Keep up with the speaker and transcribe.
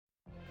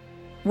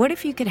What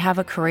if you could have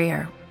a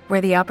career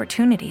where the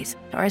opportunities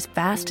are as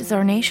vast as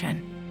our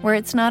nation, where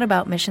it's not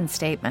about mission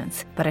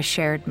statements, but a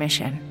shared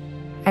mission?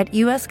 At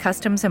U.S.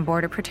 Customs and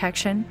Border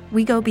Protection,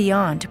 we go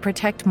beyond to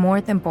protect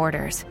more than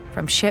borders.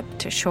 From ship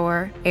to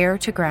shore, air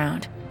to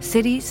ground,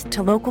 cities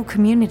to local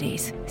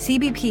communities,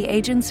 CBP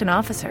agents and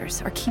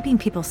officers are keeping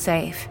people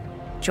safe.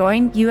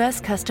 Join U.S.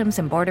 Customs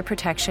and Border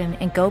Protection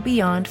and go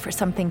beyond for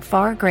something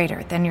far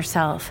greater than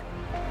yourself.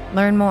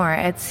 Learn more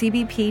at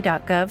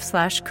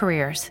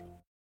cbp.gov/careers.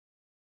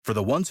 For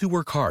the ones who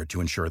work hard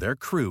to ensure their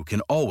crew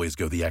can always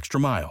go the extra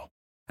mile,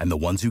 and the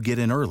ones who get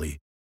in early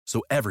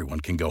so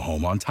everyone can go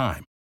home on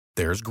time,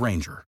 there's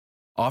Grainger,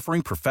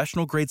 offering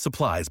professional-grade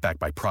supplies backed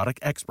by product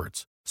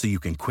experts so you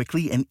can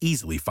quickly and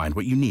easily find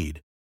what you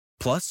need.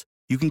 Plus,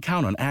 you can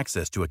count on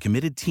access to a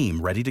committed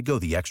team ready to go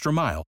the extra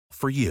mile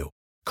for you.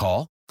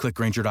 Call, click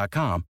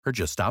Grainger.com, or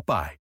just stop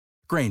by.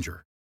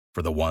 Grainger,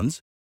 for the ones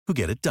who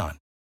get it done.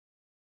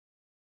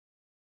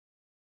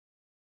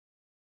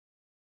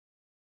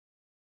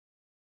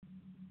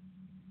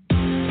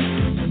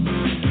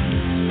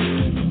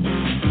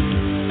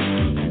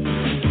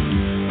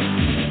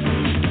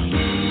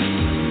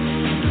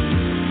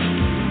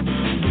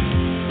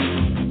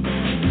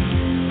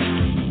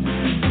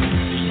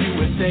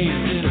 Is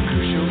at a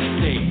crucial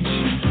stage.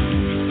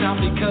 It's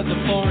not because of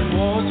foreign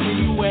wars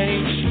we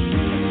wage,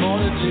 more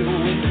to do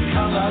with the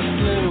colors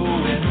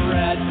blue and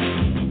red.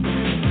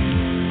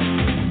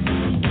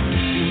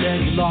 Too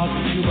many laws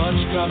and too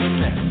much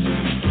government.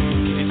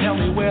 Can you tell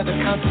me where the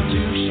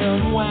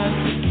Constitution went?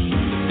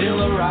 The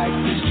Bill of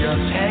Rights is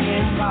just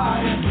hanging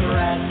by a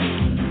thread.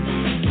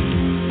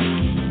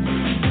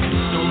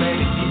 So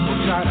many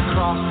people try to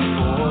cross the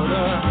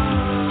border.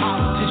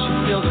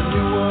 Politicians build a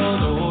new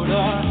world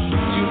order.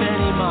 Too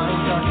many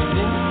minds are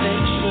convinced they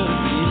should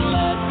be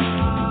led.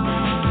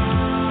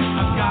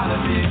 I've gotta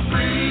be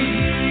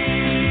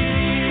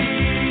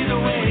free the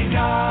way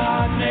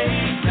God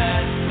made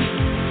men,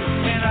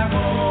 and I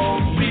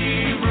won't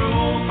be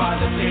ruled by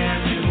the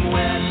damn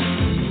UN.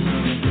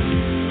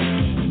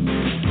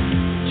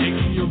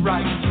 Taking your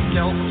rights to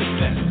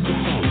self-defense.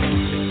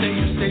 They say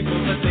you're stable,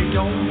 but they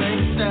don't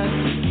make sense.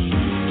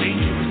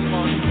 Dangerous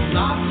ones will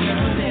not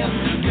turn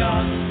into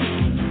guns.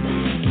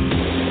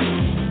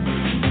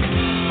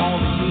 All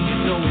the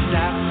unions always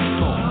ask for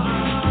more.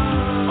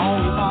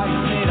 All we buy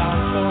is made on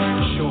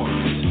foreign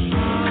shores.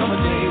 Come a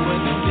day when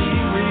there'll be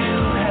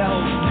real hell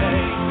to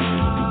pay.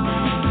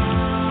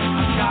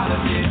 I've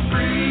gotta be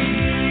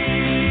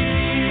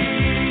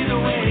free the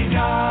way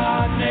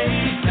God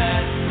made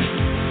men,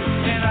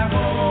 and I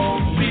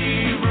won't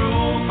be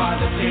ruled by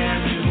the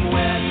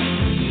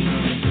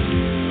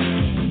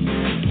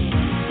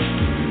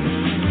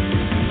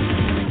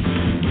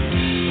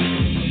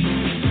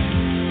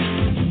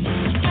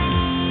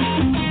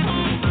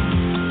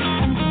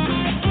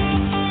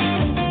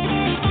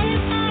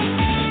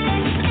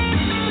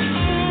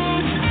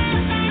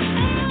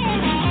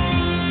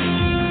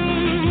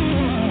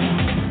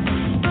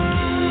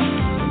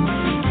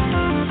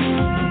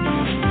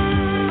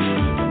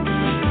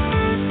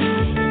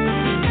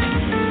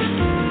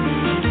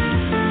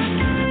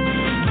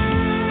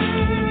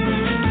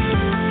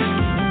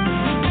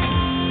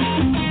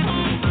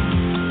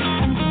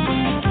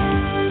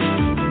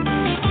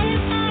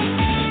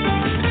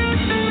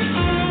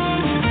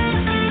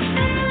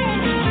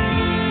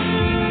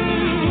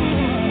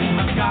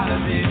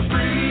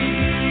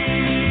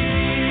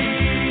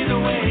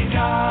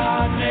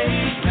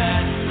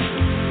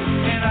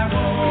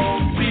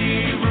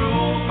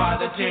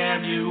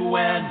damn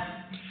UN.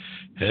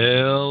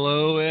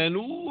 Hello and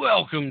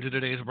welcome to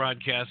today's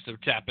broadcast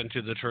of Tap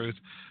Into the Truth.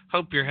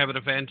 Hope you're having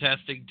a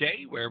fantastic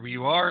day wherever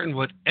you are and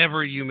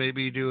whatever you may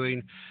be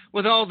doing,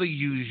 with all the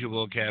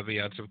usual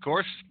caveats, of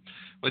course.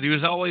 With you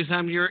as always,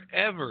 I'm your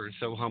ever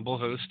so humble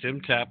host,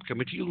 Tim Tapp,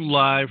 coming to you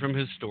live from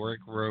historic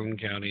Roane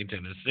County,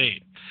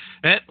 Tennessee.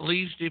 At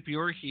least if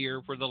you're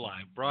here for the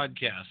live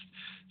broadcast.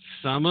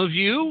 Some of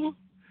you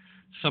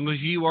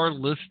are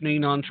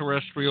listening on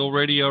terrestrial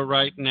radio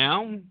right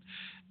now,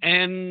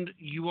 and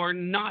you are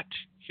not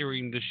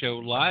hearing the show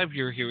live.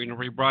 You're hearing a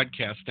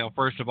rebroadcast. Now,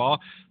 first of all,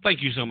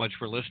 thank you so much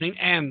for listening,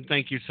 and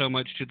thank you so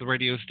much to the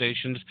radio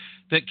stations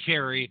that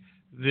carry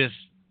this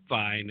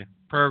fine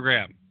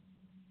program,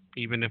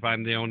 even if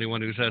I'm the only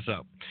one who says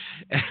so.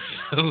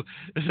 So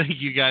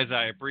thank you guys.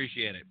 I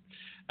appreciate it.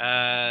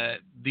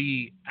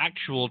 The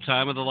actual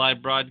time of the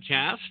live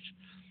broadcast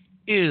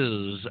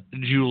is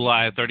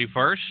July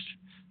 31st,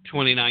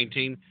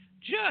 2019,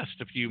 just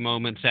a few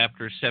moments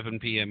after 7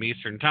 p.m.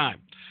 Eastern Time.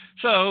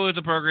 So if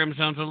the program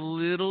sounds a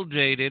little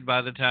dated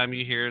by the time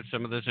you hear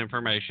some of this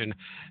information,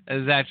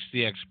 that's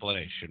the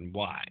explanation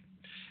why.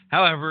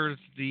 However,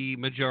 the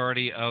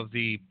majority of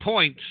the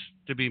points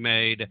to be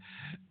made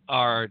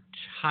are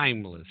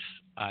timeless,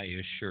 I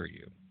assure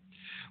you.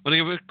 I want to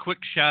give a quick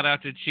shout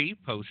out to Chief,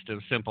 host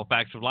of Simple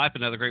Facts of Life,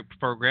 another great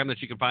program that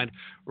you can find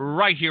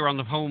right here on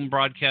the home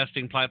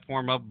broadcasting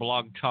platform of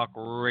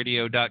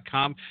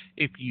blogtalkradio.com.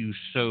 If you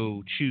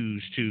so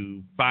choose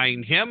to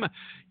find him,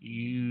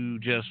 you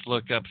just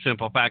look up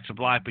Simple Facts of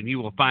Life and you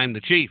will find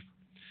the Chief.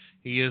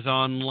 He is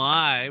on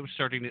live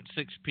starting at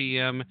 6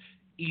 p.m.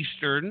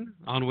 Eastern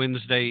on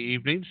Wednesday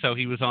evening. So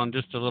he was on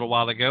just a little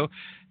while ago.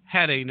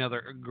 Had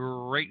another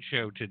great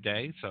show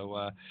today.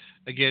 So,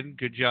 again,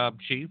 good job,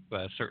 Chief.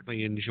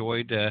 Certainly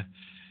enjoyed,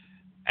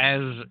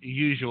 as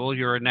usual,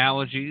 your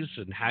analogies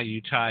and how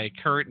you tie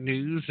current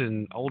news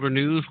and older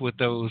news with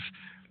those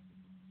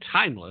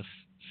timeless,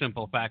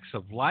 simple facts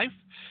of life.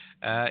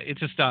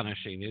 It's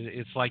astonishing.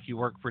 It's like you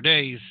work for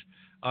days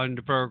on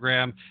the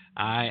program.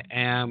 I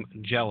am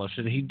jealous.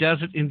 And he does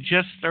it in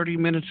just 30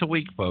 minutes a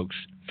week, folks.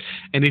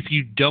 And if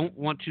you don't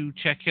want to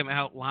check him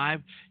out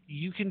live,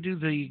 you can do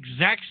the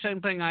exact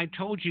same thing I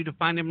told you to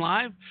find him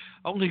live.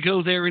 Only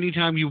go there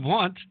anytime you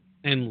want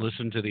and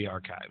listen to the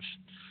archives.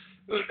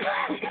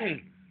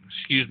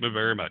 Excuse me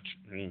very much.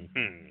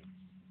 Mm-hmm.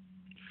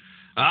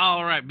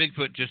 All right,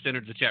 Bigfoot just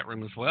entered the chat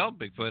room as well.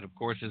 Bigfoot, of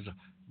course, is a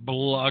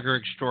blogger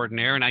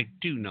extraordinaire, and I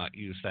do not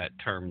use that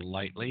term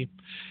lightly. If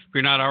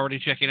you're not already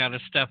checking out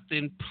his stuff,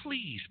 then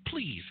please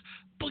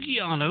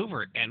boogie on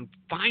over and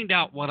find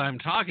out what I'm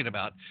talking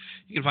about.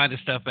 You can find his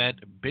stuff at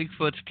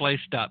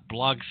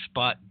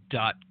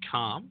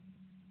bigfootsplace.blogspot.com.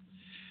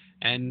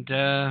 And,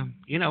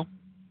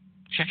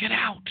 check it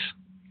out.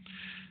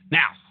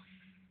 Now,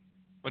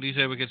 what do you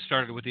say we get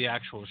started with the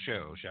actual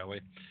show, shall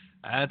we?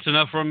 That's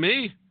enough from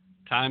me.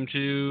 Time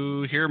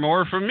to hear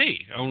more from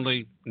me,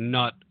 only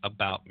not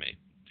about me.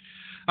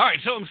 All right,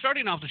 so I'm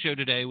starting off the show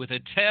today with a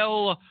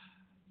tale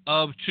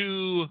of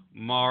two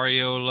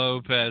Mario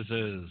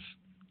Lopezes.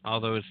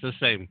 Although it's the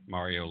same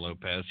Mario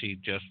Lopez, he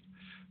just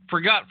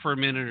forgot for a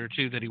minute or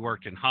two that he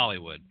worked in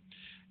Hollywood.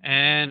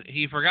 And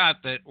he forgot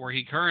that where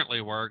he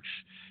currently works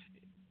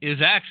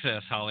is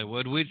Access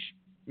Hollywood, which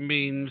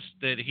means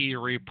that he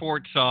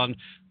reports on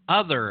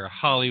other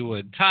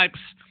Hollywood types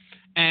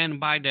and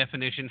by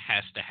definition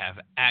has to have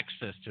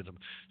access to them.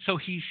 So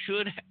he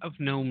should have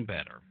known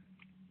better.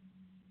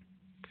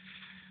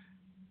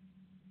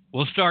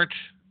 We'll start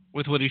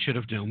with what he should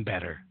have known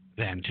better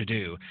than to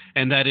do,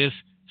 and that is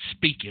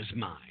speak his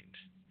mind.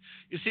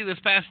 You see, this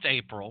past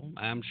April,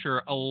 I'm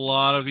sure a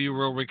lot of you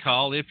will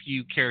recall, if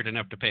you cared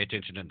enough to pay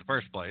attention in the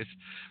first place,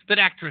 that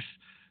actress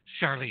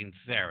Charlize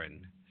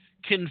Theron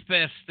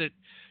confessed that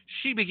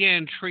she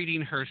began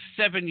treating her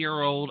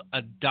 7-year-old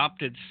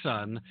adopted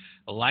son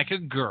like a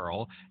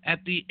girl at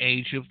the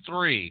age of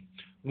 3,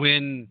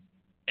 when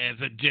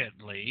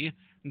evidently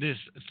this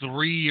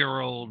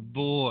 3-year-old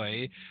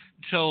boy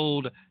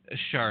told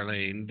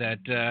Charlene that,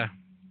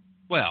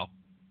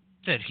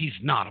 that he's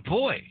not a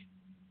boy.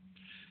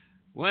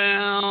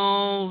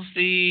 Well,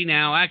 see,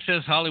 now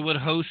Access Hollywood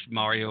host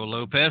Mario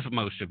Lopez,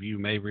 most of you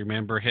may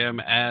remember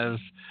him as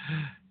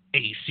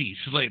A.C.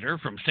 Slater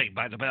from Saved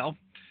by the Bell.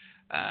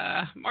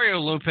 Mario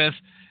Lopez,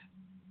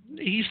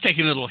 he's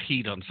taking a little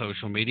heat on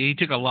social media. He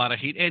took a lot of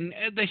heat, and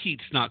the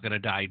heat's not going to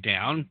die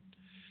down,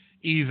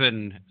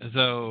 even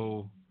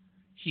though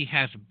he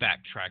has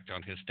backtracked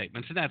on his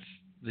statements, and that's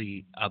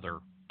the other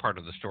part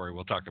of the story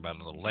we'll talk about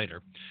a little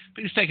later.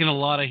 But he's taking a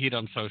lot of heat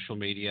on social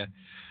media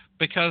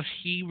because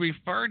he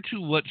referred to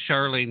what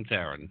Charlize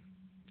Theron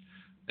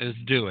is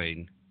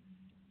doing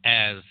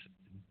as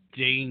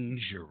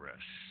dangerous.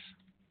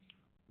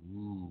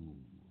 Ooh.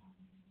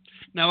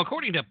 Now,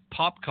 according to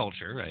Pop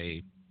Culture,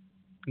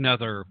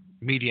 another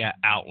media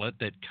outlet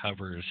that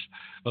covers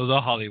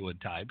the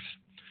Hollywood types,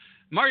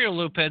 Mario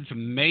Lopez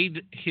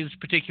made his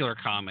particular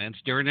comments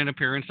during an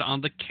appearance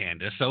on the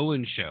Candace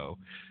Owens Show.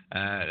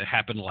 It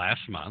happened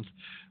last month,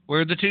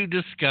 where the two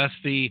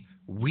discussed the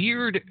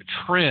weird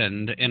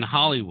trend in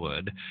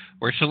Hollywood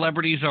where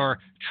celebrities are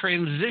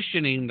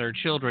transitioning their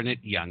children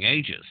at young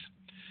ages.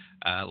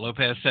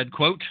 Lopez said,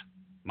 quote,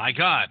 "My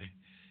God,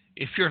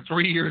 if you're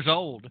 3 years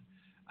old,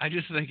 I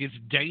just think it's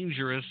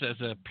dangerous as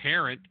a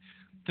parent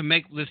to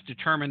make this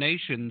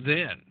determination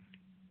then.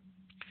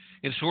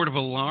 It's sort of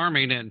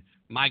alarming, and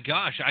my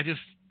gosh, I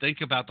just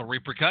think about the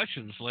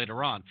repercussions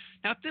later on."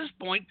 Now, at this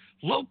point,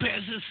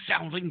 Lopez is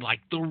sounding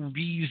like the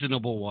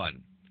reasonable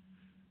one.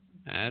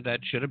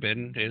 That should have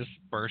been his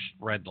first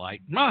red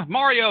light.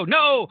 Mario,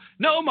 no,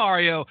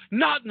 Mario,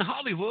 not in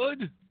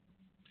Hollywood.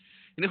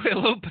 Anyway,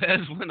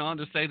 Lopez went on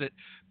to say that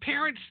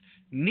parents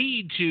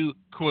need to,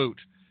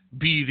 quote,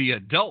 be the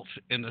adult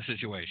in the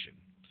situation,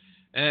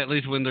 at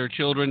least when their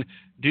children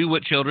do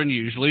what children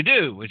usually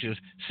do, which is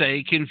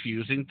say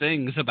confusing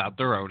things about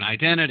their own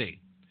identity.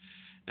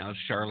 Now,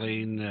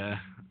 Charlize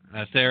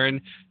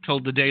Theron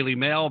told the Daily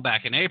Mail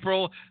back in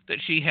April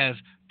that she has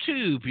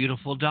 2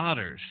 beautiful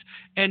daughters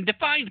and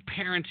defined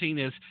parenting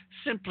as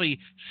simply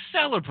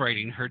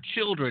celebrating her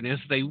children as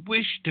they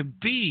wish to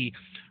be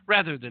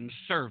rather than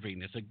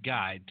serving as a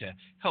guide to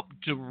help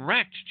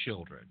direct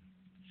children.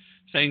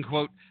 Saying,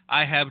 quote,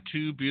 "I have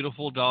 2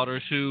 beautiful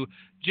daughters who,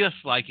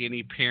 just like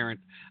any parent,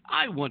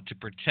 I want to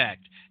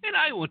protect and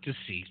I want to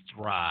see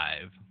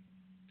thrive.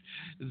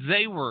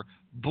 They were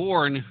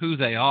born who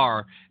they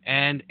are,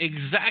 and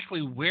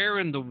exactly where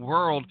in the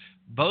world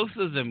both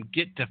of them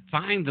get to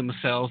find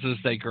themselves as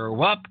they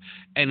grow up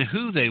and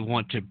who they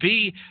want to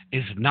be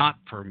is not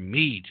for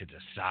me to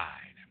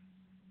decide."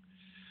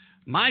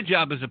 My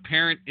job as a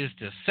parent is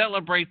to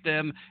celebrate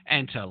them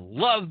and to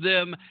love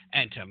them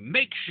and to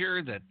make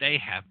sure that they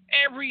have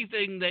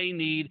everything they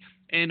need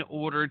in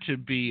order to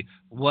be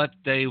what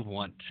they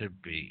want to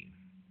be.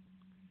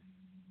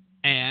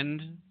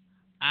 And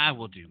I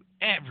will do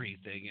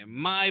everything in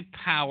my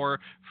power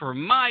for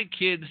my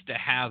kids to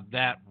have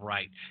that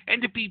right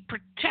and to be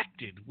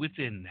protected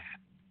within that.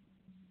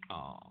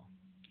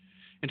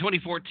 In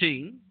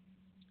 2014,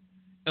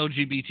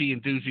 LGBT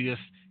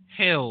enthusiasts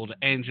hailed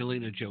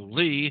Angelina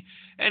Jolie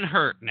and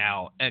her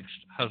now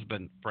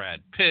ex-husband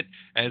Brad Pitt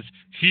as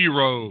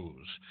heroes,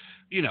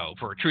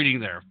 for treating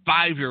their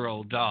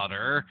 5-year-old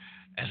daughter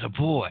as a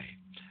boy,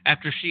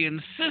 after she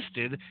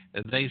insisted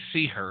that they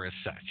see her as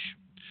such.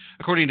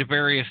 According to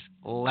various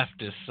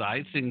leftist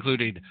sites,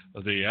 including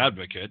The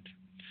Advocate,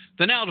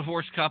 the now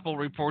divorced couple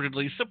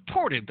reportedly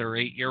supported their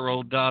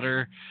 8-year-old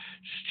daughter's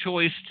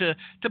choice to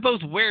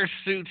both wear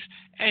suits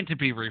and to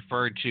be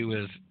referred to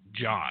as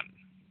John.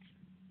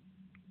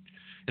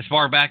 As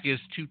far back as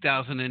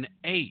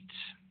 2008,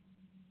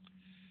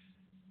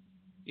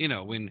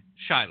 when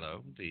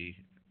Shiloh, the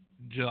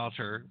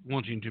daughter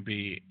wanting to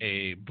be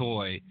a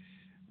boy,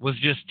 was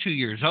just 2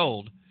 years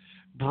old,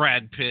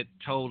 Brad Pitt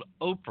told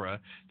Oprah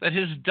that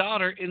his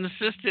daughter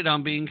insisted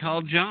on being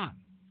called John.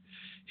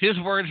 His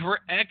words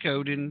were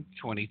echoed in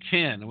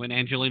 2010 when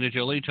Angelina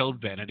Jolie told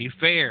Vanity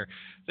Fair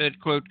that,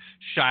 quote,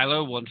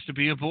 Shiloh wants to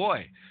be a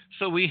boy,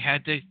 so we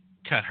had to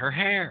cut her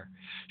hair.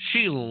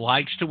 She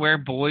likes to wear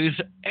boys'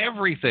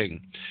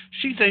 everything.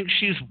 She thinks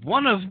she's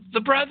one of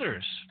the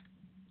brothers.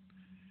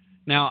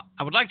 Now,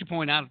 I would like to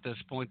point out at this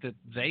point that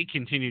they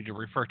continue to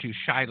refer to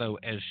Shiloh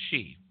as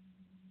she,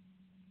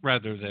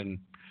 rather than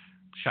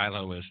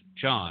Shiloh as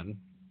John.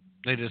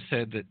 They just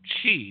said that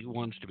she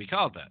wants to be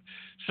called that.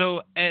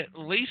 So at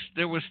least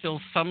there was still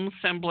some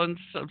semblance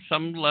of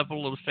some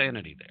level of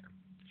sanity there.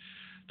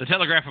 The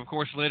Telegraph, of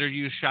course, later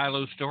used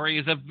Shiloh's story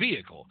as a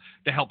vehicle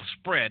to help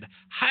spread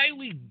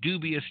highly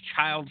dubious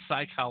child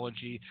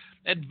psychology,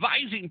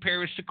 advising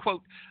parents to,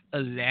 quote,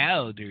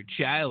 allow their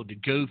child to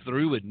go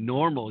through a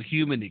normal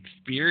human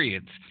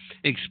experience,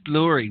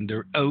 exploring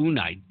their own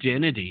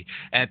identity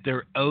at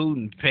their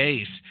own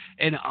pace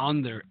and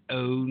on their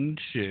own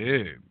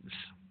terms.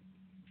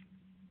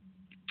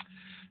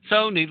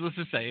 So, needless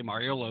to say,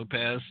 Mario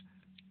Lopez,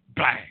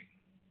 bang,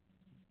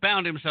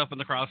 found himself in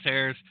the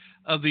crosshairs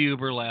of the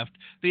uber left,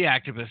 the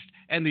activist,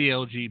 and the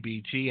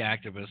LGBT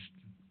activist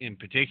in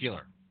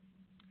particular.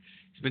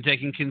 He's been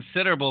taking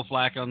considerable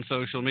flack on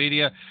social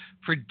media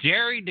for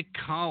daring to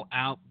call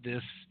out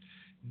this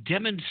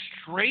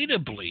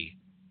demonstrably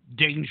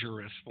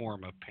dangerous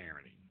form of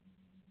parenting.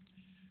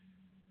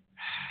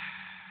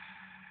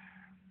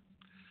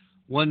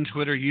 One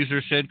Twitter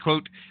user said,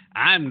 quote,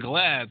 I'm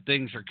glad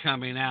things are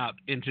coming out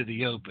into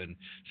the open,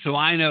 so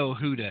I know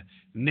who to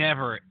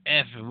never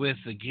F with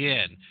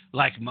again,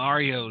 like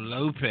Mario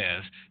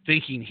Lopez,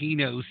 thinking he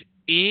knows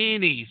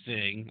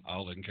anything,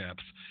 all in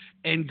caps,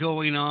 and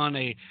going on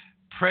a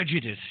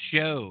prejudice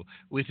show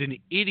with an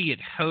idiot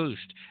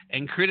host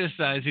and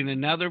criticizing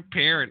another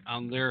parent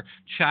on their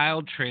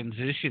child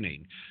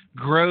transitioning.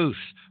 Gross.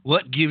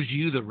 What gives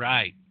you the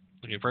right?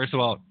 Okay, first of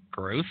all,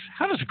 gross?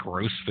 How does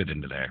gross fit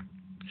into there?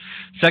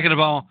 Second of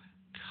all,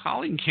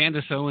 calling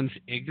Candace Owens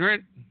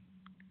ignorant?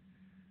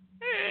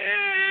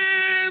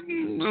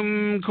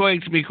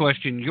 Makes me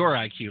question your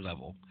IQ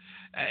level.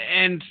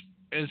 And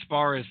as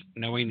far as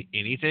knowing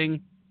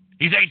anything,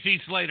 he's 8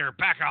 seats later.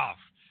 Back off.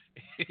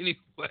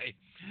 Anyway,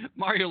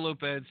 Mario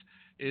Lopez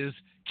is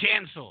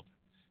canceled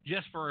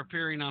just for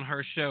appearing on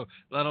her show,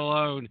 let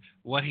alone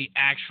what he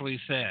actually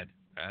said.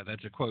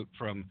 That's a quote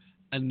from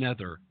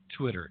another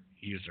Twitter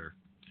user.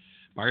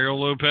 Mario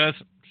Lopez,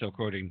 still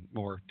quoting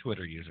more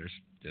Twitter users,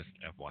 just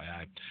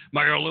FYI.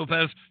 Mario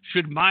Lopez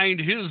should mind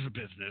his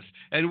business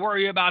and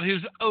worry about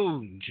his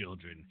own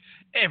children.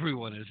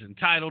 Everyone is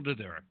entitled to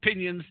their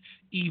opinions,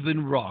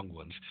 even wrong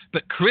ones.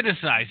 But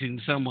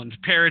criticizing someone's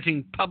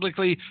parenting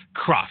publicly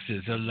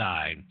crosses a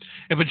line.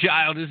 If a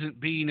child isn't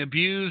being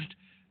abused,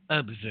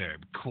 observe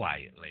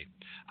quietly.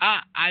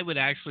 I would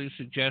actually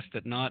suggest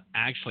that not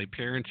actually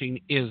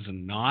parenting is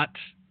not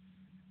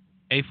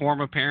a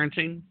form of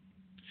parenting.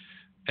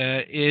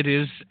 It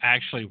is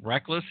actually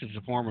reckless. It's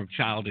a form of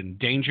child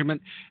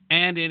endangerment.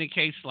 And in a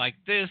case like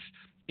this,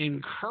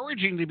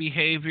 encouraging the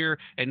behavior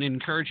and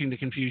encouraging the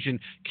confusion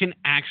can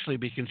actually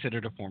be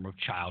considered a form of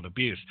child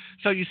abuse.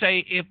 So you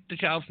say, if the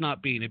child's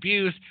not being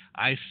abused,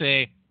 I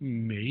say,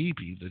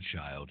 maybe the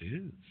child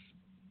is.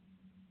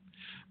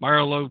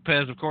 Mario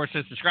Lopez, of course,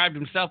 has described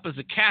himself as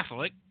a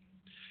Catholic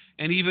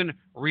and even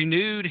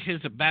renewed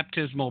his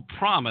baptismal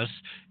promise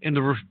in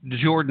the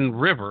Jordan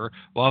River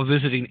while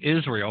visiting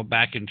Israel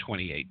back in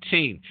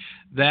 2018.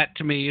 That,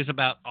 to me, is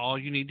about all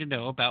you need to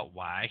know about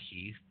why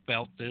he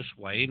felt this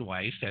way and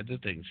why he said the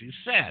things he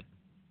said.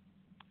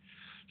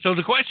 So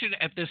the question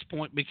at this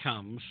point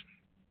becomes,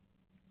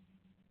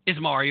 is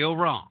Mario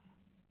wrong?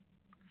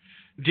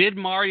 Did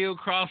Mario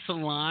cross the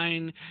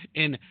line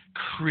in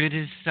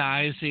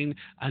criticizing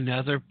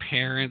another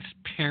parent's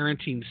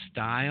parenting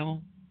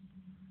style?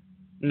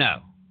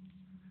 No.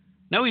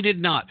 No, he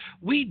did not.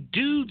 We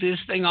do this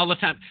thing all the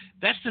time.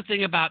 That's the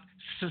thing about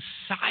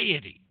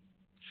society.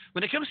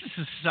 When it comes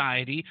to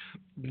society,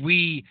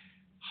 we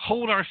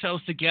hold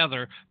ourselves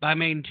together by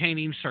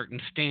maintaining certain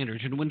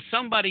standards. And when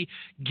somebody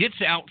gets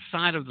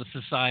outside of the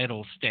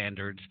societal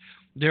standards,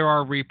 there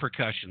are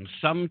repercussions.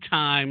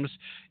 Sometimes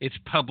it's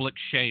public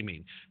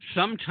shaming.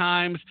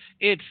 Sometimes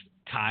it's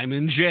time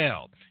in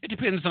jail. It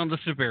depends on the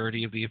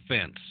severity of the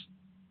offense.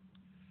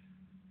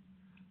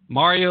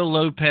 Mario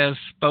Lopez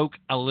spoke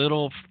a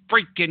little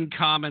freaking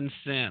common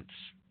sense.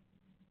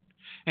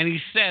 And he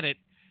said it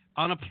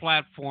on a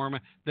platform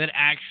that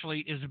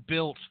actually is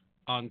built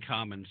on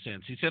common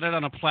sense. He said it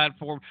on a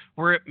platform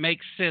where it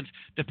makes sense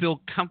to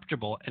feel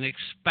comfortable and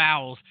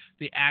espouse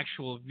the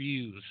actual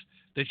views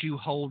that you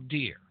hold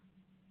dear.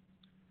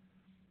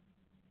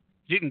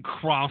 Didn't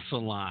cross a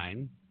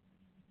line.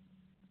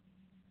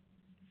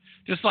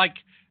 Just like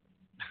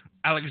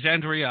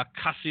Alexandria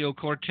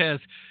Ocasio-Cortez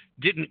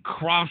didn't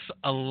cross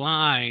a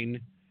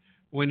line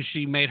when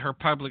she made her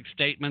public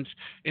statements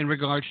in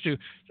regards to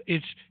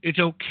it's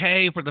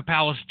okay for the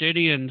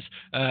Palestinians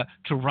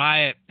to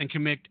riot and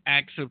commit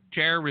acts of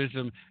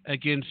terrorism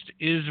against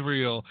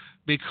Israel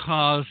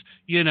because,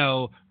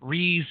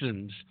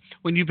 reasons.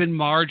 When you've been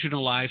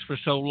marginalized for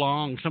so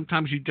long,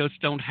 sometimes you just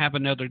don't have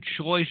another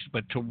choice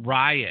but to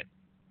riot.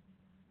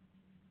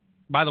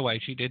 By the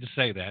way, she did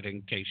say that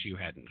in case you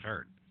hadn't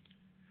heard.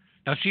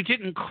 Now, she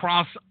didn't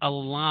cross a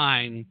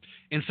line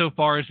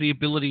insofar as the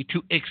ability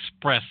to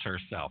express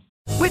herself.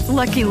 With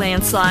Lucky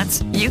Land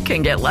Slots, you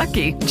can get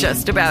lucky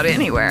just about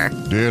anywhere.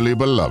 Dearly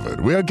beloved,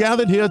 we are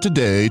gathered here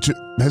today to...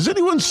 Has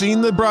anyone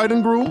seen the bride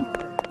and groom?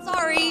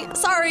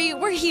 Sorry,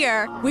 we're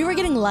here. We were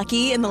getting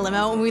lucky in the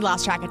limo and we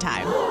lost track of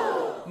time.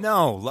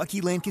 No,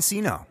 Lucky Land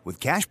Casino, with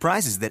cash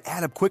prizes that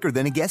add up quicker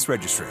than a guest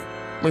registry.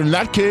 In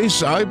that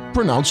case, I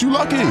pronounce you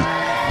lucky.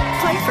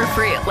 Play for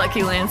free at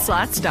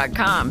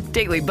LuckyLandSlots.com.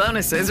 Daily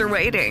bonuses are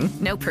waiting.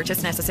 No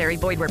purchase necessary.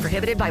 Void where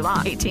prohibited by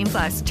law.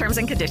 18+. Terms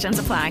and conditions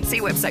apply. See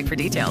website for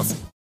details.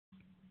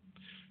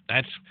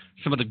 That's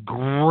some of the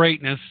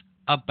greatness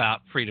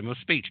about freedom of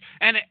speech.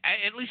 And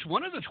at least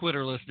one of the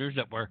Twitter listeners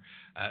that were,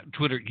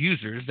 Twitter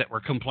users that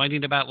were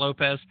complaining about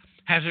Lopez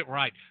has it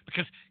right,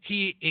 because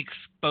he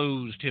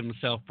exposed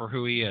himself for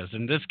who he is.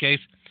 In this case,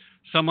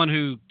 someone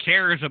who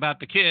cares about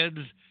the kids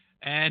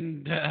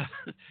and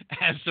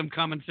has some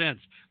common sense.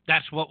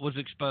 That's what was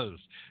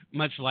exposed.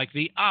 Much like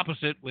the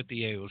opposite with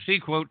the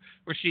AOC quote,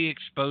 where she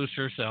exposed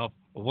herself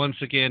once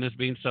again as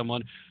being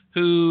someone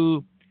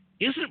who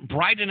isn't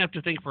bright enough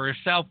to think for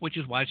herself, which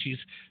is why she's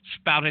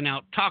spouting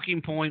out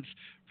talking points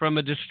from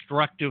a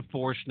destructive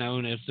force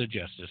known as the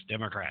Justice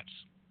Democrats.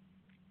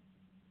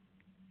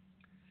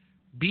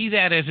 Be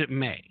that as it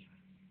may,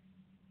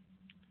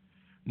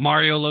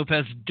 Mario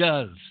Lopez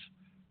does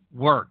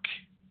work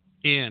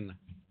in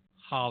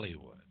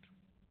Hollywood.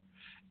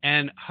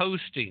 And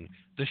hosting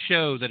the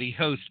show that he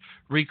hosts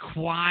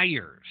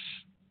requires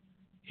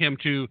him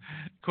to,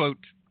 quote,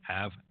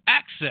 have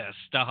access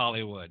to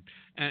Hollywood.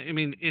 I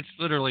mean, it's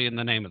literally in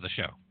the name of the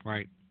show,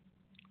 right?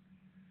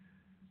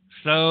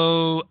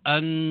 So,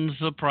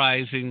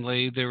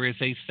 unsurprisingly, there is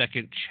a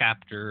second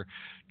chapter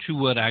to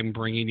what I'm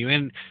bringing you.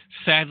 And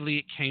sadly,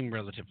 it came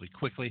relatively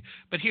quickly.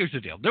 But here's the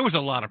deal. There was a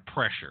lot of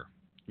pressure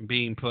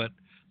being put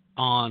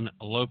on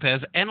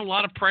Lopez and a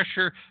lot of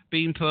pressure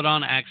being put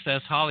on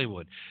Access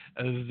Hollywood.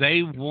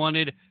 They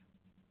wanted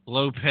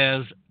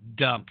Lopez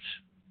dumped.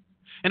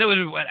 And it would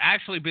have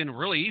actually been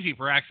really easy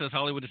for Access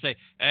Hollywood to say,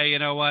 hey, you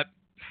know what?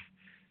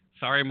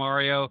 Sorry,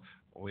 Mario.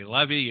 We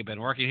love you. You've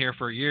been working here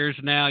for years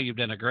now. You've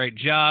done a great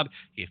job.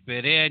 You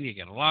fit in. You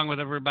get along with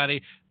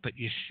everybody. But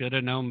you should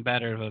have known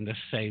better than to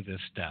say this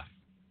stuff.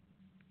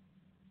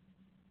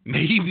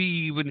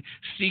 Maybe even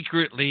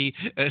secretly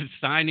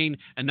signing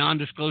a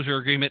non-disclosure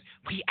agreement.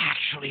 We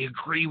actually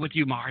agree with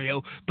you,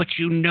 Mario, but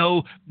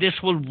this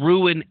will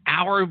ruin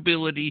our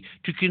ability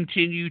to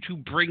continue to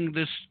bring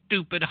this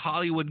stupid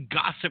Hollywood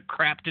gossip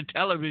crap to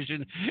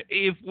television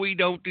if we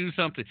don't do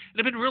something.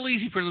 It'd have been real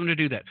easy for them to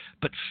do that.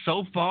 But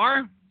so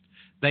far,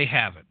 they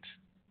haven't.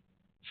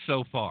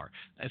 So far.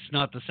 That's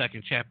not the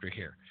second chapter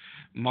here.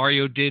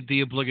 Mario did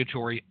the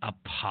obligatory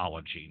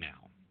apology now.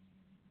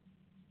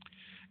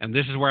 And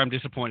this is where I'm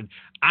disappointed.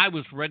 I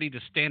was ready to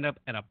stand up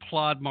and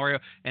applaud Mario,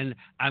 and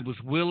I was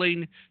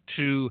willing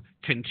to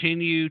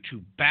continue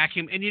to back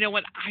him. And you know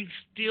what? I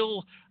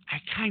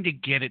kind of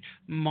get it.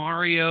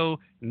 Mario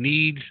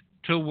needs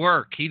to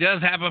work. He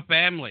does have a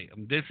family.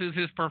 This is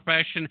his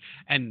profession,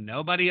 and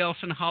nobody else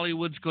in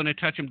Hollywood's going to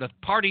touch him. The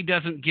part he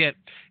doesn't get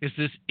is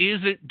this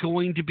isn't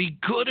going to be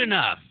good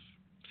enough.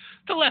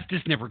 The left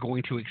is never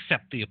going to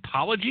accept the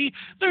apology.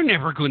 They're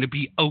never going to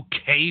be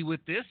okay with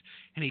this.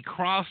 And he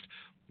crossed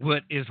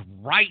what is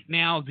right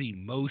now the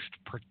most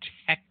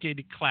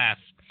protected class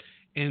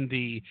in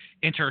the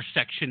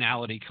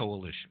intersectionality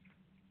coalition.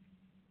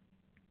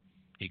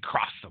 He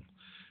crossed them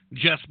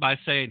just by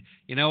saying,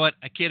 you know what,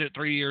 a kid at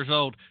 3 years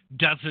old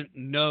doesn't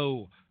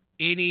know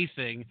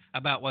anything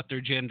about what their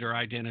gender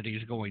identity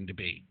is going to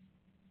be.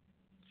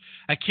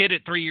 A kid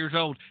at 3 years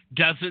old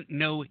doesn't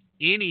know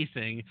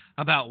anything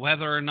about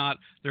whether or not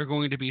they're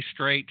going to be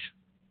straight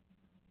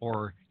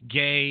or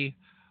gay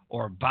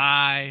or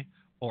bi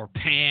or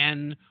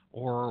pan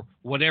or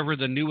whatever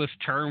the newest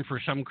term for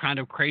some kind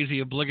of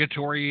crazy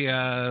obligatory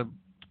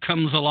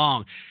comes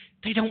along.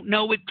 They don't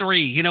know at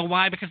 3. You know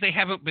why? Because they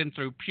haven't been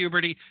through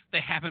puberty.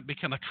 They haven't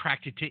become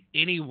attracted to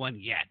anyone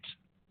yet.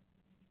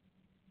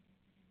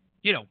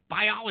 You know,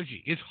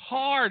 biology is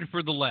hard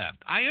for the left.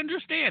 I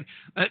understand.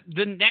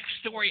 The next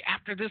story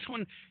after this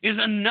one is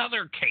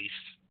another case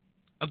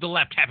of the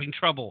left having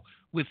trouble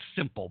with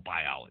simple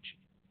biology.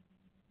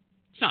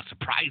 It's not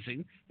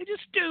surprising. They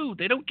just do.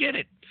 They don't get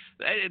it.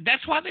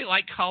 That's why they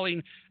like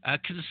calling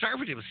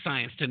conservative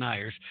science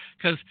deniers,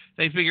 because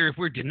they figure if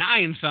we're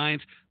denying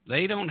science,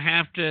 they don't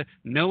have to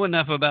know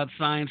enough about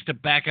science to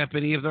back up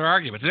any of their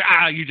arguments.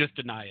 You just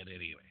deny it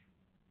anyway.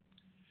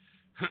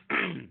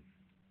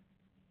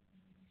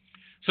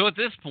 So at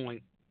this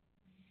point,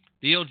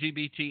 the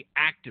LGBT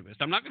activists,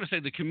 I'm not going to say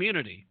the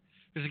community,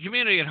 because the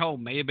community at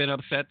home may have been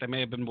upset, they may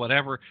have been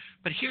whatever,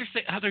 but here's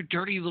the other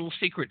dirty little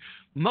secret.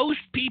 Most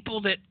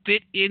people that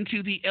fit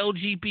into the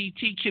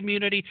LGBT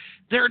community,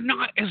 they're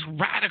not as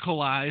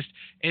radicalized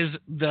as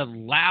the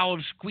loud,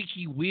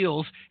 squeaky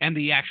wheels and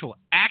the actual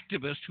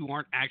activists who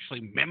aren't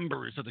actually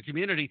members of the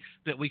community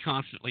that we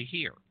constantly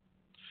hear.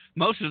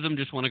 Most of them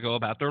just want to go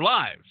about their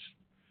lives.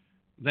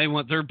 They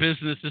want their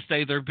business to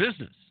stay their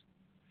business.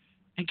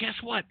 And guess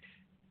what?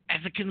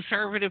 As a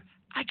conservative,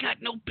 I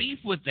got no beef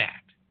with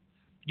that.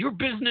 Your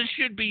business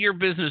should be your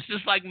business,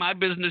 just like my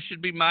business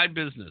should be my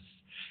business.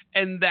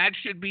 And that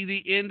should be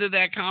the end of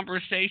that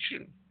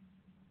conversation.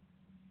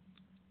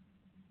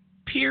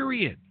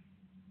 Period.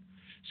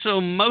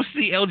 So most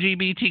of the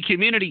LGBT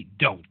community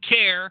don't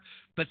care,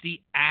 but the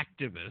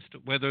activists,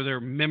 whether they're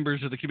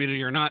members of the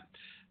community or not,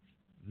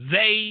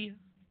 they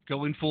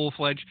go in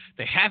full-fledged.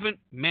 They haven't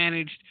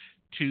managed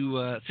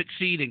to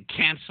succeed in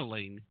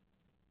canceling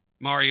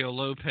Mario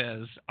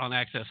Lopez on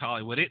Access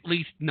Hollywood, at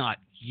least not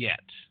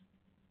yet.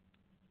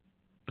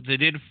 But they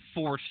did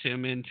force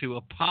him into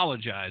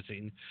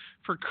apologizing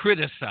for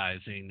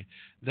criticizing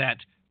that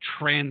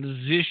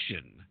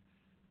transition,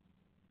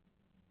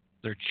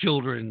 their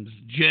children's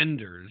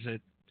genders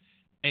at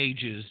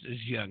ages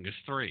as young as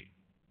 3.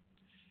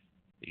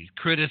 He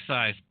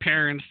criticized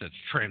parents that's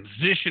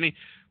transitioning.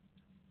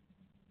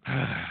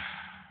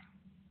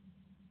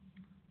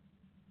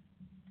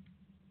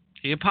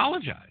 He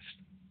apologized.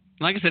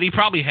 Like I said, he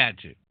probably had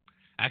to.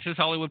 Access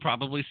Hollywood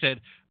probably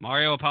said,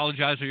 Mario,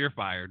 apologize or you're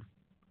fired.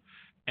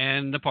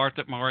 And the part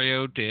that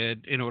Mario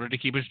did in order to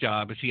keep his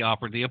job is he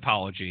offered the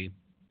apology.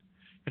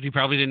 Because he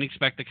probably didn't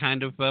expect the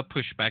kind of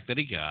pushback that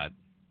he got.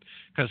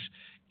 Because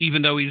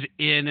even though he's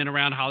in and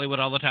around Hollywood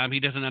all the time, he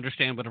doesn't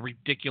understand what a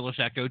ridiculous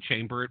echo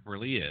chamber it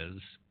really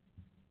is.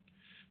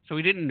 So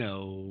he didn't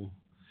know.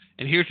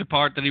 And here's the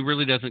part that he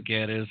really doesn't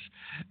get is,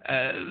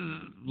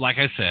 like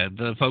I said,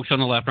 the folks on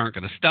the left aren't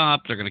going to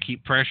stop. They're going to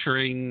keep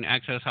pressuring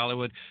Access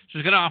Hollywood. So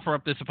he's going to offer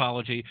up this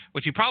apology,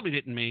 which he probably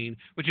didn't mean,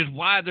 which is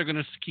why they're going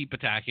to keep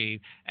attacking.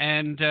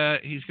 And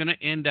he's going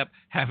to end up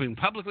having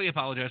publicly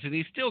apologized, and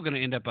he's still going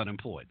to end up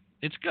unemployed.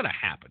 It's going to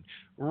happen.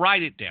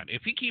 Write it down.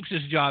 If he keeps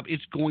his job,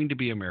 it's going to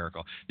be a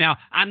miracle. Now,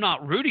 I'm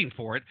not rooting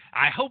for it.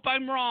 I hope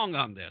I'm wrong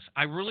on this.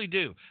 I really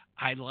do.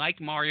 I like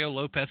Mario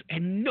Lopez,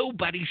 and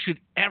nobody should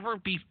ever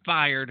be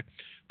fired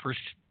for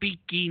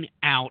speaking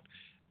out,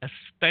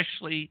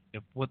 especially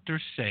if what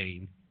they're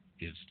saying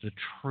is the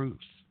truth.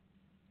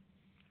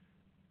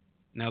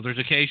 Now, there's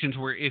occasions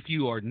where if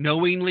you are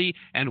knowingly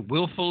and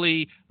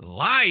willfully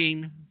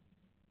lying,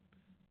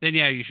 then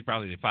yeah, you should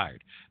probably be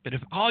fired. But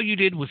if all you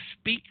did was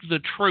speak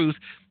the truth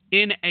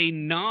in a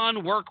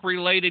non-work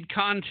related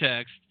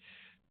context,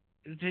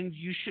 then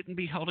you shouldn't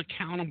be held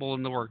accountable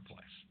in the workplace.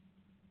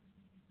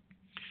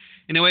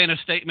 Anyway, in a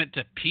statement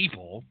to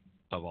People,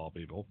 of all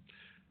people,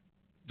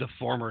 the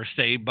former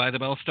Saved by the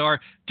Bell star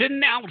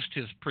denounced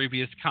his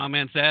previous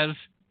comments as,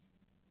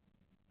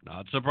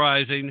 not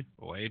surprising,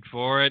 wait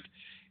for it,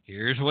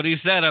 here's what he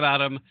said about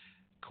him,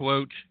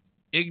 quote,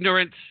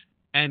 ignorant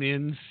and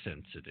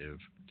insensitive.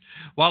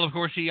 While, of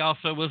course, he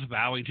also was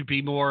vowing to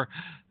be more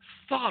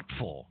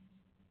thoughtful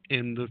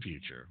in the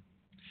future.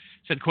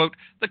 Said, quote,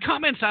 the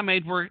comments I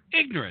made were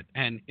ignorant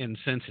and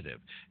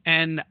insensitive,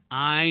 and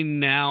I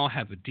now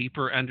have a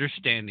deeper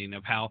understanding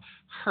of how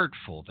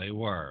hurtful they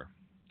were.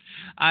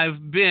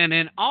 I've been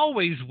and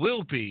always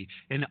will be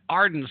an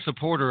ardent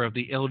supporter of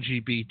the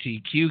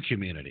LGBTQ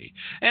community,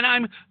 and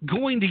I'm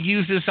going to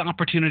use this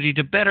opportunity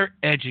to better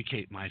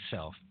educate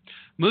myself.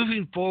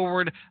 Moving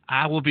forward,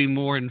 I will be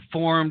more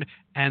informed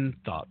and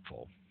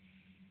thoughtful.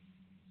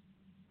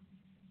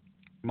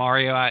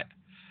 Mario,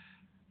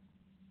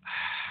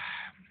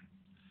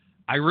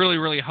 I really,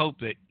 really hope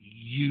that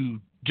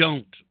you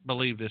don't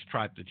believe this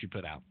tripe that you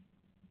put out.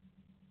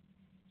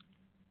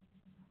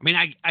 I mean,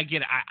 I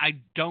get it. I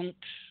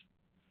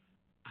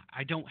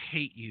don't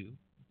hate you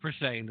for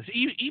saying this.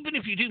 Even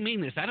if you do mean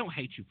this, I don't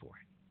hate you for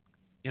it.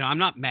 You know, I'm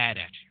not mad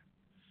at you.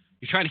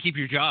 You're trying to keep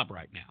your job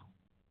right now.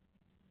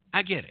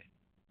 I get it.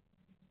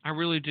 I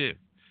really do.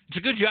 It's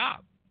a good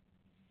job.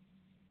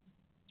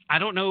 I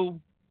don't know.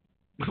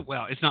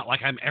 Well, it's not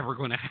like I'm ever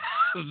going to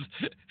have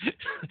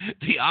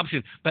the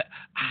option, but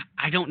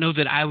I don't know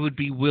that I would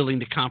be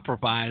willing to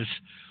compromise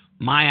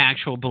my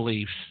actual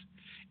beliefs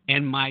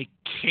and my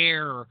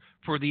care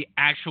for the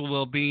actual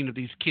well-being of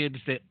these kids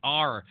that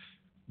are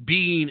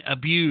being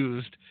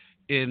abused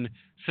in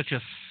such a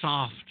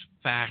soft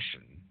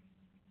fashion.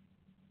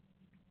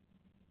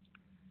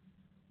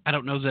 I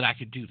don't know that I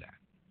could do that.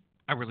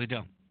 I really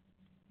don't.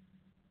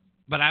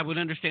 But I would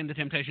understand the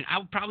temptation. I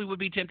probably would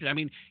be tempted. I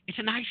mean, it's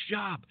a nice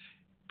job.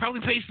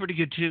 Probably pays pretty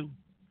good too.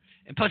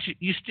 And plus,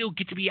 you still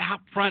get to be out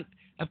front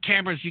of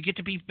cameras. You get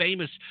to be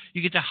famous.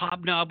 You get to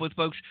hobnob with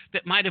folks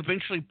that might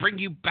eventually bring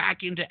you back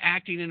into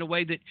acting in a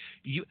way that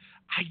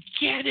I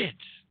get it.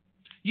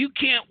 You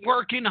can't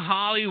work in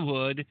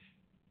Hollywood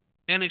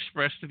and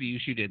express the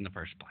views you did in the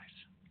first place.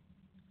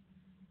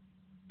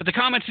 But the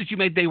comments that you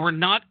made, they were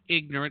not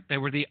ignorant. They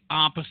were the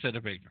opposite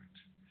of ignorant.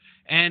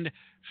 And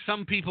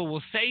some people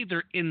will say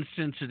they're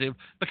insensitive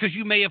because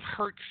you may have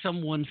hurt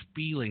someone's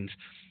feelings.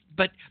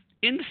 But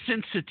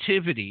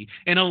insensitivity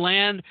in a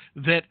land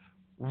that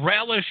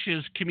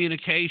relishes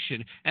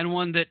communication and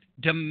one that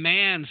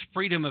demands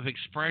freedom of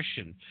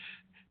expression,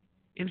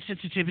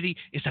 insensitivity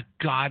is a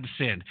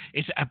godsend.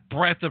 It's a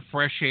breath of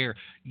fresh air.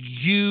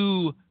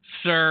 You,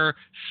 sir,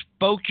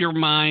 spoke your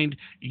mind.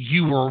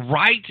 You were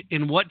right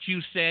in what you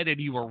said, and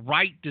you were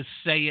right to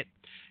say it.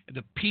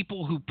 The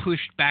people who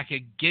pushed back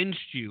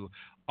against you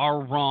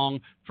are wrong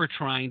for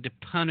trying to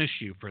punish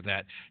you for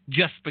that,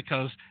 just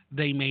because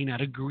they may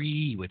not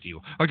agree with you,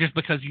 or just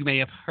because you may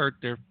have hurt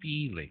their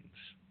feelings.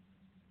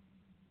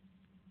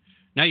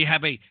 Now you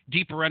have a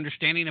deeper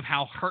understanding of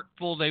how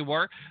hurtful they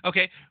were.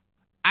 Okay,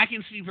 I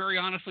can see very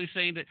honestly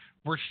saying that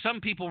where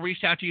some people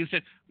reached out to you and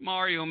said,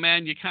 Mario,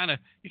 man, you kind of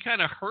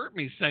hurt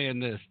me saying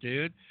this,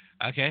 dude.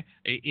 Okay,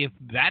 if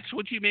that's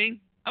what you mean,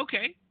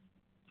 okay,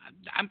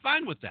 I'm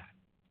fine with that.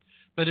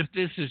 But if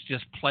this is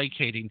just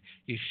placating,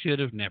 you should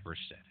have never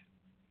said it.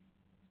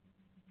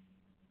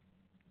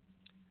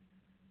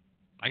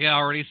 Like I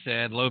already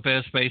said,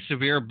 Lopez faced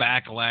severe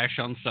backlash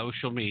on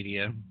social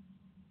media.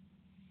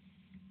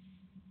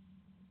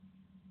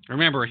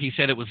 Remember, he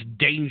said it was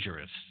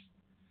dangerous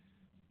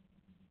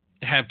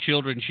to have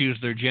children choose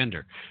their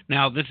gender.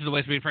 Now, this is the way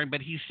it's being framed,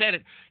 but he said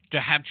it,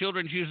 to have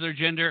children choose their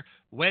gender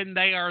when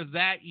they are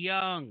that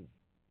young.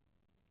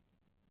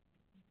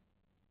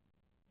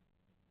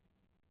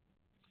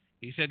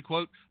 He said,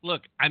 quote,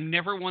 look, I'm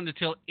never one to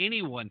tell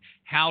anyone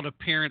how to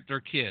parent their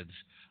kids,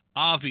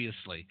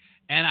 obviously.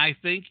 And I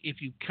think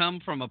if you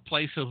come from a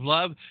place of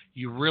love,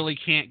 you really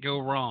can't go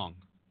wrong.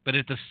 But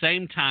at the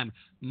same time,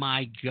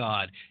 my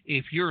God,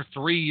 if you're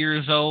 3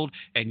 years old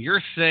and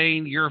you're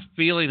saying you're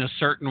feeling a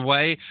certain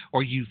way,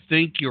 or you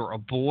think you're a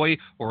boy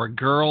or a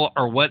girl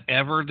or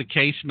whatever the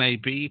case may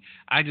be,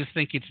 I just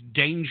think it's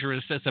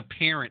dangerous as a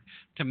parent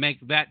to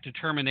make that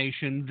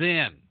determination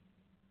then.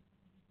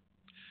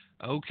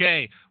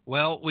 Okay,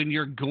 well, when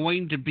you're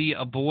going to be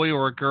a boy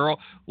or a girl,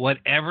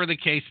 whatever the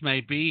case may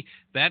be,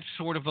 that's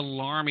sort of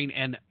alarming.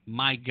 And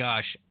my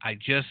gosh, I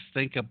just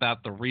think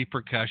about the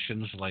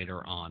repercussions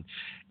later on.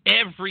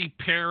 Every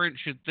parent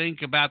should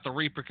think about the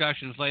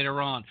repercussions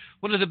later on.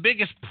 One of the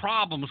biggest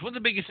problems, one of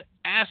the biggest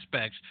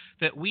aspects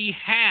that we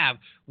have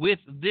with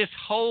this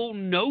whole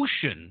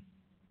notion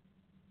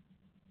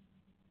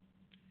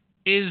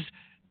is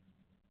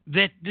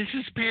that this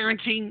is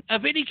parenting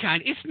of any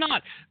kind. It's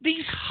not.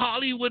 These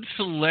Hollywood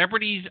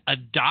celebrities'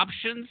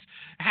 adoptions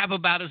have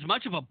about as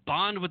much of a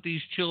bond with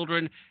these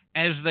children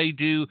as they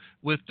do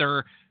with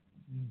their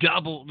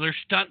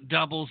stunt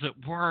doubles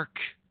at work.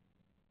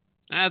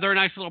 They're a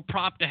nice little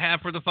prop to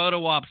have for the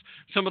photo ops.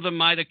 Some of them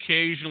might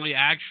occasionally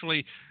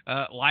actually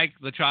like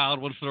the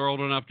child once they're old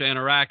enough to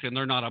interact, and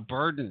they're not a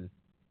burden.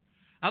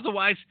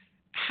 Otherwise,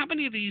 how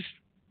many of these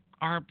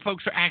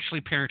folks are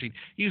actually parenting?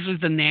 Usually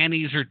the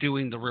nannies are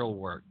doing the real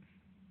work.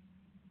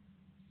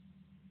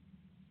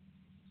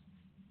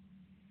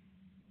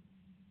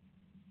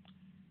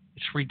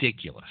 It's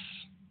ridiculous.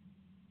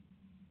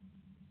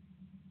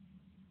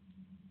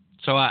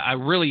 So I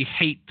really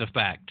hate the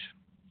fact.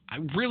 I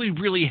really,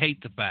 really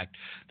hate the fact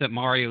that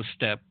Mario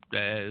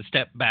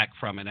stepped back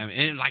from it. I mean,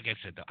 and like I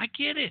said, though, I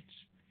get it.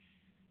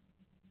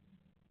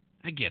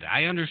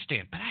 I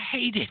understand, but I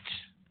hate it.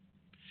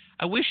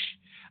 I wish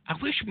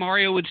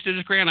Mario would stood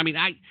his ground. I mean,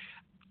 I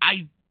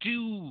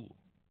do.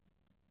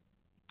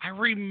 I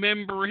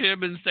remember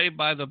him in Saved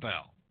by the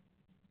Bell.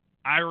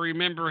 I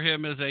remember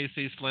him as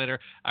A.C. Slater.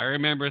 I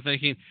remember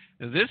thinking,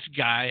 this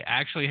guy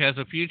actually has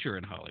a future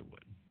in Hollywood.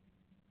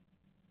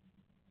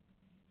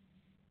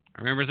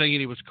 I remember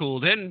thinking he was cool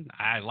then.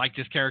 I liked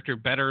his character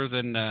better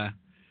than the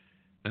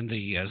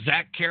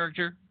Zach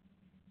character.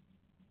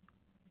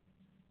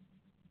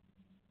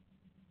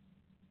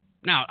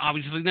 Now,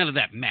 obviously, none of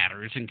that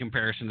matters in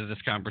comparison to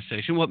this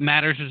conversation. What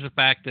matters is the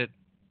fact that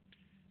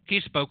he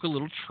spoke a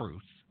little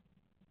truth.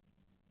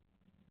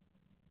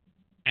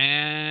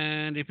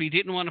 And if he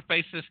didn't want to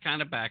face this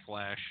kind of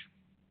backlash,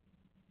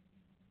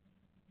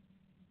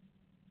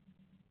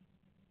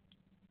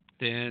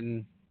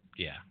 then,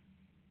 yeah.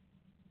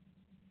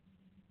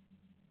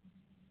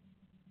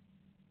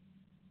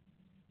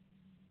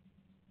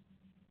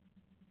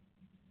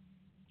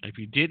 if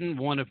you didn't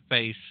want to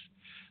face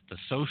the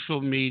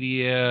social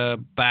media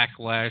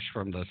backlash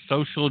from the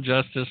social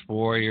justice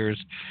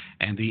warriors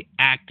and the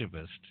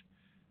activists,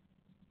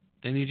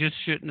 then you just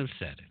shouldn't have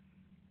said it.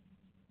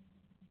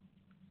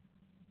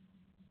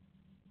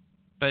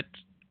 But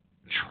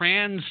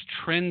trans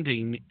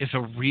trending is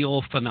a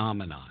real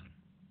phenomenon.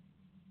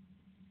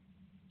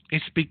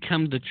 It's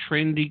become the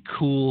trendy,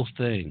 cool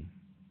thing.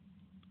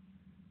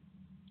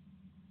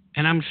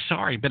 And I'm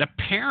sorry, but a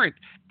parent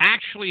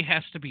actually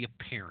has to be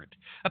a parent.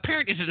 A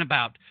parent isn't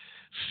about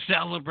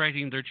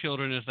celebrating their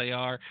children as they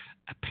are.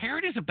 A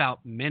parent is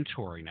about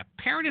mentoring. A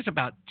parent is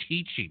about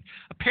teaching.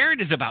 A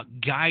parent is about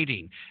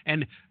guiding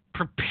and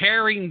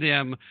preparing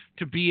them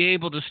to be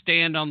able to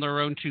stand on their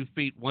own 2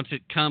 feet once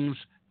it comes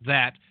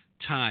that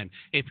time.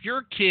 If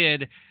your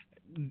kid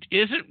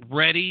isn't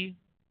ready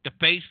to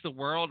face the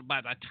world by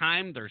the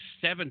time they're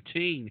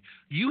 17,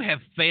 you have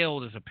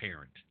failed as a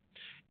parent.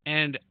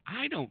 And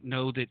I don't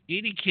know that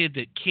any kid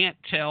that can't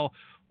tell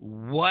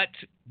what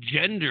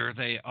gender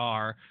they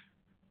are,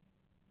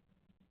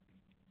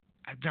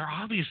 they're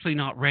obviously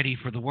not ready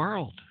for the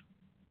world.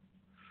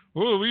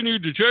 Well, we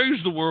need to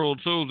change the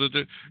world so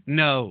that...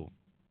 No,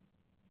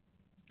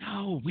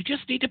 we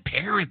just need a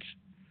parent.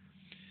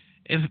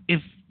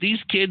 If these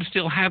kids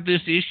still have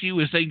this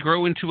issue as they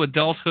grow into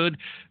adulthood,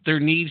 there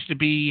needs to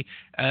be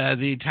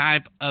the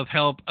type of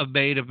help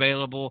made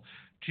available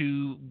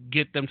to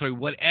get them through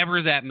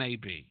whatever that may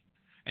be.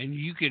 And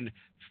you can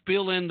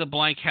fill in the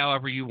blank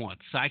however you want,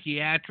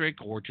 psychiatric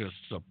or just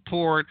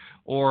support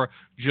or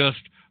just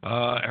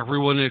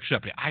everyone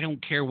accept it. I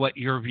don't care what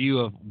your view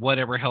of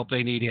whatever help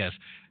they need is.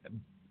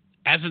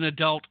 As an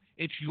adult,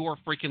 it's your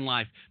freaking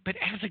life. But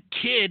as a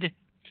kid,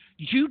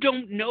 you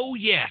don't know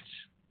yet.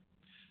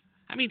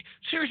 I mean,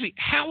 seriously,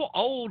 how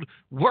old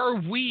were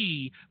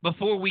we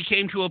before we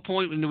came to a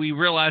point when we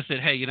realized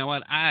that, hey, you know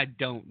what, I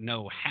don't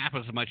know half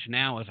as much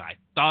now as I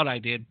thought I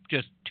did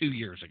just 2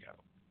 years ago.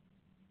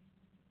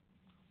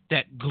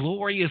 That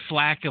glorious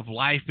lack of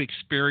life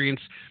experience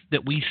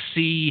that we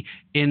see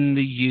in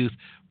the youth.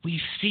 We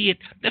see it.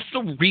 That's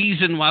the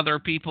reason why there are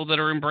people that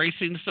are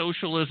embracing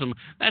socialism.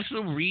 That's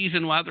the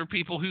reason why there are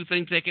people who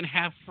think they can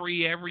have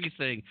free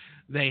everything.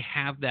 They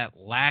have that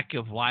lack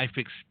of life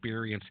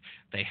experience.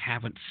 They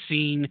haven't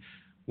seen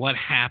what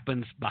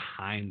happens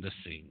behind the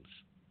scenes.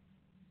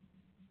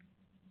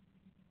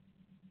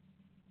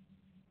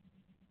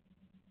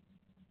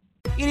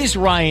 It is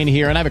Ryan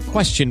here, and I have a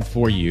question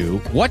for you.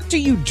 What do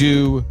you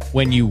do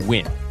when you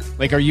win?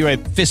 Like, are you a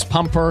fist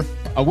pumper,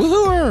 a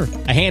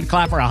woohooer, a hand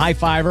clapper, a high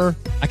fiver?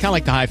 I kind of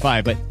like the high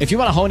five, but if you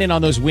want to hone in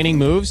on those winning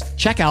moves,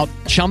 check out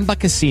Chumba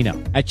Casino.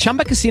 At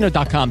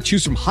ChumbaCasino.com,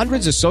 choose from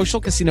hundreds of social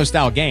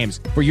casino-style games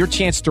for your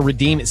chance to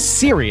redeem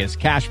serious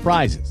cash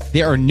prizes.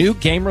 There are new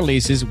game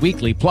releases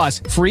weekly, plus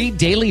free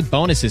daily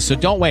bonuses, so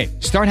don't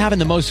wait. Start having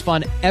the most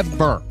fun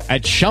ever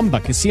at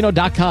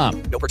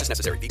ChumbaCasino.com. No purchase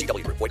necessary.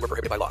 VGW. Void where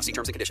prohibited by law. See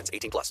terms and conditions.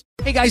 18+.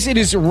 Hey, guys, it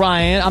is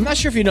Ryan. I'm not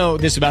sure if you know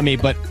this about me,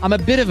 but I'm a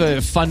bit of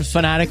a fun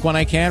fanatic when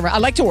I can. I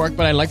like to work,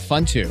 but I like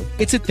fun, too.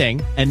 It's a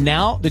thing, and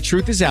now the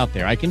truth is out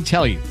there. I can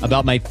tell you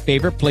about my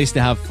favorite place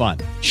to have fun,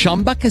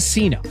 Chumba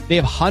Casino. They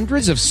have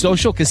hundreds of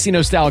social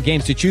casino-style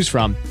games to choose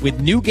from with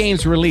new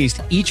games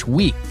released each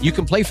week. You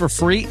can play for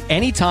free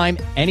anytime,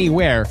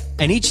 anywhere,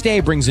 and each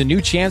day brings a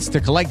new chance to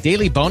collect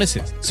daily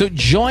bonuses. So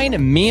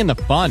join me in the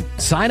fun.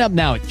 Sign up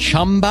now at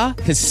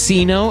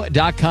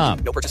ChumbaCasino.com.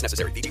 No purchase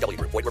necessary. VGW.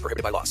 Void where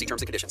prohibited by law. See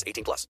terms and conditions.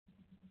 18+.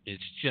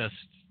 It's just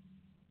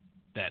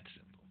that simple.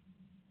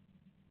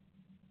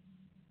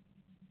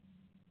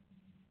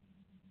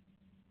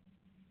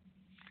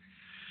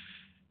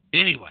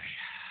 Anyway,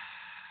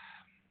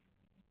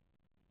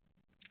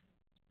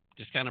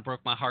 just kind of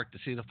broke my heart to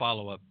see the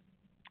follow-up.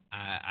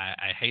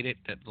 I hate it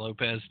that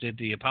Lopez did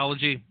the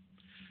apology.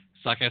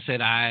 It's like I said,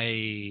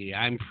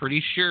 I'm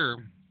pretty sure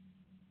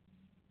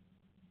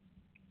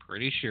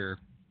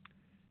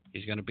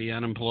he's going to be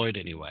unemployed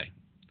anyway.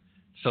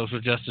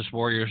 Social justice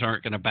warriors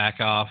aren't going to back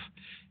off.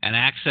 And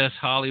Access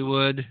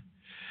Hollywood,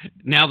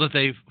 now that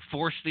they've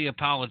forced the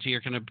apology,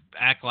 are going to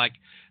act like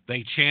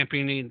they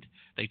championed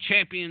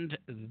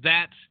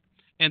that.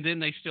 And then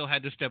they still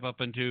had to step up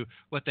and do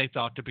what they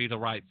thought to be the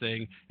right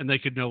thing, and they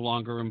could no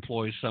longer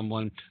employ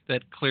someone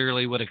that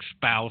clearly would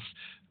espouse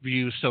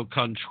views so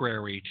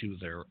contrary to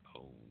their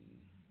own.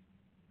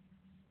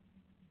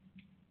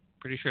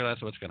 Pretty sure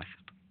that's what's going to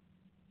happen.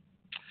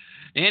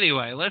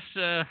 Anyway, let's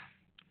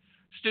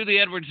do the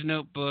Edwards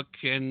Notebook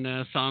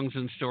and Songs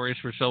and Stories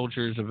for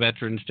Soldiers and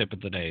Veterans tip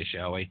of the day,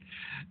 shall we?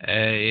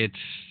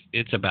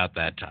 It's about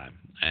that time,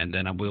 and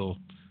then I will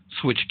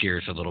switch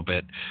gears a little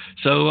bit.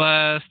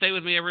 So stay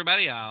with me,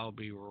 everybody. I'll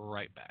be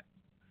right back.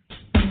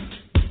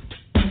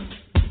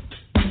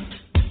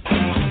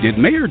 Did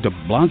Mayor de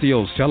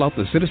Blasio sell out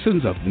the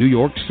citizens of New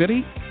York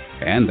City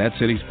and that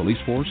city's police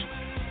force?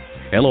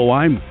 Hello,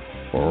 I'm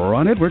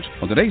Ron Edwards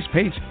on today's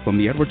page from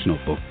the Edwards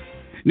Notebook.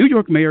 New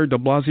York Mayor de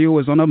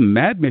Blasio is on a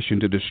mad mission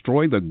to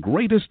destroy the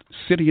greatest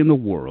city in the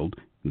world,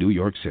 New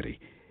York City.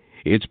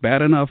 It's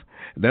bad enough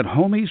that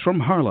homies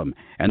from Harlem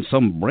and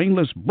some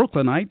brainless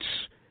Brooklynites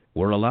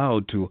were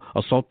allowed to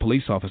assault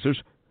police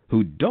officers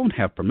who don't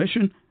have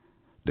permission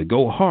to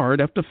go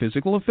hard after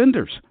physical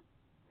offenders.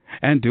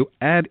 And to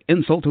add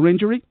insult to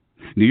injury,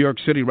 New York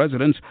City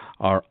residents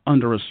are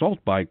under assault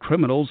by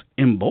criminals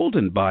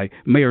emboldened by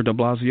Mayor de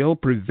Blasio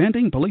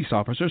preventing police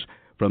officers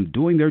from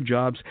doing their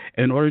jobs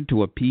in order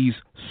to appease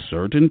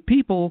certain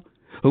people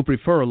who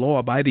prefer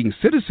law-abiding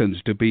citizens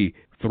to be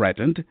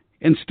threatened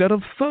instead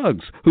of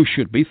thugs who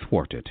should be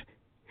thwarted.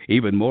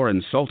 Even more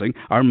insulting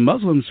are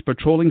Muslims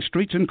patrolling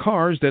streets in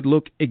cars that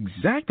look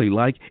exactly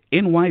like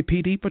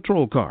NYPD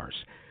patrol cars.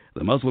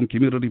 The Muslim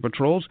community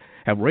patrols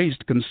have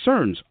raised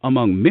concerns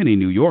among many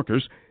New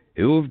Yorkers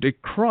who have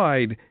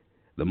decried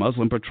the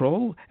Muslim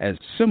patrol as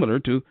similar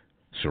to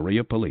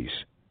Sharia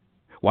police.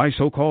 Why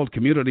so-called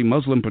community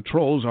Muslim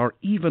patrols are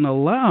even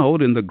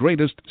allowed in the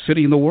greatest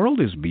city in the world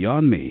is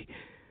beyond me.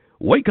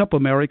 Wake up,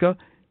 America,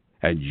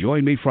 and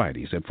join me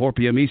Fridays at 4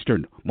 p.m.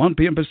 Eastern, 1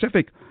 p.m.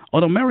 Pacific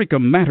on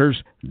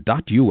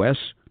americamatters.us.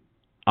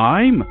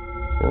 I'm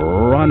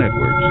Ron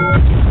Edwards.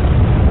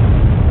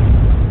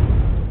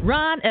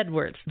 Ron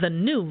Edwards, the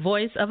new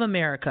voice of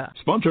America.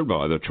 Sponsored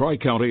by the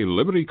Tri-County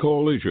Liberty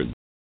Coalition.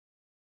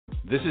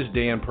 This is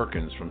Dan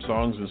Perkins from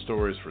Songs and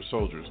Stories for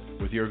Soldiers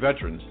with your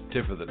Veterans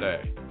Tip of the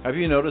Day. Have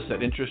you noticed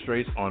that interest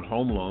rates on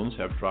home loans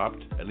have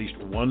dropped at least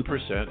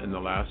 1% in the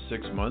last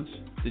 6 months?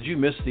 Did you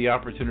miss the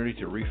opportunity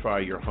to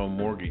refi your home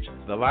mortgage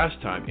the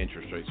last time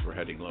interest rates were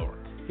heading lower?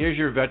 Here's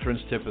your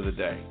Veterans Tip of the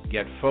Day.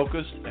 Get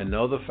focused and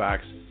know the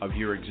facts of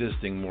your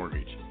existing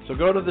mortgage. So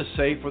go to the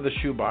safe or the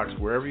shoebox,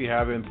 wherever you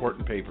have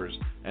important papers,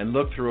 and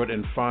look through it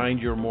and find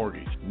your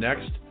mortgage.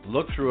 Next,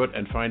 look through it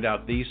and find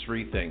out these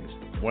 3 things.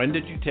 When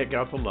did you take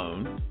out the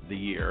loan? The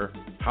year.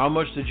 How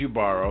much did you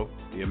borrow?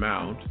 The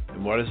amount.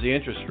 And what is the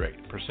interest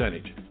rate?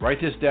 Percentage.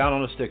 Write this down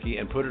on a sticky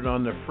and put it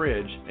on the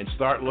fridge and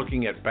start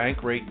looking at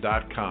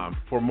bankrate.com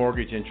for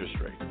mortgage interest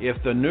rate.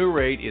 If the new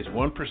rate is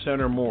 1%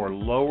 or more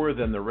lower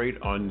than the rate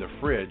on the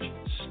fridge,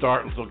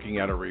 start looking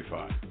at a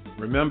refi.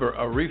 Remember,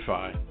 a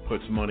refi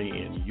puts money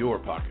in your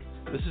pocket.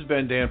 This has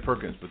been Dan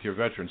Perkins with your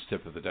Veterans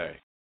Tip of the Day.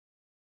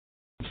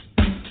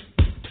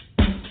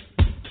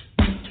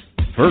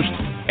 First,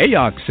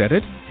 AOC said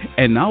it,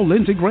 and now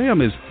Lindsey Graham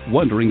is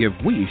wondering if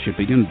we should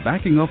begin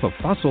backing off of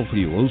fossil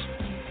fuels.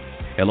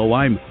 Hello,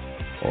 I'm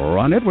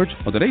Ron Edwards.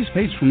 On today's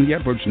page from the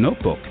Edwards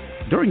Notebook.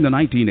 During the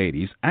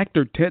 1980s,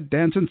 actor Ted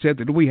Danson said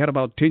that we had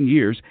about 10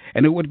 years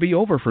and it would be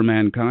over for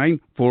mankind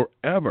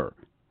forever.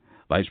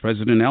 Vice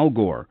President Al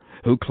Gore,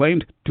 who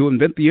claimed to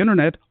invent the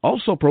Internet,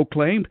 also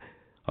proclaimed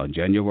on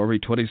January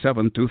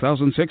 27,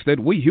 2006, that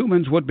we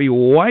humans would be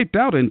wiped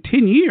out in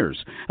 10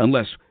 years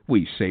unless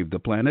we saved the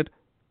planet.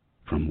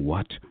 From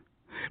what?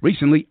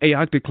 Recently,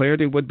 AOC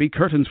declared it would be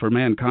curtains for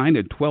mankind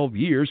in 12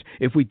 years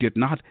if we did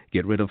not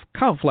get rid of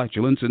cow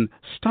flatulence and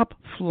stop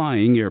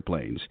flying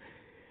airplanes.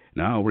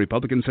 Now,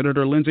 Republican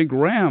Senator Lindsey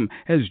Graham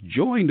has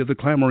joined the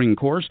clamoring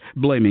chorus,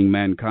 blaming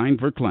mankind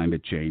for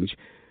climate change.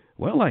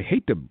 Well, I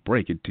hate to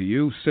break it to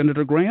you,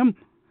 Senator Graham,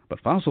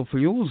 but fossil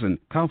fuels and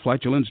cow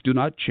flatulence do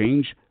not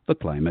change the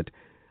climate.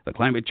 The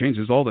climate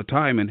changes all the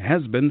time and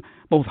has been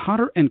both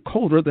hotter and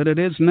colder than it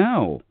is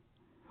now.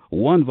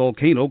 One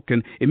volcano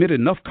can emit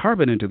enough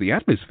carbon into the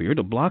atmosphere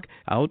to block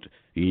out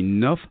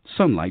enough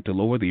sunlight to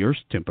lower the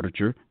Earth's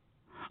temperature.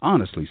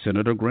 Honestly,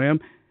 Senator Graham,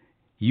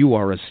 you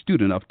are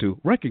astute enough to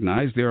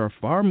recognize there are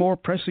far more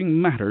pressing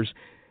matters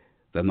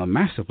than the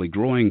massively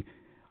growing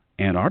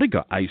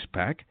Antarctica ice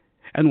pack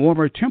and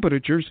warmer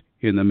temperatures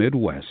in the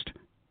Midwest.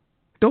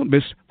 Don't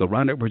miss the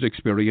Ron Edwards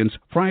Experience,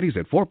 Fridays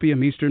at 4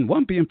 p.m. Eastern,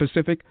 1 p.m.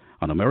 Pacific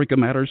on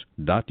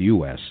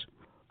americamatters.us.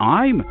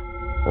 I'm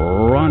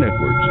Ron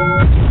Edwards.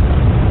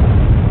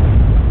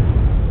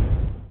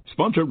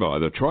 Sponsored by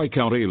the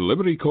Tri-County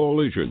Liberty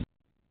Coalition.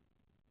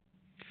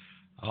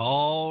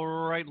 All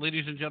right,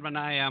 ladies and gentlemen,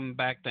 I am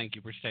back. Thank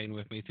you for staying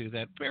with me through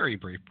that very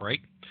brief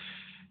break.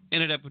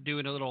 Ended up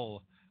doing a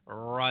little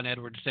Ron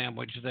Edwards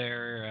sandwich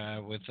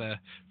there with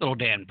little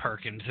Dan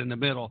Perkins in the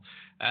middle.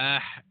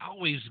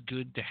 Always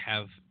good to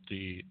have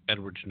the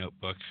Edwards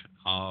Notebook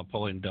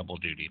pulling double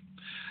duty.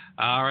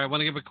 All right, I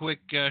want to give a quick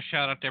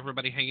shout-out to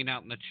everybody hanging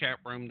out in the chat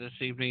room this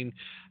evening.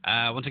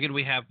 Once again,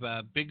 we have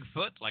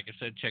Bigfoot. Like I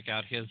said, check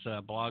out his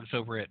blogs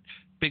over at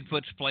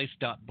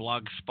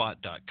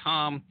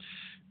bigfootsplace.blogspot.com.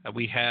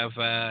 We have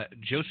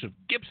Joseph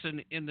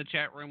Gibson in the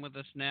chat room with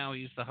us now.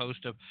 He's the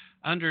host of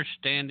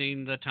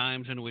Understanding the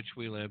Times in Which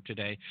We Live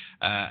Today,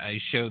 a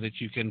show that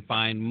you can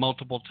find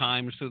multiple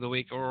times through the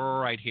week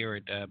right here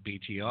at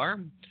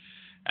BTR.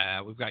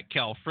 We've got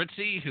Cal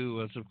Fritzy,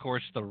 who is, of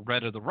course, the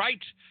Red of the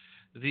Right,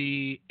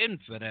 the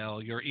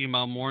infidel your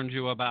email warned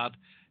you about,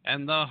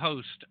 and the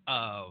host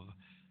of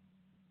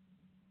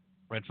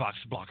Red Fox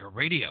Blogger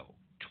Radio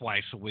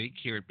twice a week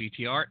here at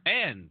BTR,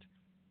 and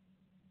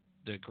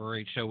the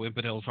great show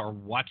Infidels Are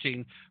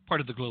Watching,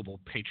 part of the Global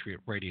Patriot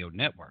Radio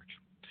Network.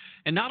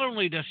 And not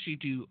only does she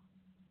do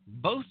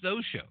both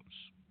those shows,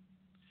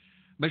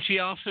 but she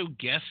also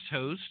guest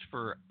hosts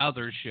for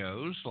other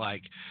shows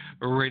like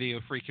Radio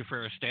Free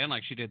Kafiristan,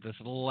 like she did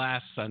this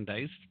last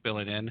Sunday,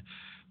 filling in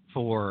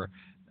for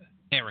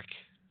Eric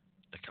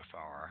the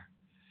Kafar.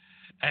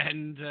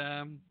 And,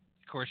 of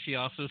course, she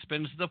also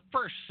spends the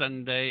first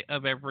Sunday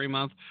of every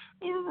month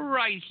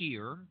right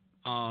here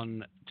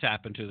on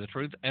Tap Into the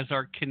Truth as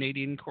our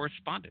Canadian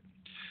correspondent.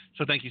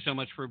 So thank you so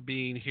much for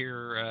being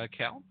here,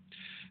 Cal.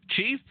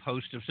 Chief,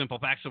 host of Simple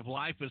Facts of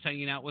Life, is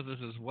hanging out with us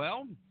as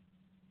well.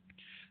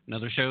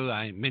 Another show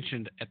I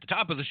mentioned at the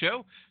top of the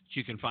show that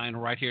you can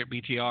find right here at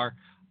BTR.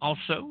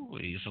 Also,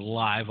 he's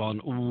live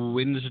on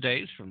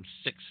Wednesdays from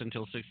 6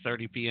 until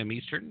 6:30 p.m.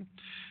 Eastern.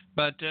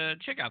 But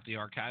check out the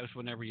archives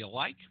whenever you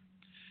like.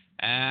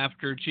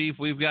 After Chief,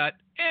 we've got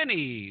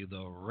Annie,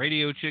 the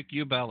radio chick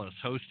Ubellis,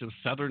 host of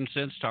Southern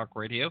Sense Talk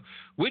Radio,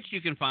 which you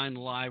can find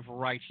live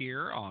right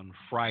here on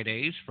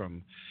Fridays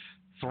from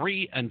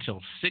 3 until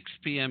 6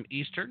 p.m.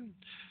 Eastern.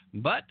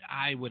 But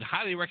I would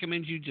highly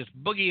recommend you just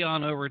boogie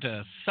on over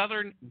to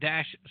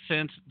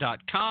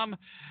southern-sense.com.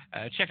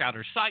 Check out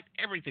her site,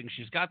 everything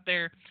she's got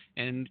there.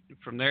 And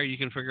from there, you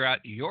can figure out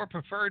your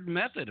preferred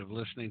method of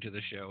listening to the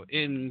show,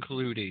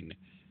 including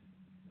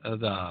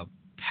the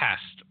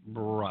past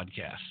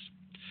broadcasts.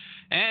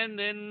 And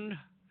then,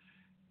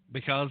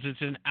 because it's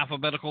in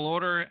alphabetical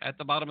order, at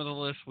the bottom of the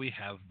list, we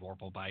have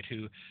Vorpalbite,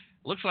 who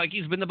looks like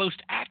he's been the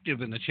most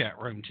active in the chat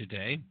room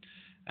today.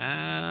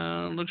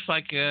 Looks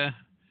like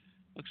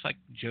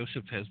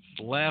Joseph has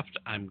left.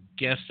 I'm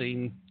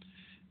guessing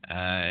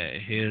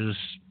his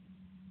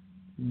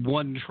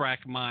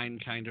one-track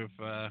mind kind of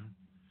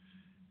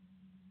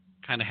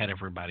had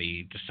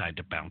everybody decide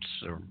to bounce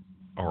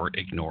or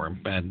ignore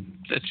him. And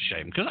that's a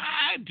shame, because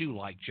I do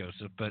like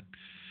Joseph, but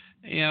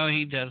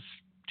he does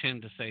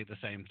tend to say the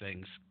same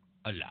things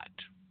a lot.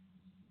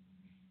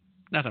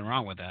 Nothing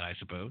wrong with that, I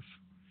suppose.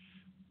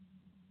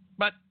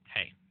 But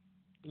hey,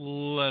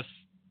 let's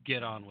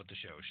get on with the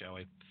show, shall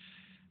we?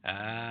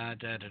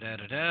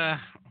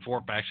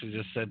 Vorp actually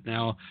just said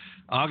now,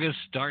 August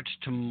starts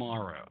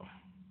tomorrow.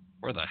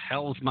 Where the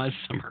hell's my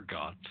summer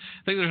gone?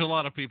 I think there's a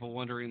lot of people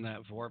wondering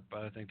that, Vorp.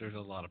 I think there's a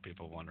lot of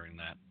people wondering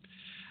that.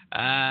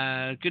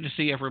 Good to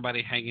see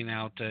everybody hanging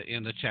out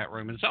in the chat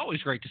room. It's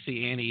always great to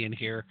see Annie in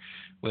here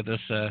with us,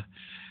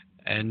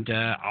 and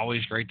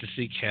always great to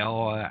see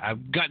Kel.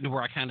 I've gotten to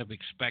where I kind of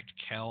expect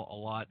Kel a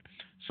lot,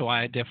 so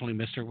I definitely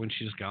miss her when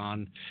she's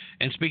gone.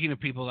 And speaking of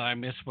people that I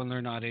miss when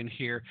they're not in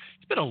here,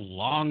 it's been a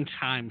long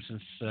time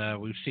since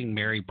we've seen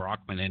Mary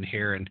Brockman in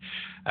here. And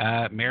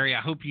Mary,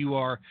 I hope you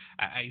are.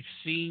 I've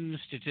seen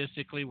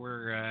statistically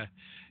where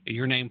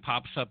your name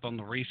pops up on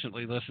the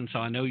recently listened, so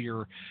I know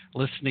you're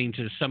listening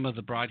to some of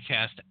the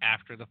broadcast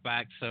after the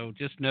fact. So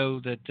just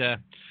know that,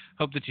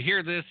 hope that you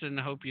hear this, and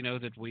hope you know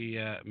that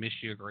we miss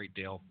you a great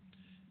deal.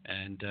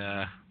 And,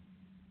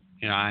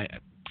 I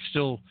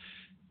still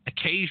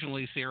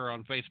occasionally see her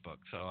on Facebook,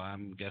 so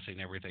I'm guessing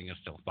everything is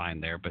still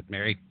fine there. But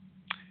Mary,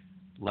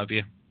 love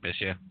you, miss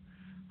you.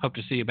 Hope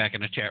to see you back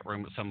in the chat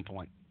room at some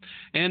point.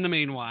 In the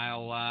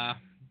meanwhile,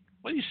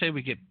 what do you say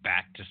we get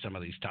back to some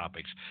of these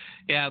topics?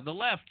 Yeah, the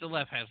left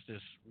has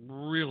this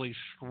really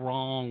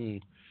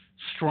strong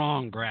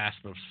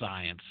grasp of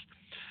science,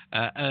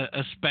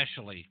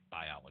 especially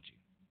biology.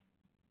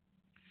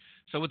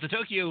 So with the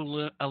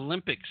Tokyo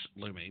Olympics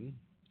looming,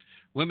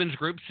 women's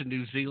groups in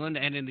New Zealand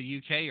and in the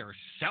U.K. are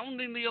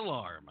sounding the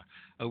alarm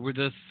over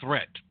the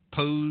threat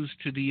posed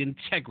to the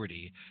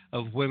integrity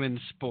of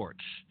women's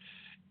sports.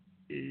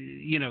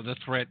 The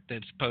threat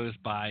that's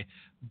posed by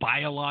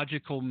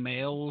biological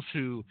males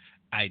who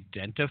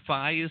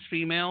identify as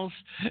females,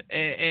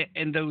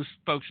 and those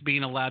folks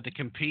being allowed to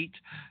compete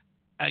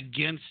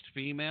against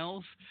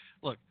females.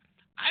 Look,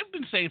 I've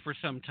been saying for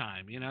some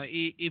time,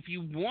 if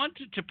you want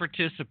to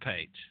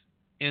participate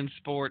in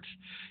sports,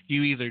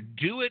 you either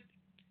do it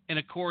in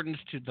accordance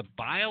to the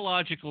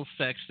biological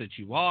sex that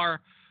you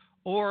are,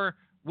 or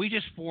we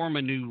just form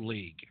a new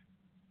league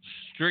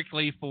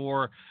strictly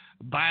for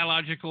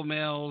biological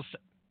males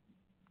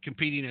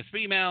competing as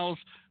females,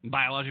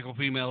 biological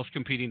females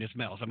competing as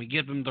males. I mean,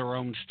 give them their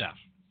own stuff.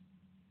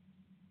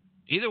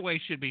 Either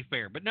way should be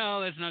fair, but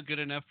no, that's not good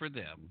enough for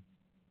them.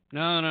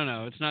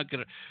 No, it's not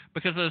good,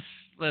 because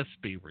let's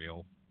be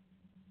real.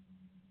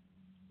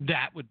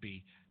 That would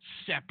be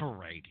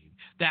separating.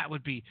 That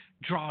would be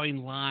drawing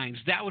lines.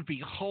 That would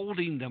be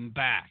holding them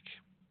back.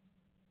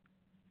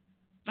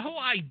 The whole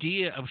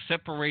idea of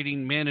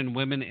separating men and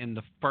women in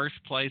the first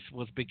place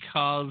was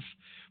because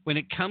when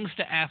it comes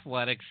to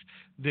athletics,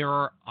 there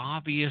are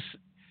obvious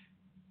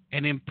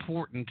and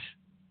important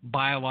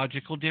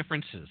biological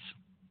differences.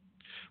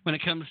 When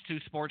it comes to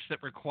sports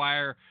that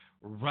require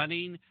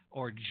running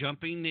or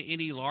jumping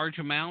any large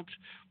amount,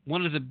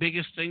 one of the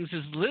biggest things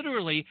is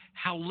literally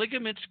how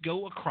ligaments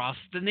go across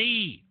the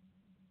knee.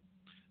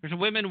 There's a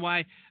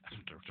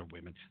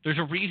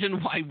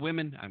reason why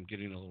women, I'm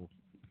getting a little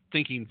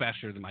thinking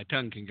faster than my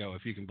tongue can go,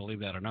 if you can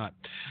believe that or not.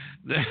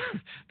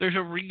 There's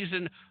a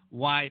reason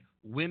why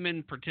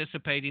women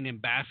participating in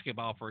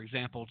basketball, for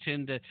example,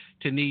 tend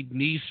to need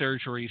knee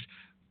surgeries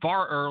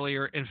far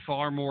earlier and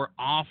far more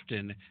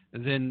often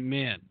than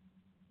men.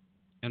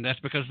 And that's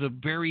because the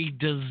very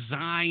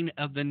design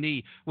of the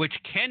knee, which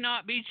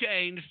cannot be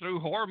changed through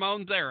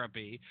hormone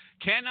therapy,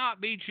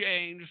 cannot be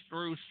changed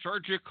through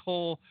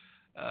surgical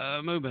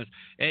movements.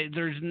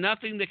 There's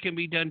nothing that can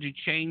be done to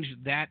change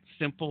that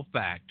simple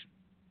fact.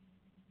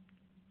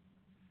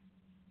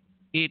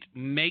 It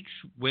makes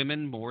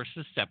women more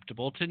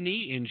susceptible to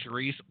knee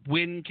injuries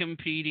when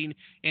competing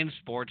in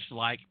sports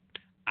like,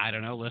 I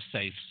don't know, let's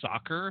say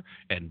soccer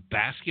and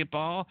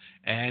basketball,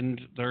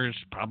 and there's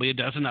probably a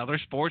dozen other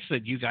sports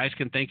that you guys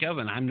can think of,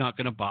 and I'm not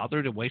going to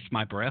bother to waste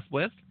my breath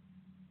with.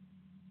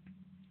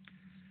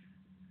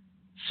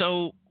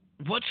 So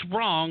what's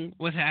wrong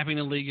with having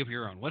a league of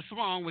your own? What's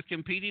wrong with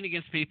competing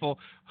against people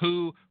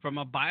who, from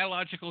a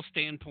biological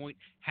standpoint,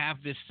 have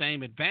the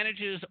same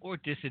advantages or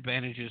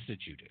disadvantages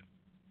that you do?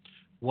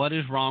 What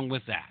is wrong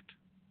with that?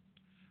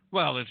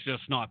 Well, it's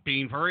just not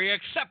being very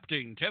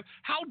accepting, Tim.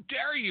 How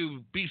dare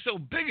you be so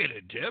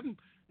bigoted, Tim?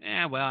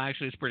 Well,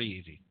 actually, it's pretty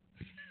easy.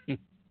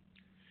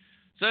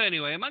 So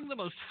anyway, among the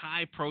most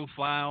high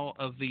profile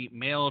of the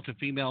male to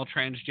female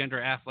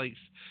transgender athletes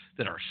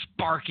that are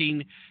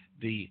sparking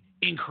the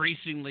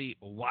increasingly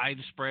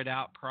widespread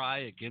outcry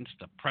against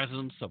the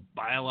presence of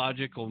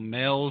biological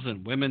males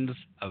in women's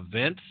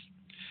events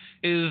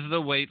is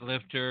the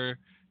weightlifter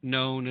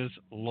known as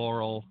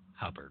Laurel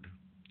Hubbard.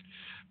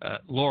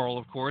 Laurel,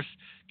 of course,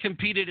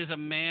 competed as a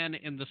man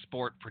in the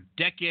sport for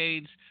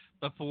decades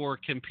before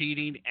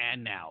competing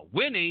and now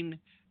winning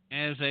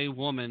as a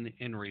woman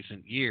in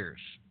recent years.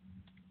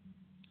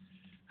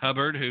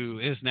 Hubbard, who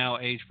is now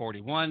age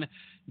 41,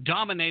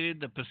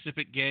 dominated the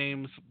Pacific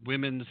Games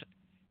women's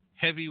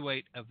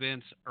heavyweight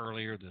events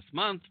earlier this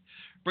month,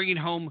 bringing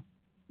home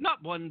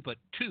not one but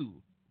 2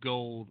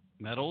 gold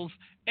medals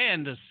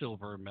and a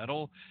silver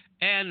medal,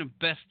 and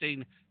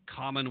besting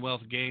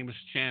Commonwealth Games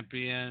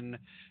champion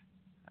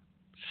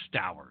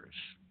Stowers.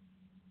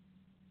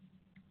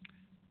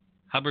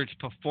 Hubbard's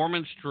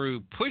performance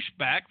drew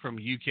pushback from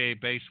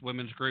UK-based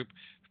women's group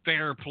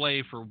Fair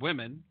Play for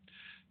Women,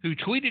 who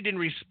tweeted in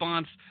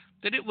response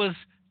that it was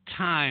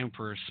time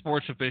for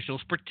sports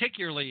officials,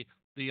 particularly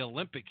the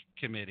Olympic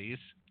committees,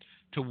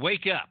 to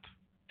wake up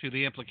to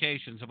the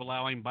implications of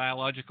allowing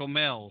biological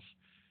males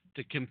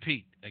to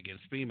compete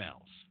against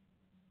females.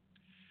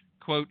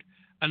 Quote,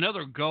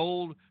 another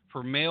gold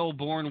for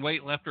male-born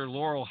weightlifter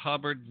Laurel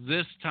Hubbard,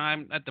 this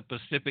time at the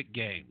Pacific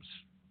Games.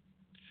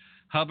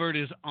 Hubbard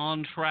is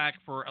on track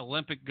for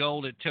Olympic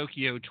gold at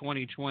Tokyo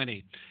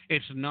 2020.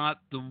 It's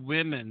not the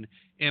women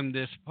in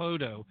this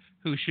photo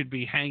who should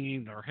be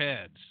hanging their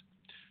heads.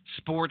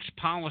 Sports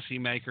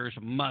policymakers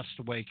must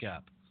wake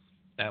up.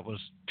 That was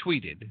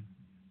tweeted.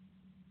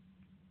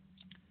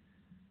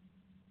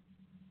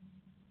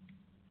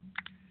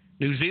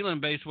 New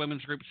Zealand-based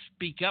women's group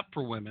Speak Up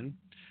for Women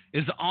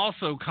is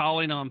also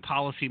calling on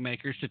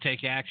policymakers to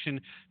take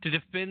action to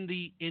defend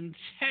the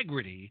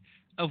integrity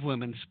of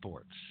women's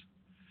sports.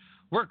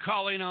 We're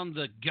calling on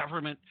the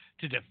government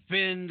to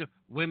defend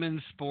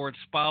women's sports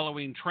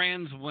following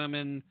trans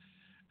woman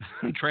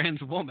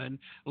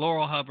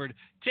Laurel Hubbard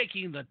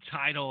taking the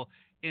title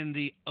in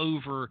the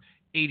over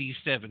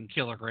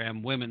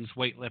 87-kilogram women's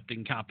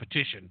weightlifting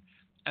competition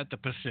at the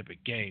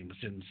Pacific Games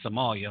in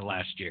Somalia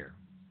last year.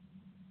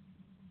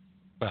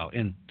 Well,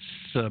 in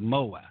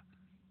Samoa.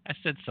 I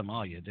said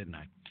Somalia, didn't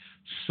I?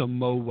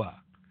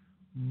 Samoa.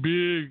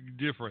 Big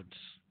difference.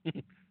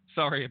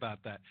 Sorry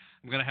about that.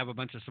 I'm going to have a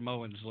bunch of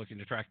Samoans looking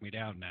to track me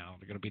down now.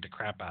 They're going to beat the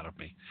crap out of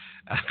me.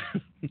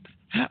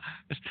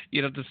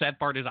 You know, the sad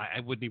part is I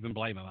wouldn't even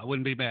blame them. I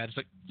wouldn't be mad. It's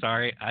like,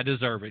 sorry, I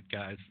deserve it,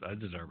 guys. I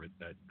deserve it.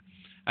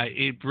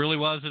 It really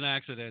was an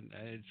accident.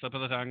 Slip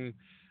of the tongue.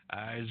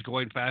 I was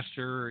going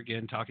faster,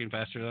 again, talking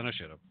faster than I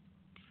should have.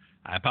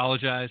 I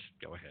apologize.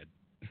 Go ahead.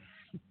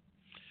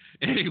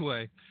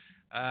 Anyway,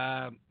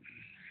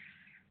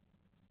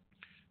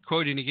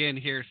 quoting again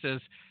here, says,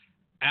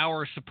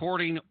 our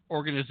supporting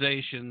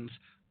organizations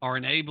are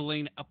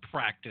enabling a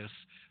practice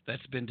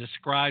that's been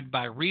described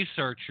by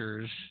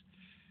researchers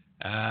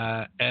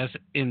as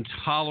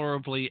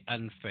intolerably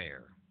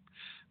unfair.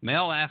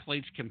 Male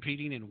athletes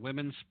competing in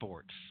women's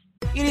sports.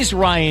 It is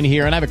Ryan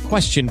here, and I have a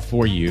question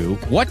for you.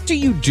 What do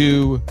you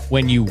do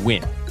when you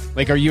win?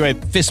 Like, are you a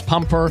fist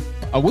pumper,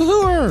 a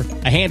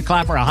woohooer, a hand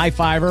clapper, a high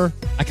fiver?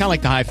 I kind of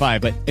like the high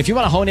five, but if you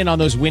want to hone in on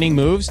those winning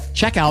moves,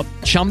 check out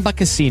Chumba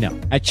Casino.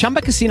 At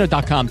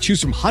ChumbaCasino.com, choose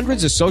from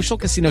hundreds of social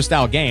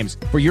casino-style games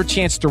for your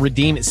chance to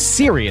redeem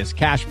serious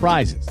cash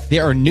prizes.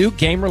 There are new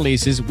game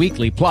releases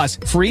weekly, plus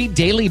free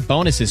daily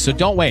bonuses, so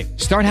don't wait.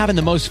 Start having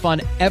the most fun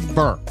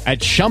ever at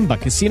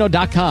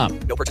ChumbaCasino.com.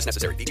 No purchase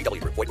necessary.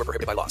 VGW. Void where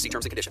prohibited by law. See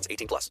terms and conditions.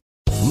 18+.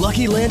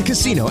 Lucky Land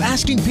Casino,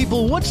 asking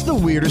people, what's the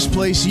weirdest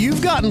place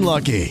you've gotten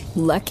lucky?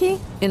 Lucky?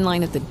 In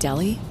line at the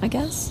deli, I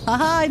guess?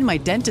 Aha, in my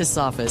dentist's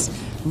office.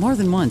 More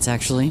than once,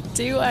 actually.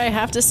 Do I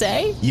have to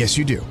say? Yes,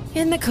 you do.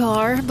 In the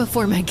car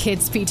before my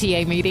kids'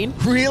 PTA meeting.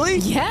 Really?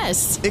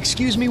 Yes.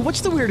 Excuse me,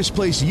 what's the weirdest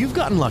place you've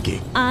gotten lucky?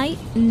 I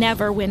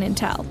never win and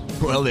tell.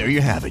 Well, there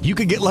you have it. You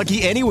can get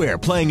lucky anywhere,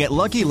 playing at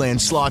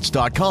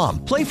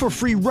LuckyLandSlots.com. Play for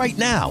free right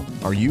now.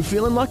 Are you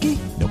feeling lucky?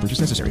 No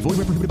purchase necessary. Void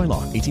where prohibited by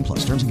law.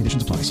 18+. Terms and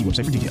conditions apply. See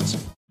website for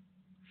details.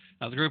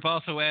 Now, the group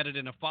also added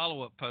in a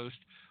follow-up post,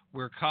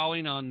 we're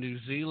calling on New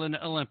Zealand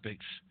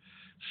Olympics,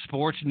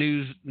 Sports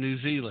News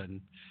New Zealand,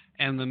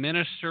 and the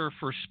Minister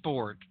for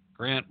Sport,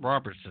 Grant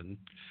Robertson,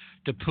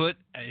 to put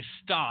a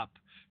stop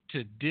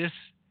to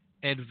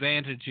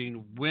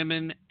disadvantaging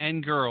women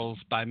and girls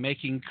by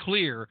making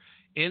clear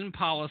in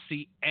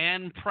policy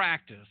and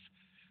practice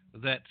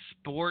that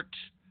sport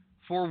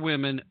for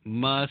women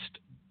must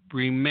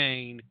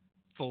remain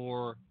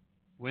for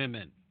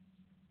women.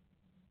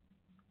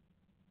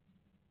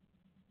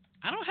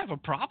 I don't have a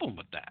problem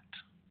with that.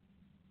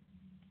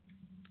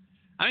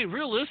 I mean,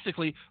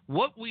 realistically,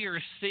 what we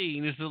are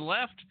seeing is the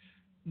left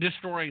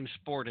destroying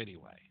sport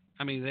anyway.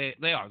 I mean,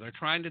 they are. They're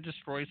trying to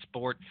destroy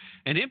sport.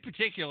 And in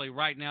particular,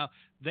 right now,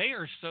 they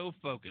are so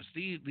focused.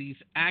 These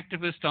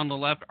activists on the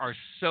left are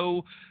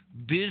so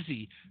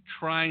busy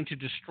trying to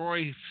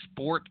destroy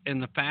sport in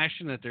the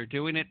fashion that they're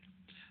doing it,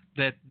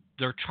 that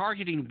they're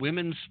targeting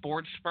women's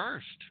sports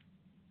first.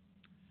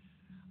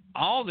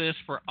 All this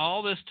for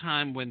all this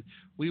time when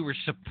we were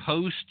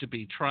supposed to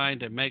be trying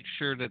to make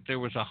sure that there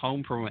was a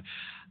home for women.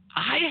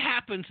 I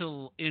happen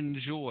to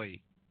enjoy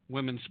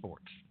women's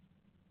sports.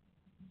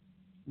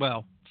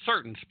 Well,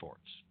 certain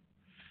sports.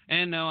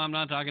 And no, I'm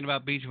not talking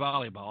about beach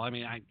volleyball. I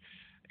mean,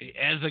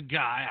 as a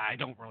guy, I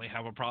don't really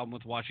have a problem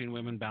with watching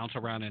women bounce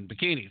around in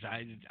bikinis.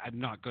 I'm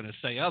not going to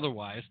say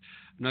otherwise.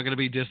 I'm not going to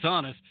be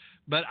dishonest.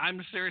 But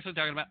I'm seriously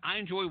talking about I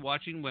enjoy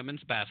watching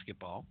women's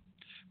basketball,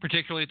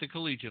 particularly at the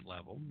collegiate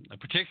level,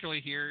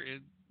 particularly here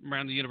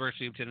around the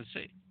University of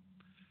Tennessee.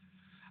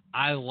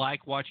 I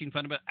like watching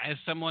fundamentals. As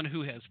someone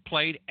who has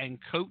played and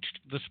coached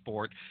the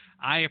sport,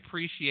 I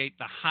appreciate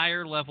the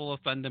higher level of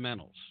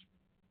fundamentals.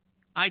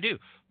 I do.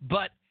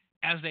 But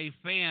as a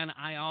fan,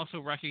 I also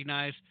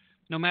recognize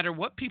no matter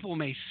what people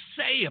may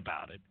say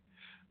about it,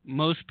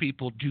 most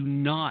people do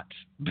not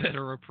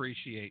better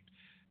appreciate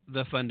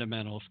the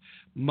fundamentals.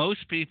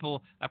 Most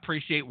people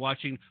appreciate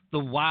watching the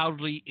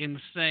wildly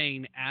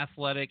insane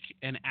athletic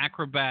and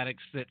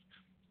acrobatics that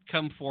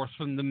come forth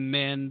from the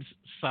men's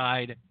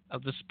side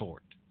of the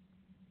sport.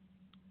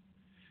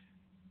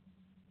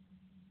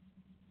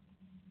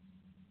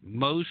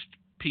 Most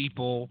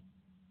people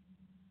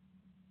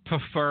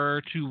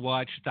prefer to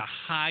watch the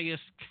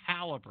highest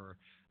caliber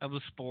of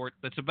the sport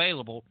that's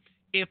available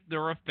if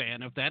they're a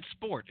fan of that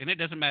sport. And it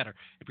doesn't matter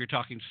if you're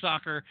talking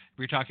soccer, if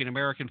you're talking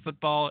American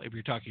football, if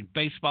you're talking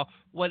baseball,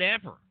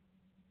 whatever.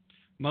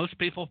 Most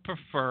people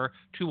prefer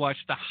to watch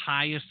the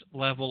highest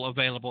level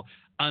available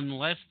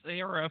unless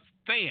they are a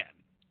fan,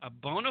 a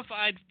bona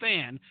fide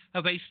fan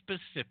of a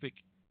specific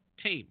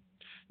team.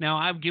 Now,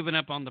 I've given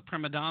up on the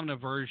prima donna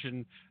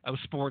version of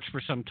sports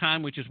for some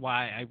time, which is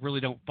why I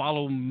really don't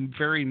follow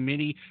very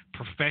many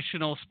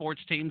professional sports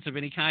teams of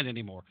any kind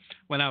anymore.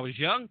 When I was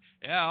young,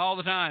 yeah, all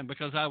the time,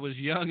 because I was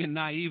young and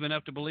naive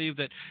enough to believe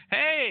that,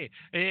 hey,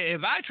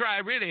 if I try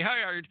really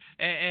hard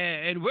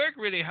and work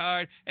really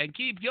hard and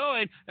keep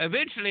going,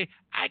 eventually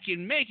I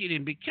can make it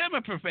and become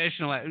a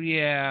professional.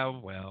 Yeah,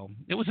 well,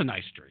 it was a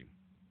nice dream.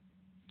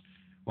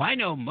 Well, I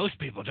know most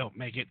people don't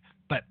make it,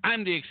 but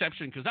I'm the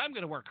exception because I'm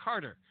going to work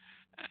harder.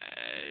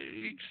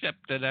 Except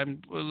that I'm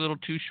a little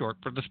too short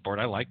for the sport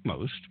I like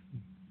most.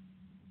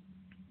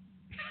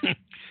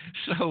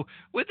 So,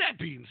 with that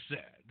being said,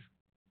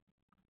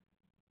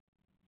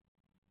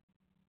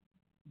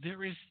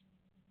 there is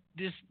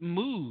this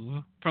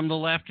move from the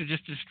left to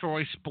just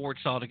destroy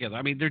sports altogether.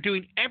 I mean, they're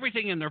doing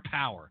everything in their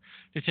power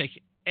to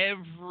take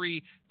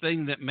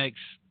everything that makes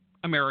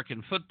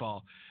American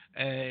football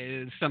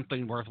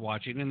something worth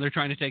watching, and they're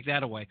trying to take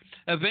that away.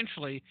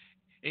 Eventually,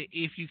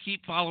 if you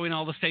keep following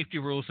all the safety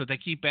rules that they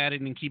keep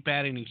adding and keep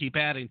adding and keep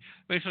adding,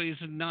 eventually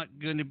it's not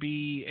going to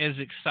be as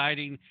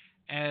exciting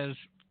as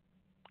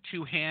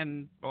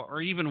two-hand or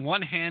even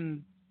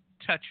one-hand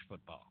touch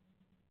football.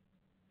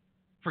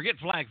 Forget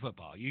flag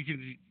football.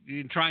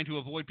 You're trying to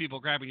avoid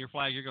people grabbing your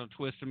flag. You're going to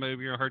twist and move.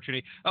 You're going to hurt your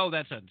knee. Oh,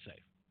 that's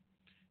unsafe.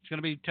 It's going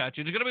to be touch.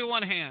 It's going to be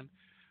one hand.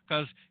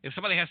 Because if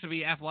somebody has to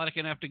be athletic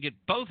enough to get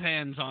both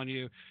hands on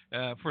you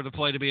for the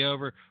play to be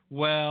over,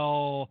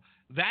 well,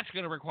 that's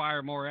going to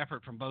require more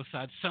effort from both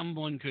sides.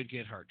 Someone could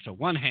get hurt. So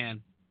one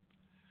hand.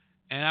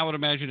 And I would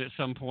imagine at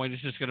some point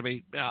it's just going to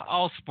be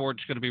all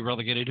sports going to be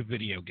relegated to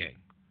video game,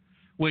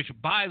 which,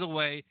 by the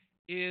way,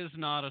 is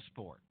not a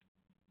sport.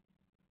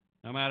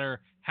 No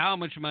matter how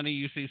much money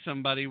you see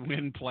somebody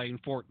win playing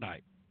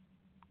Fortnite.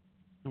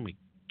 Oh, my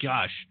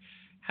gosh.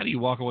 How do you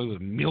walk away with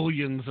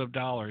millions of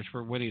dollars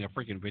for winning a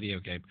freaking video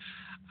game?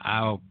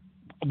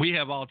 We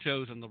have all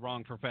chosen the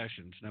wrong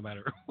professions, no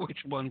matter which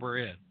one we're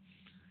in.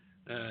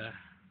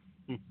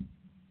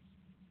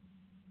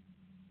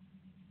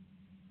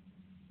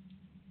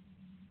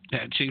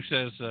 Chief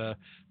says the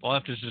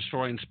left is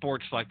destroying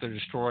sports like they're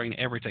destroying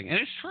everything. And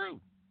it's true.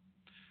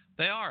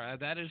 They are.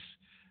 That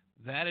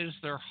is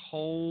their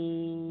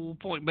whole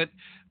point. But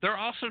they're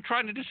also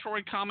trying to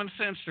destroy common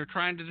sense. They're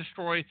trying to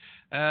destroy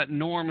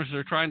norms.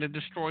 They're trying to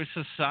destroy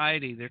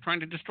society. They're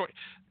trying to destroy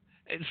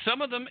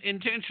some of them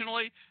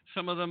intentionally.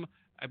 Some of them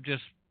have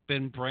just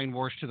been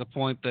brainwashed to the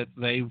point that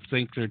they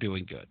think they're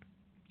doing good.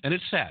 And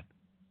it's sad.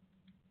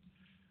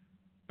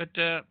 But,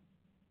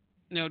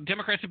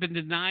 Democrats have been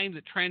denying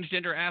that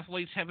transgender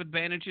athletes have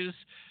advantages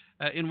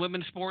in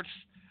women's sports.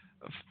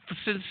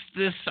 since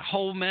this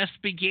whole mess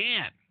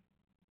began.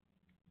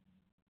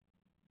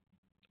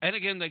 And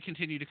again, they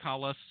continue to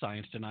call us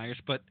science deniers,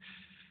 but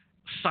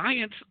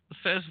science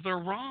says they're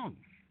wrong.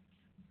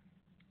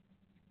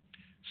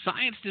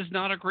 Science does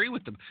not agree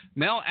with them.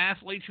 Male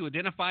athletes who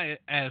identify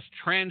as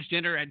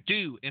transgender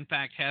do, in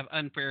fact, have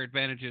unfair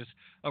advantages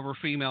over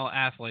female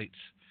athletes,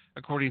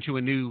 according to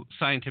a new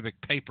scientific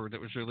paper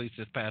that was released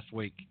this past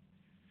week.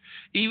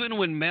 Even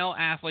when male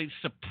athletes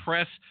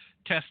suppress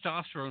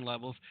testosterone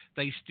levels,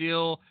 they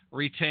still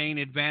retain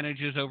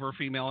advantages over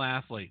female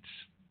athletes.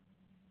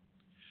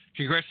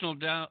 Congressional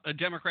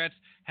Democrats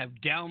have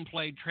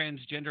downplayed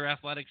transgender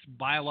athletics'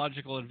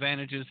 biological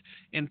advantages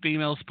in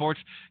female sports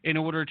in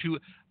order to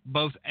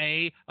both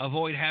A,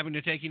 avoid having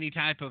to take any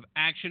type of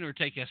action or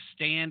take a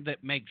stand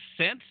that makes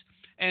sense,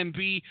 and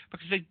B,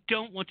 because they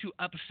don't want to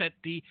upset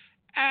the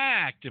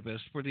activists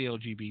for the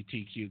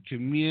LGBTQ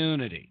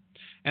community.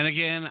 And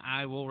again,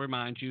 I will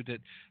remind you that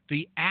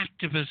the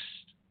activists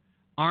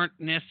aren't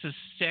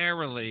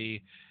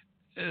necessarily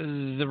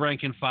the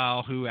rank and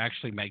file who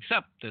actually makes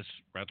up this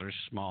rather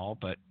small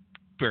but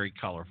very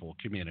colorful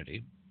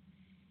community.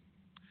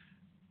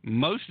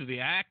 Most of the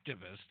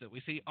activists that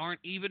we see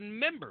aren't even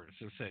members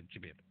of said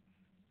community.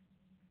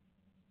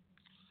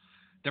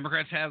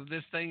 Democrats have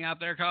this thing out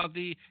there called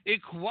the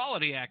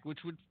Equality Act, which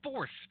would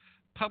force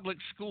public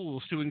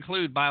schools to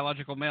include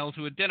biological males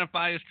who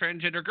identify as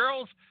transgender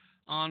girls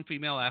on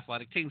female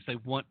athletic teams. They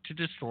want to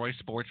destroy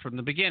sports from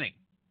the beginning.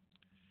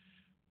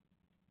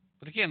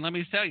 But again, let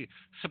me tell you,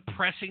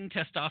 suppressing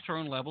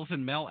testosterone levels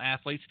in male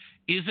athletes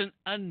isn't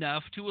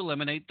enough to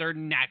eliminate their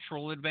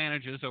natural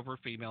advantages over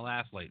female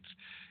athletes,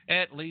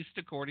 at least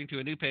according to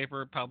a new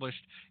paper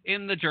published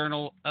in the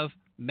Journal of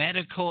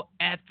Medical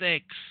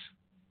Ethics.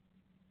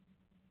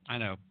 I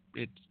know,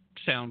 it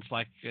sounds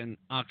like an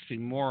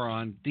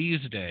oxymoron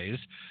these days,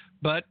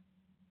 but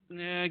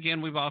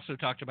again, we've also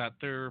talked about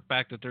the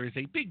fact that there is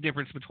a big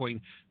difference between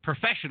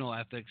professional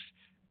ethics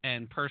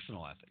and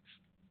personal ethics.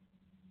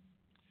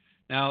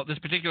 Now, this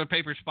particular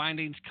paper's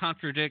findings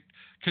contradict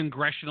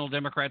congressional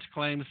Democrats'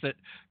 claims that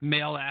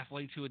male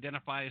athletes who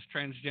identify as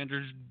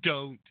transgenders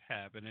don't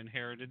have an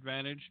inherent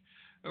advantage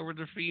over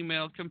their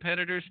female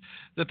competitors.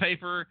 The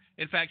paper,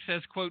 in fact,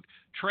 says, quote,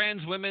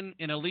 trans women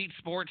in elite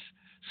sports,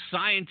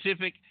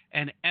 scientific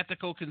and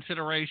ethical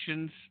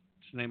considerations,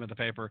 that's the name of the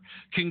paper,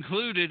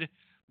 concluded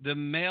the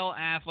male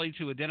athletes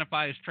who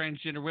identify as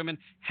transgender women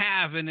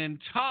have an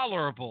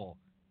intolerable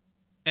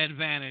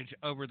advantage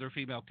over their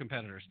female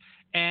competitors.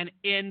 An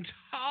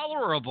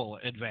intolerable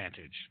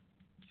advantage.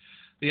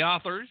 The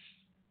authors,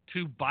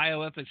 two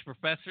bioethics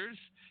professors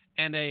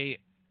and a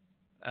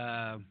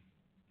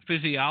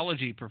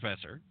physiology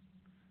professor,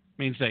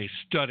 means they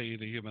study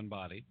the human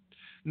body,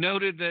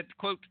 noted that,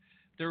 quote,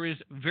 there is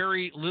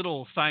very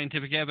little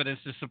scientific evidence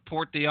to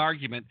support the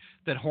argument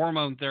that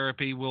hormone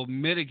therapy will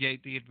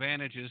mitigate the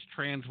advantages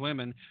trans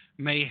women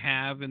may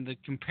have in the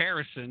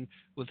comparison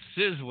with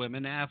cis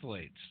women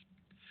athletes.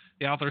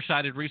 The author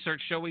cited research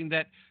showing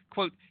that,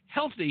 quote,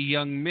 healthy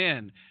young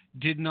men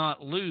did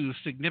not lose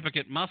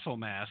significant muscle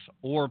mass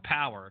or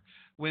power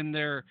when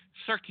their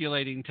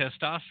circulating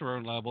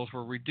testosterone levels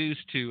were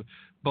reduced to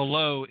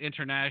below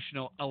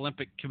International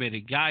Olympic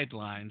Committee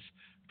guidelines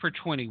for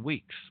 20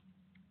 weeks.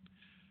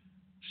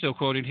 Still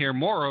quoting here,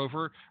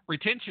 moreover,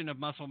 retention of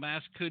muscle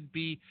mass could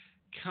be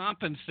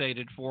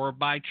compensated for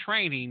by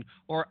training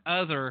or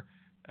other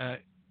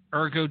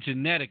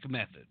ergogenetic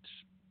methods.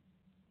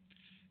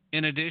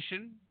 In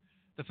addition,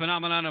 the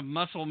phenomenon of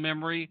muscle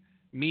memory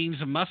means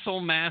muscle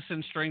mass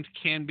and strength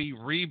can be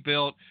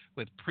rebuilt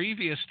with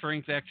previous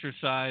strength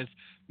exercise,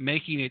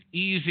 making it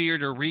easier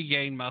to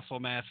regain muscle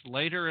mass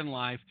later in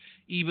life,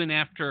 even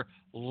after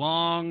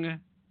long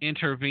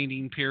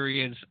intervening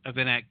periods of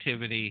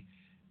inactivity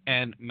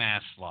and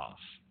mass loss.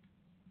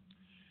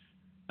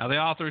 Now, the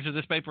authors of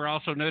this paper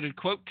also noted,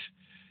 quote,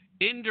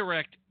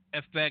 indirect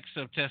effects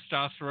of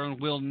testosterone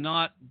will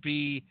not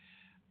be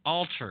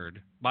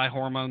altered by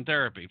hormone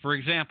therapy. For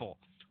example,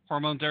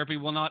 hormone therapy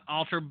will not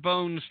alter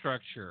bone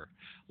structure,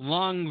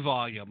 lung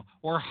volume,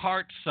 or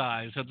heart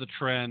size of the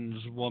trans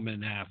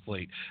woman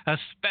athlete,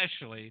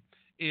 especially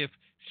if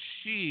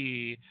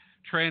she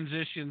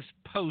transitions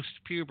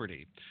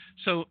post-puberty.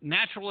 So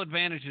natural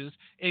advantages,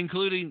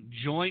 including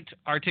joint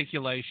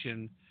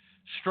articulation,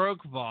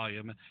 stroke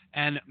volume,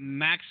 and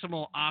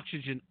maximal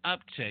oxygen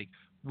uptake,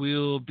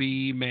 will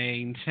be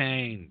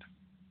maintained.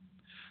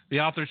 The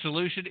author's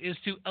solution is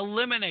to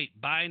eliminate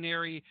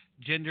binary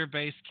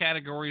gender-based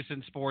categories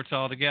in sports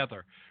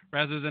altogether,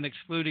 rather than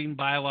excluding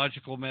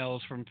biological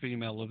males from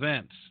female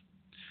events.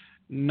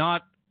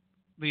 Not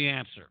the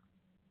answer.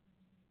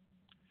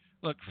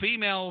 Look,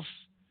 females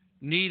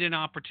need an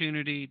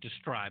opportunity to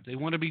strive. They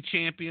want to be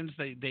champions.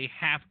 They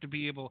have to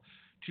be able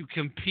to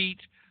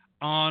compete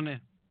on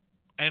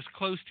as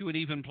close to an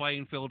even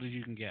playing field as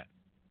you can get.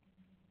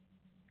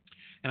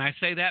 And I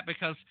say that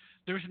because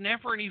there's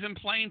never an even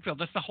playing field.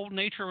 That's the whole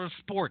nature of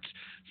sports.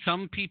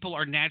 Some people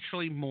are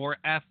naturally more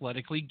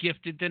athletically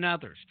gifted than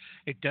others.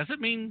 It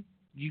doesn't mean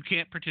you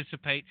can't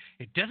participate.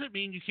 It doesn't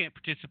mean you can't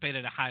participate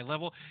at a high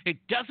level. It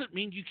doesn't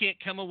mean you can't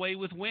come away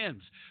with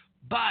wins.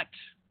 But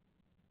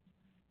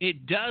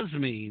it does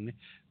mean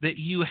that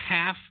you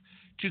have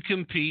to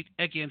compete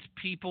against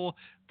people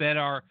that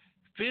are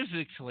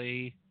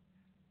physically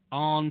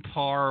on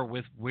par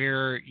with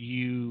where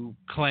you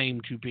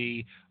claim to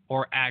be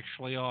or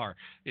actually are.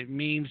 It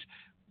means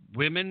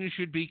women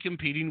should be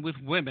competing with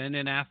women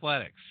in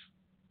athletics.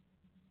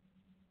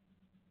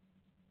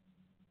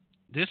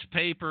 This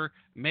paper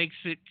makes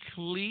it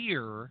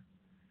clear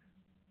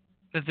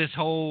that this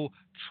whole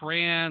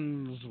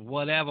trans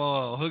whatever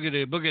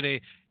hoogity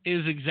boogity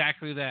is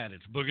exactly that.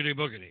 It's boogity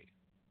boogity.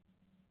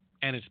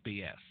 And it's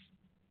BS.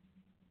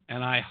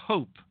 And I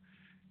hope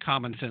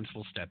common sense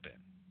will step in.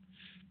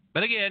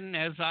 But again,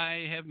 as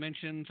I have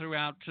mentioned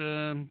throughout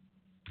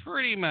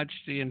pretty much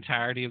the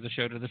entirety of the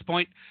show to this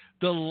point,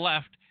 the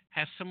left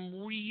has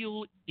some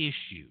real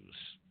issues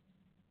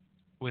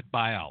with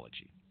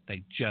biology.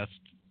 They just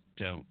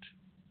don't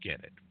get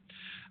it.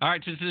 All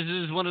right, since this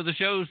is one of the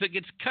shows that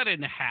gets cut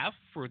in half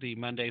for the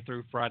Monday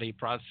through Friday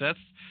process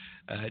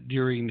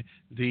during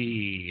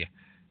the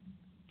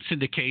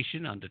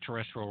syndication on the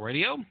terrestrial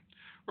radio,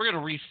 we're going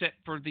to reset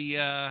for the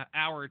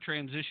hour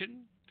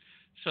transition.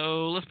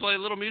 So let's play a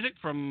little music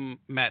from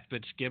Matt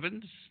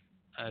Fitzgibbons.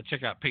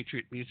 Check out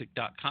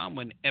patriotmusic.com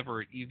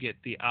whenever you get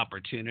the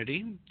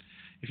opportunity.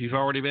 If you've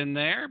already been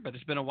there, but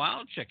it's been a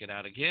while, check it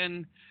out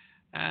again.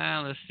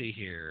 Let's see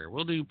here.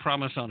 We'll do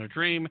Promise on a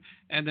Dream,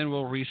 and then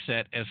we'll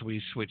reset as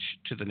we switch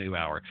to the new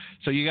hour.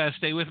 So you guys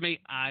stay with me.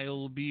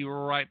 I'll be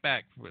right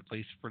back, at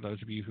least for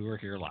those of you who are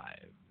here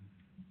live.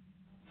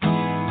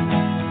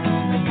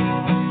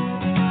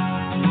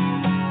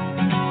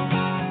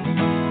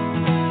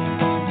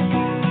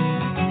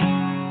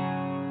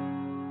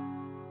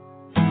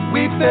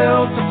 We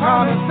built a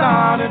promise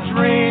on a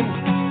dream,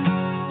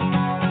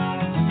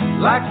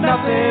 like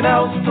nothing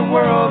else the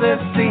world has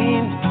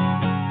seen.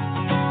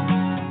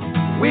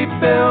 We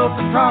built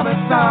a promise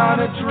on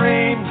a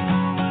dream.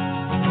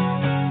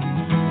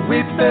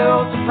 We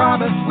built a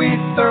promise, we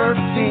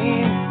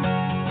 13.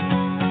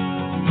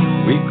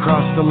 We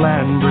crossed the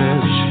land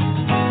bridge,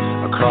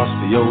 across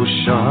the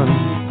ocean,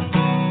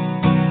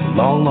 a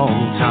long,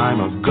 long time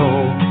ago.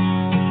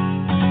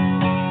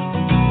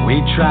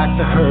 We tracked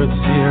the herds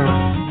here,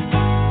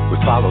 we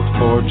followed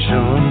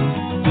fortune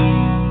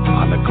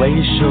on the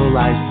glacial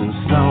ice and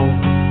snow.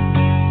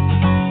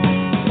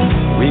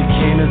 We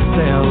came as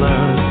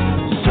sailors,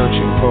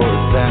 searching for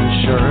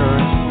adventure.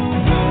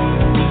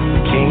 We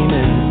came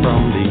in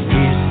from the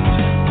east.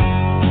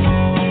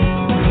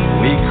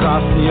 We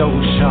crossed the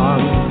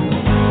ocean,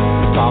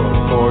 we followed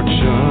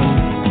fortune,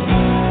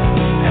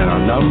 and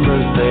our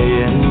numbers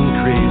they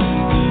increased.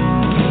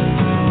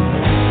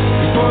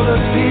 Before the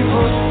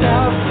people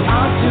stepped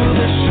onto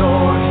the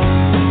shore,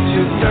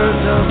 2/3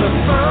 of the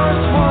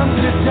first ones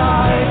to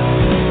die.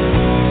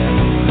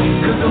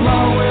 'Cause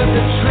along with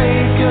the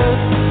trade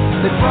goods,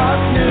 they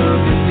brought new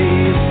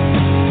disease.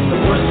 The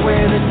worst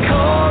way that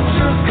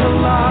cultures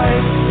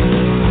collide.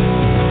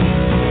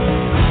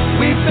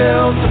 We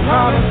built a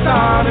promise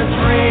on a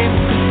dream,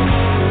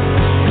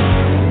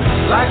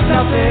 like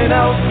nothing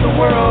else the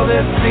world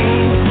has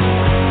seen.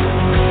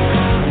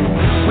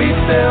 We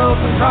built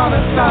a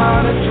promise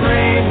on a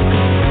dream.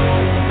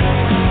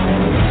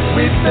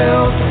 We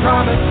built a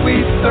promise,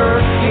 we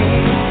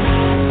 13.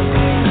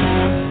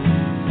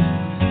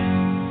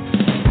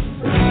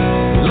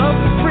 Love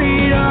the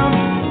freedom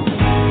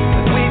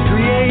that we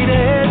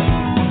created,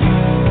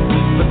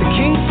 but the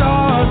king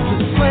saw us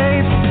as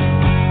slaves.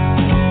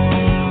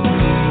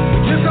 We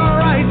took our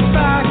rights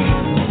back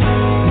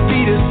and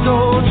beat his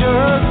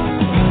soldiers,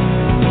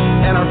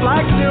 and our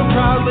flag still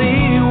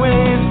proudly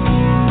waves.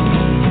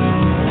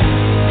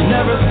 And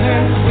ever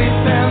since we've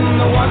been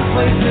the one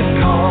place it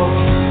calls,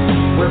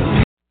 where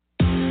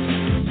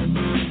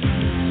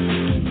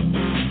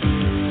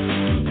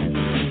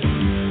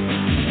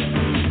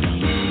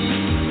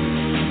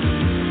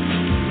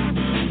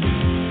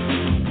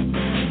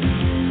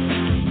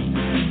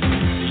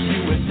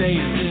USA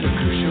is at a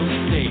crucial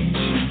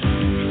stage.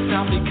 It's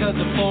not because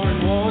of foreign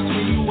wars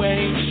we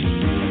wage,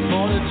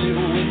 more to do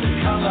with the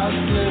colors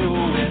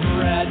blue and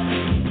red.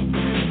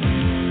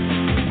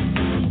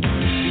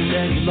 Too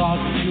many laws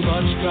and too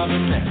much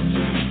government.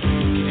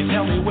 Can you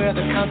tell me where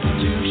the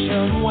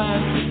Constitution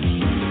went?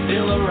 The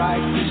Bill of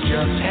Rights is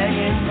just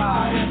hanging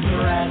by a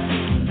thread.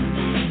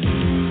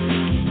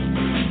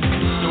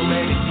 So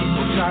many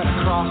people try to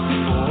cross the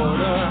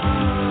border.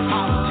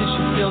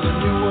 Politicians build a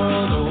new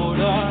world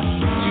order.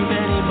 Too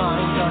many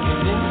minds are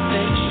convinced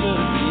they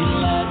should be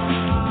led.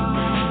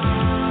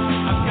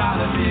 I've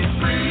gotta be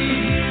free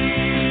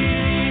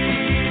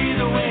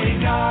the way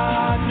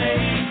God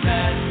made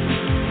that,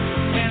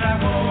 and I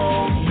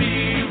won't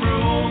be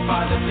ruled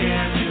by the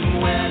damned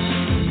who win.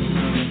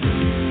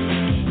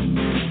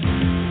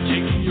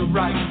 Taking your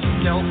rights to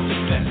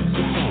self-defense.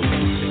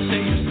 They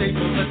say you're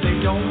safer, but they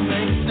don't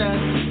make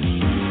sense.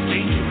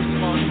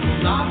 Dangerous ones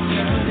will not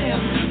turn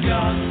into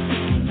guns.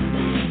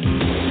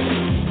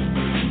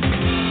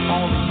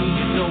 All the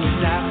unions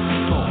always ask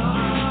for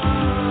more.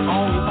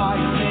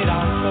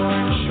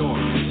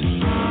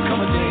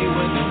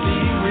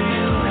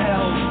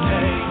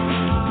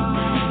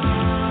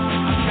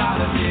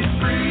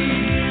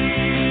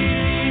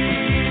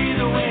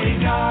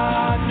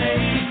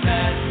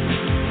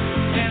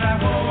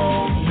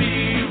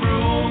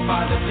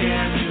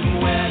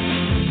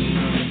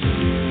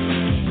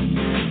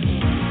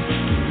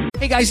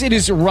 guys, it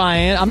is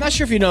Ryan. I'm not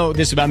sure if you know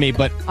this about me,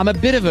 but I'm a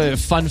bit of a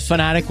fun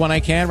fanatic when I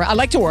can. I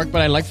like to work,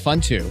 but I like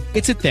fun too.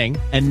 It's a thing.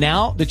 And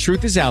now the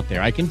truth is out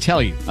there. I can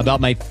tell you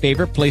about my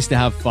favorite place to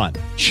have fun.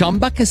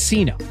 Chumba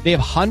Casino. They have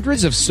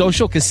hundreds of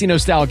social casino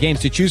style games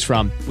to choose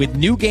from with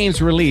new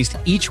games released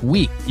each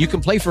week. You can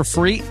play for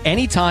free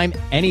anytime,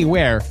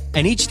 anywhere.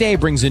 And each day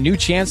brings a new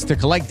chance to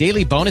collect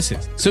daily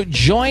bonuses. So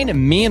join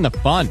me in the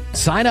fun.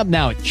 Sign up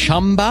now at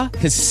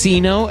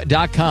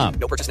ChumbaCasino.com.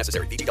 No purchase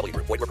necessary. VGW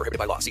Group. Void where prohibited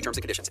by law. See terms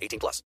and conditions.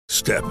 18+.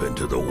 Step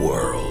into the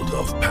world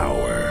of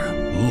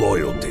power,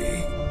 loyalty,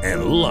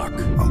 and luck.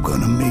 I'm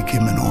gonna make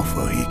him an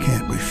offer he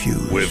can't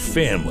refuse. With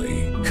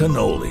family,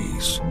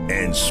 cannolis,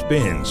 and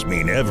spins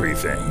mean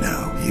everything.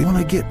 Now, you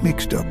wanna get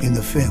mixed up in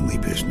the family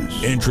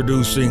business.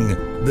 Introducing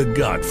The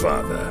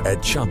Godfather at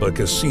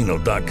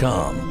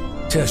ChumbaCasino.com.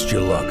 Test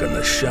your luck in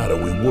the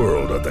shadowy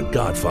world of The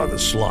Godfather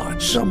slot.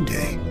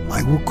 Someday,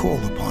 I will call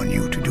upon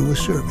you to do a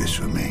service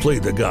for me. Play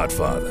The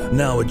Godfather,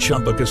 now at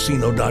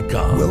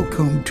ChumbaCasino.com.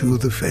 Welcome to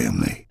the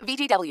family.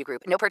 VGW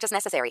Group. No purchase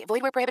necessary.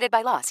 Void where prohibited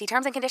by law. See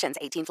terms and conditions.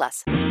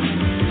 18+.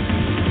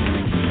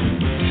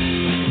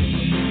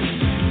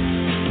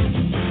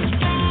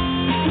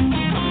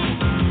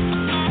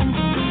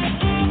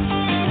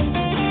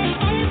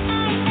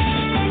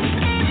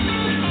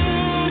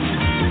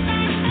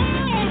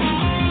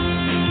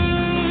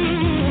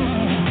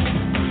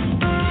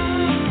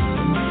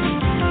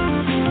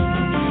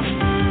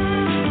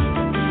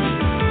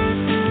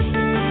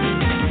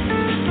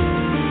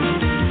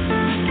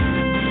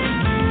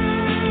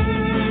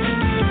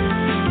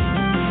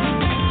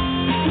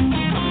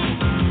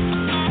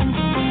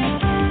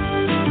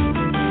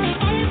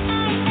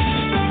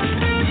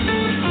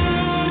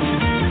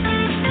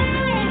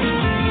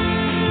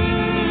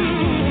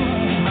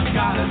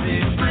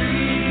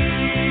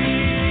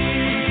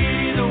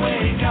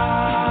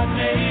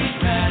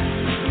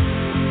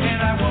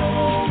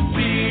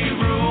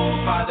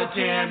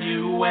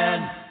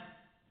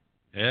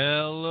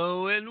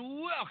 Hello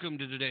and welcome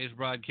to today's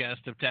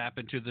broadcast of Tap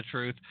Into the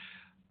Truth.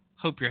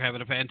 Hope you're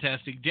having a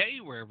fantastic day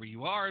wherever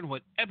you are and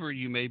whatever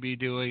you may be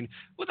doing,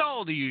 with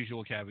all the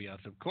usual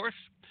caveats, of course.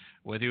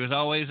 With you as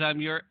always,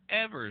 I'm your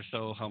ever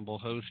so humble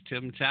host,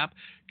 Tim Tapp,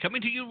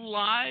 coming to you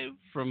live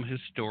from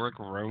historic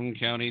Roane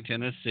County,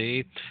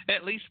 Tennessee,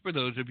 at least for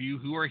those of you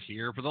who are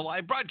here for the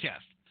live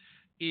broadcast.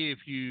 If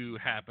you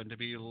happen to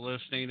be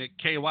listening at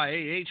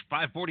KYAH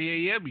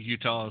 540 AM,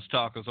 Utah's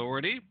Talk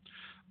Authority,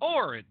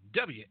 or at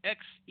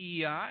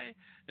WXEI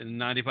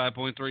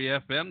 95.3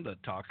 FM, the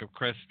Talk of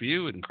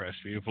Crestview in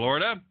Crestview,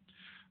 Florida,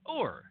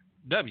 or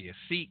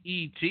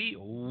WCET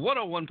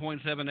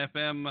 101.7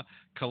 FM,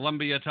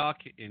 Columbia Talk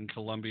in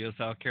Columbia,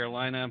 South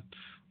Carolina,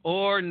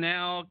 or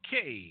now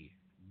KDIL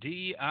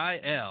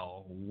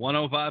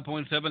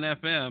 105.7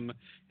 FM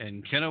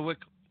in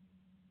Kennewick,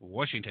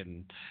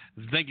 Washington.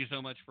 Thank you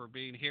so much for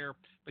being here,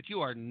 but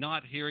you are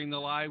not hearing the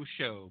live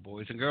show,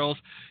 boys and girls.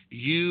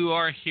 You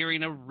are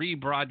hearing a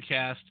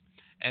rebroadcast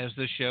as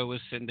the show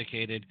is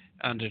syndicated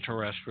onto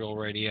terrestrial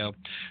radio.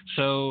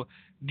 So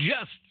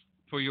just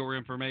for your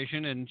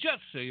information and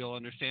just so you'll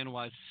understand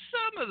why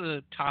some of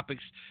the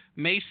topics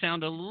may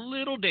sound a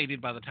little dated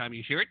by the time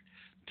you hear it,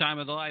 the time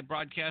of the live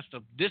broadcast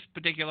of this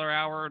particular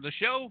hour of the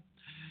show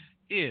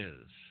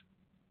is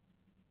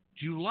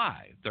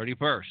July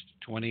 31st,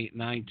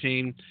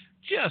 2019,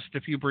 just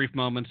a few brief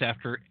moments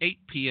after 8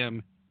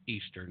 p.m.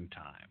 Eastern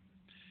Time.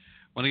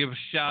 I want to give a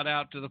shout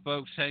out to the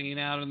folks hanging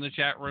out in the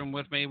chat room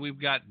with me. We've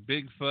got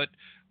Bigfoot,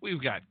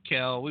 we've got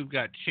Kel, we've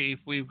got Chief,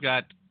 we've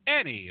got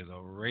Annie, the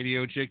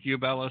radio chick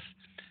Ubellis,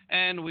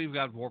 and we've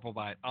got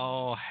Warplebite,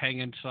 all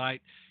hanging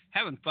tight,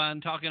 having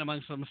fun, talking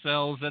amongst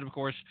themselves, and of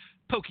course,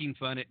 poking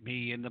fun at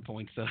me and the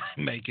points that I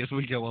make as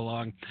we go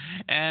along.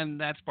 And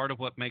that's part of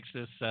what makes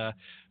this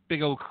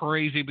big old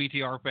crazy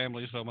BTR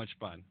family so much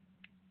fun.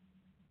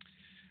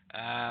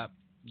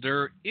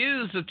 There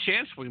is a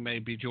chance we may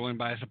be joined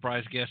by a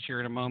surprise guest here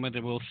in a moment,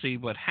 and we'll see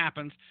what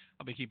happens.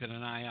 I'll be keeping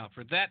an eye out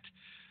for that.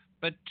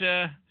 But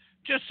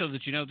just so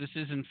that you know, this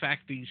is in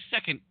fact the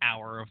second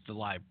hour of the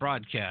live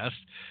broadcast.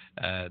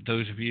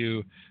 Those of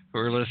you who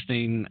are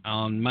listening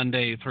on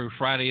Monday through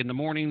Friday in the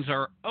mornings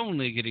are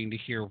only getting to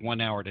hear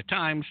 1 hour at a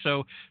time.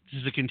 So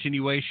this is a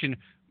continuation,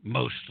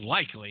 most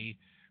likely,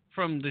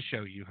 from the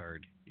show you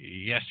heard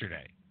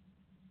yesterday.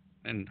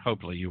 And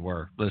hopefully you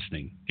were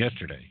listening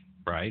yesterday,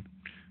 right?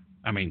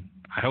 I mean,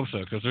 I hope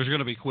so, because there's going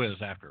to be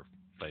quiz after,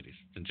 ladies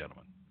and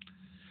gentlemen.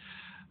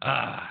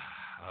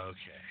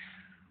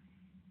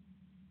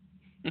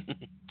 Okay.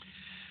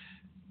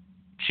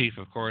 Chief,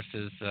 of course,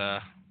 is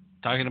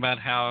talking about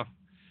how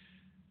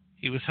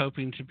he was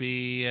hoping to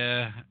be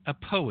a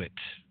poet.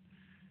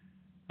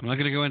 I'm not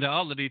going to go into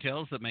all the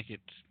details that make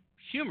it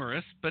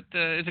humorous, but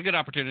it's a good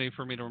opportunity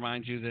for me to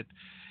remind you that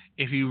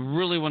if you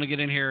really want to get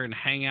in here and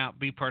hang out,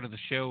 be part of the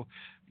show,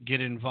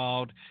 get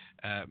involved,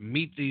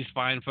 meet these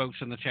fine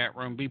folks in the chat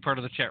room, be part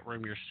of the chat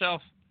room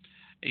yourself,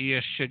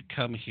 you should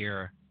come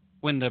here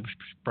when the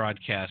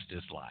broadcast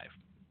is live.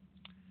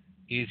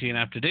 Easy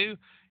enough to do.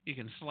 You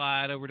can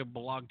slide over to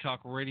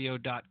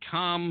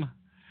blogtalkradio.com.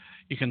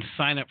 You can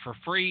sign up for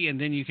free, and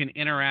then you can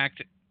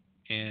interact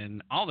in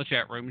all the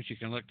chat rooms. You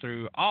can look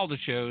through all the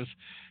shows,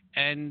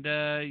 and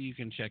you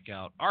can check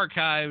out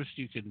archives.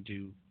 You can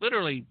do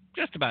literally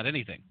just about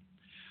anything.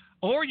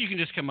 Or you can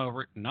just come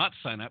over, not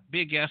sign up,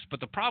 be a guest. But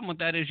the problem with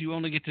that is you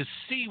only get to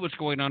see what's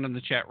going on in the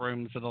chat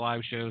rooms of the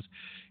live shows.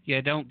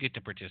 You don't get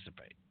to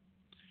participate.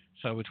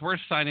 So it's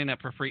worth signing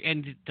up for free.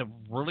 And the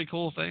really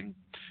cool thing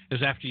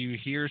is after you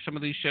hear some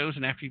of these shows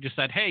and after you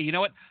decide, hey, you know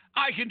what?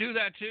 I can do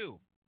that too.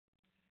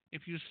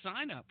 If you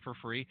sign up for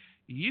free,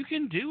 you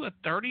can do a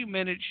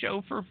 30-minute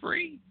show for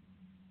free.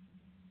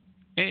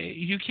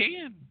 You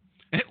can.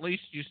 At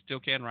least you still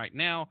can right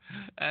now.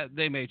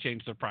 They may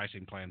change their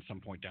pricing plan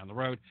some point down the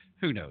road.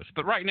 Who knows?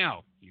 But right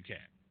now, you can.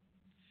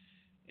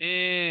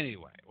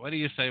 Anyway, what do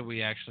you say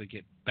we actually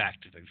get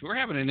back to things? We're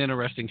having an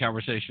interesting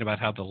conversation about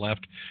how the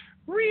left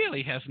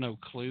really has no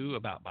clue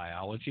about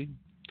biology.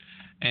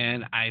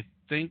 And I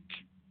think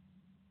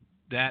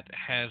that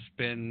has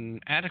been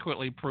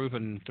adequately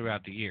proven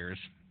throughout the years.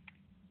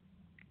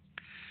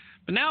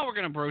 But now we're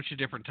going to broach a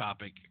different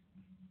topic.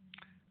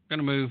 We're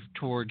going to move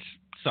towards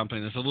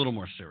something that's a little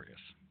more serious.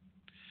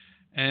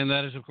 And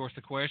that is, of course,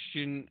 the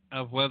question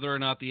of whether or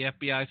not the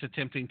FBI is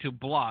attempting to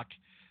block,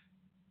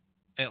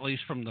 at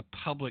least from the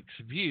public's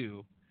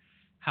view,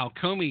 how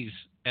Comey's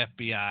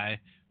FBI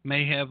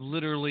may have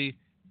literally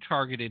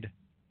targeted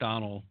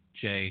Donald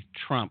J.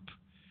 Trump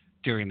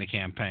during the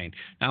campaign.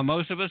 Now,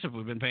 most of us, if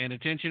we've been paying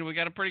attention, we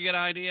got a pretty good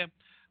idea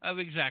of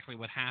exactly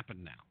what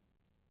happened now.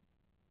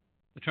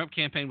 The Trump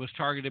campaign was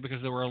targeted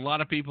because there were a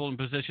lot of people in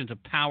positions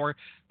of power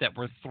that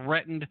were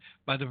threatened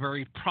by the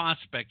very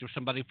prospect of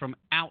somebody from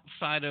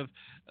outside of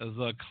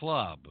the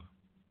club.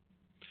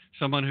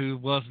 Someone who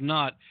was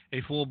not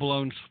a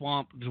full-blown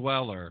swamp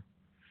dweller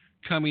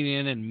coming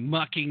in and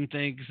mucking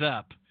things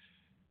up,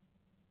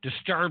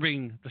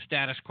 disturbing the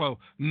status quo,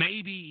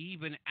 maybe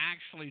even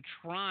actually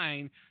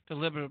trying to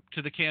live up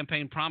to the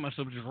campaign promise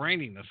of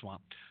draining the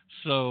swamp.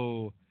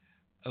 So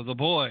the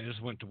boys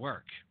went to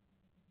work.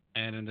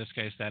 And in this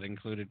case, that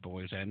included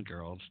boys and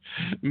girls,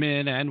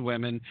 men and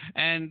women,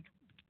 and,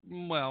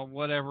 well,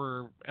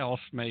 whatever else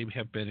may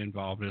have been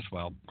involved as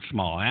well.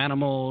 Small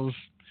animals,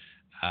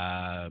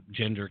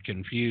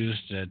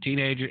 gender-confused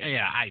teenagers.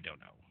 Yeah, I don't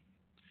know.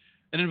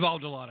 It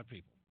involved a lot of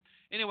people.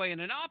 Anyway, in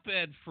an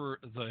op-ed for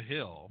The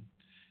Hill,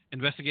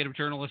 investigative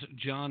journalist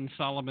John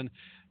Solomon,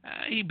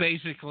 he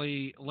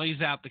basically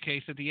lays out the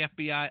case that the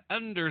FBI,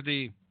 under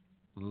the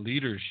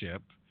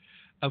leadership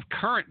of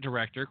current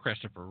Director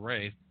Christopher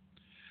Wray,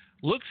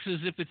 looks as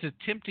if it's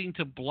attempting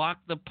to block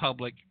the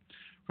public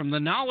from the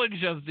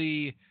knowledge of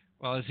the,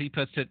 well, as he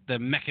puts it, the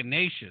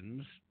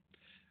machinations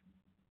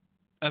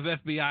of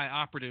FBI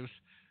operatives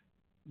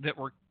that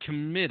were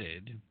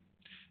committed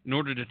in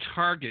order to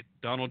target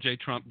Donald J.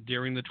 Trump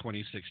during the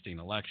 2016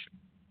 election.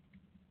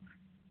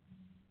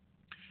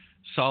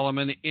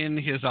 Solomon, in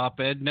his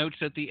op-ed, notes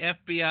that the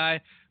FBI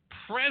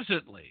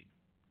presently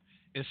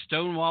is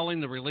stonewalling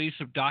the release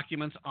of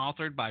documents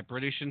authored by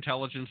British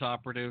intelligence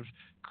operative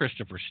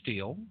Christopher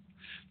Steele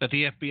that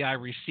the FBI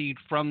received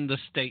from the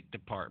State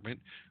Department,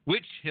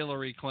 which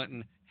Hillary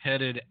Clinton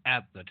headed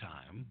at the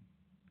time.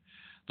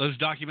 Those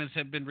documents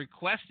have been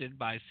requested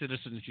by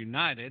Citizens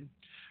United,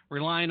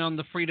 relying on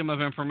the Freedom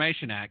of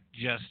Information Act,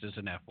 just as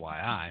an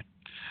FYI.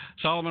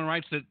 Solomon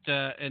writes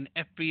that an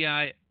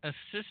FBI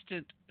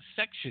assistant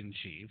section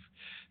chief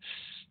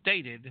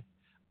stated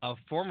of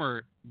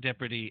former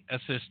Deputy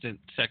Assistant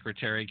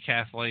Secretary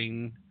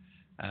Kathleen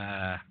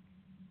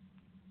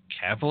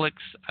Kavlix,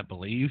 I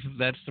believe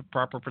that's the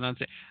proper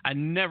pronunciation. I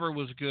never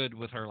was good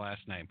with her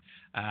last name.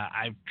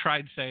 I've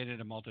tried saying it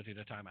a multitude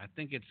of times. I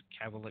think it's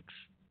Kavlix.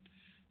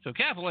 So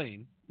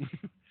Kathleen,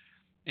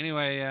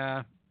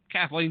 anyway,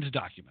 Kathleen's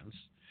documents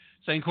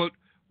saying, quote,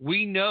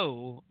 "We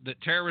know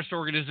that terrorist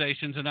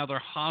organizations and other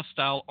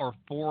hostile or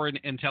foreign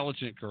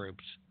intelligence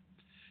groups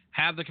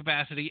have the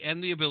capacity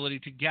and the ability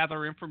to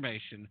gather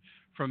information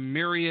from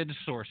myriad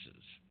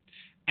sources,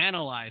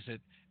 analyze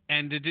it,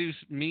 and deduce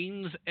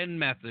means and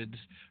methods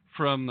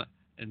from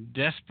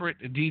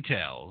desperate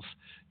details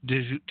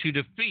to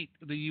defeat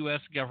the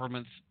U.S.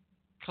 government's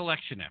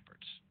collection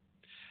efforts,"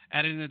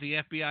 adding that the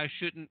FBI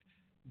shouldn't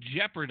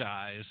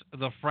jeopardize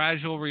the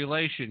fragile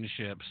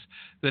relationships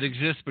that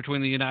exist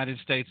between the United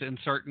States and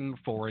certain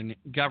foreign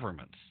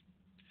governments.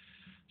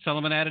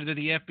 Solomon added that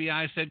the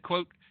FBI said,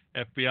 quote,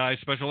 "FBI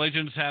special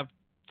agents have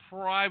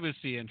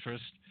privacy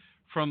interests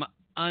from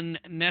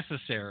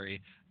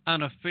unnecessary,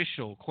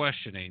 unofficial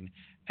questioning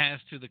as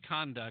to the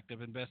conduct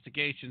of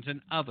investigations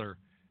and other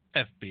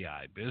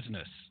FBI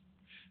business."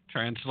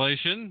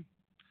 Translation,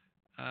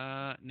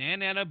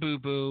 na-na-na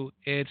boo-boo,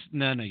 it's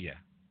none of ya.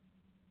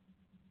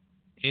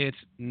 It's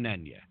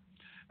none ya.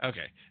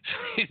 Okay,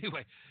 so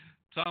anyway,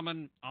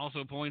 Solomon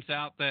also points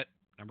out that,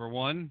 number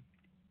one,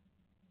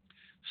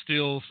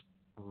 Steele's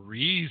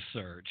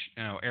research,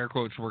 you know, air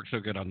quotes work so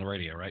good on the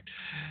radio, right?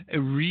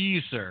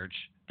 Research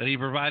that he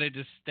provided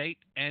to state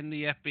and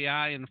the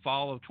FBI in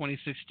fall of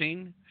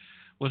 2016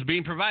 was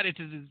being provided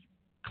to the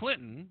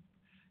Clinton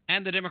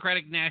and the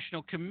Democratic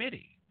National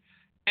Committee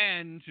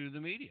and to the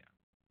media.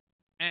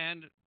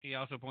 And he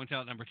also points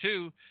out, number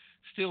 2,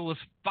 Steele was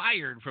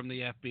fired from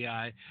the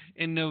FBI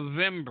in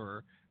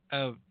November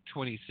of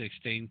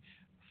 2016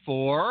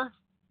 for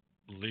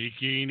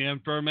leaking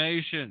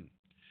information.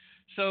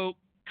 So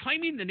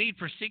claiming the need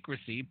for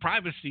secrecy,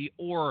 privacy,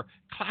 or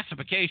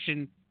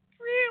classification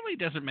really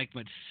doesn't make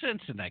much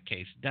sense in that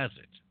case, does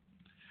it?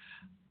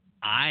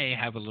 I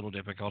have a little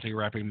difficulty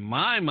wrapping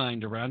my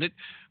mind around it,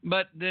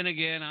 but then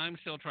again, I'm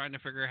still trying to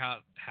figure out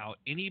how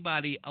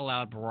anybody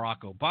allowed Barack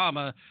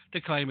Obama to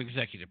claim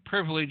executive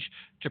privilege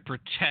to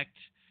protect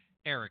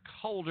Eric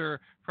Holder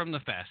from the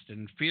Fast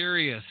and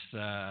Furious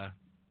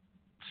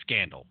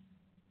scandal.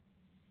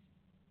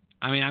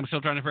 I mean, I'm still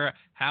trying to figure out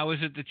how is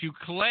it that you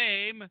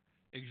claim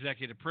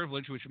executive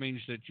privilege, which means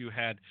that you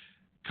had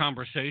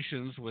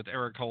conversations with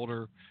Eric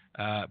Holder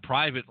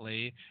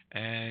privately,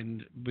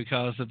 and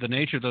because of the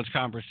nature of those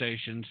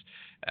conversations,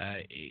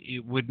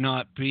 it would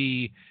not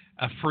be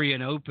a free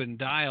and open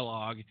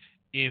dialogue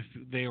if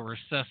they were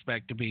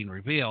suspect to being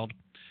revealed.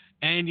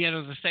 And yet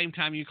at the same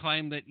time you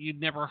claim that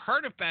you'd never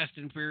heard of Fast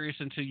and Furious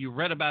until you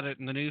read about it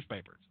in the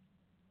newspapers.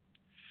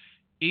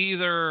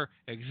 Either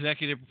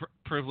executive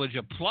privilege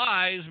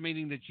applies,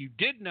 meaning that you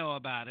did know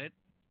about it,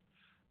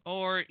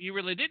 or you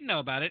really didn't know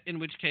about it, in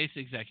which case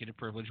executive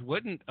privilege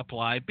wouldn't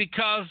apply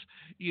because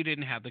you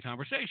didn't have the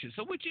conversation.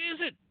 So which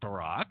is it,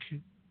 Barack?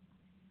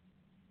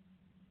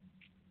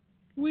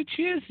 Which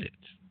is it?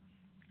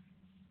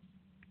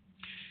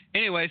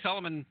 Anyway,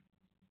 Solomon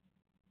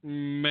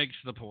makes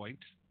the point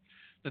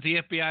that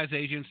the FBI's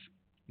agents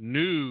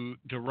knew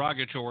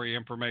derogatory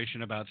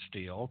information about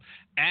Steele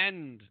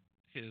and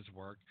his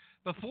work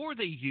before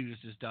they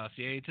used his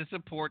dossier to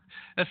support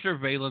a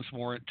surveillance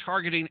warrant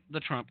targeting the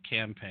Trump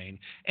campaign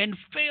and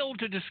failed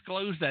to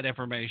disclose that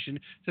information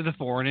to the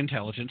Foreign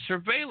Intelligence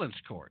Surveillance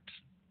Court.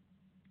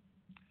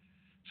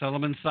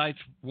 Solomon cites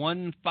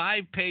one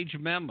 5-page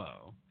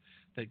memo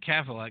that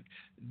Kavalek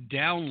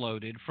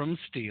downloaded from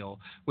Steele,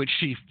 which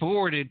she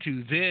forwarded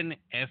to then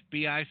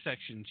FBI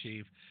Section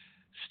Chief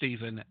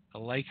Stephen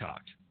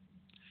Laycock,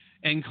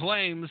 and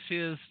claims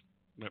his,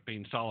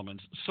 being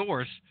Solomon's,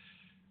 source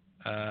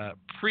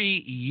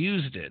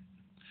pre-used it,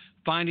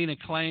 finding a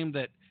claim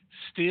that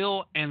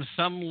Steele and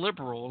some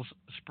liberals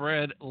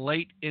spread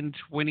late in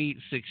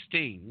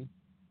 2016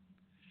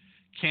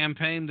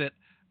 campaigned that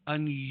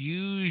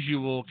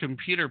unusual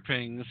computer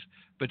pings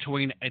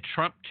between a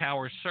Trump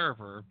Tower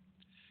server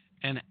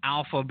and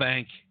Alpha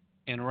Bank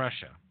in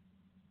Russia,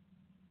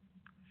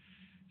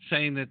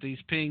 saying that these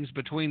pings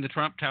between the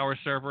Trump Tower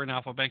server and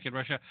Alpha Bank in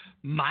Russia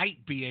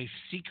might be a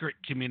secret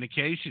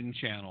communication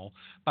channel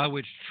by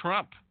which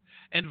Trump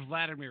and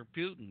Vladimir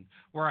Putin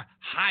were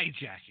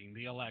hijacking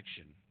the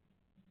election.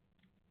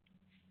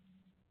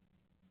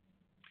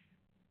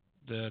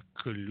 The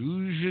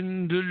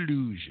collusion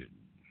delusion.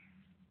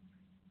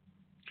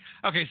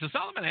 Okay, so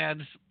Solomon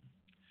adds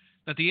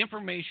that the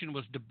information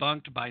was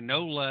debunked by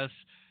no less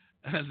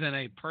than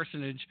a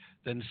personage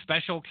than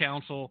Special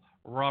Counsel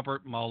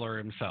Robert Mueller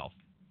himself.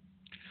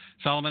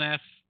 Solomon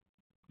asks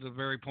the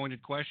very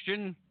pointed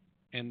question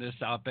in this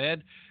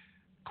op-ed,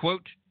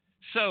 quote,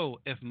 so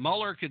if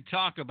Mueller could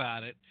talk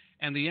about it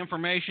and the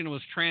information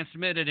was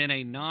transmitted in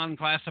a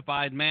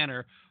non-classified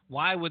manner,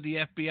 why would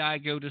the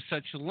FBI go to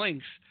such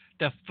lengths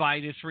to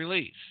fight its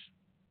release?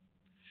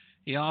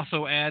 He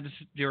also adds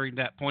during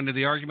that point of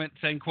the argument,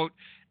 saying, quote,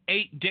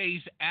 8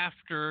 days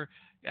after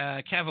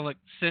Kavalek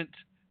sent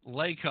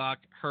Laycock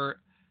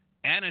her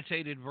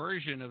annotated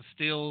version of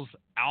Steele's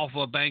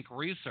Alpha Bank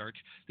research,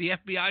 the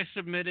FBI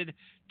submitted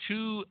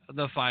to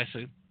the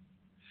FISA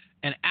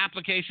an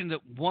application that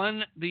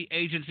won the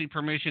agency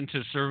permission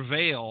to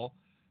surveil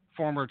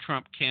former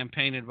Trump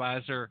campaign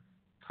advisor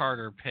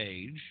Carter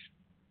Page.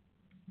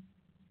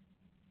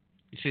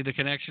 You see the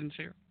connections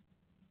here?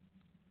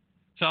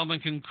 Solomon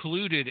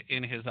concluded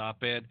in his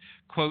op-ed,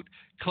 quote,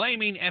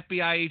 claiming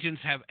FBI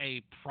agents have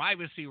a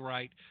privacy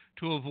right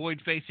to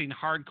avoid facing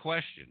hard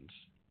questions,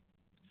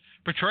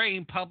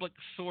 portraying public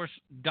source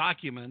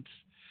documents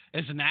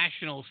as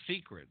national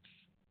secrets,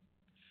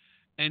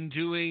 and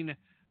doing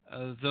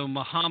the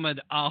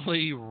Muhammad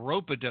Ali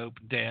rope-a-dope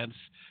dance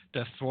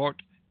to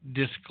thwart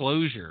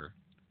disclosure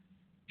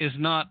is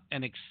not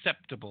an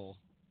acceptable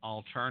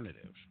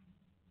alternative.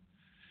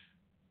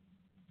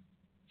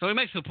 So he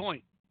makes the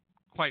point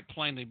quite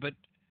plainly, but,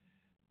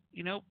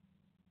 you know,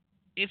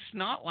 it's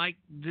not like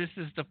this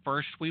is the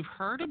first we've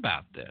heard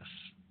about this.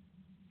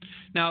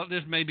 Now,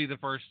 this may be the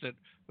first that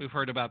we've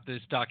heard about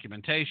this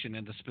documentation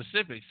and the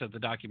specifics of the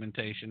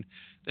documentation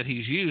that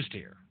he's used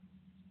here.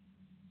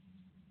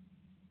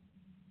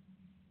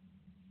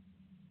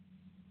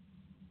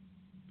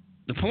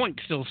 The point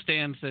still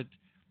stands that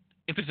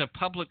if it's a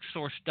public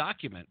source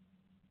document,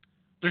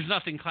 there's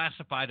nothing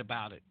classified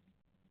about it.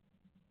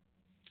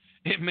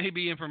 It may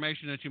be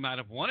information that you might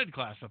have wanted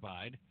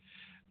classified,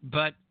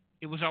 but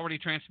it was already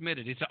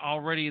transmitted. It's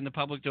already in the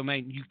public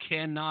domain. You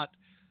cannot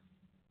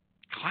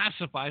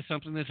classify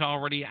something that's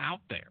already out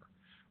there.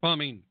 Well, I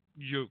mean,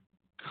 you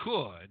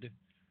could,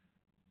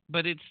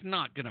 but it's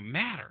not going to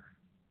matter.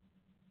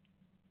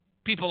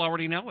 People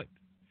already know it.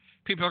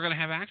 people are going to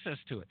have access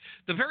to it.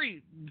 The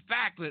very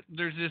fact that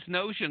there's this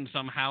notion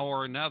somehow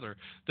or another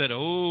that,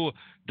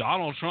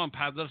 Donald Trump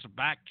had this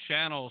back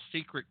channel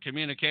secret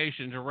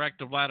communication direct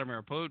to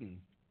Vladimir Putin.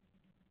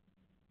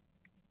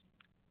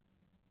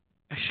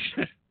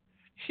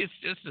 It's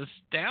just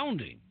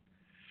astounding.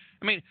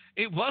 I mean,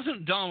 it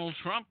wasn't Donald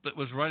Trump that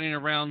was running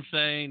around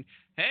saying,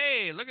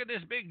 hey, look at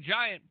this big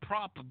giant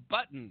prop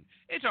button.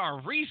 It's our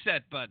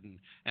reset button,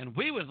 and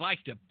we would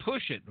like to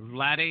push it,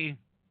 Vladdy.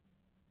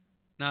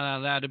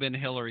 No, that would have been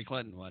Hillary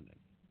Clinton, wasn't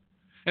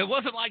it? It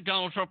wasn't like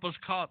Donald Trump was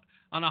caught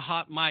on a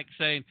hot mic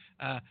saying,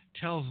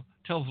 tell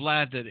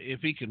Vlad that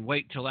if he can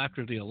wait till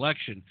after the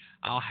election,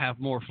 I'll have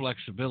more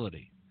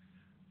flexibility.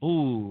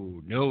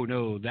 Ooh,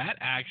 no, that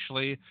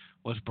actually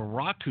was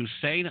Barack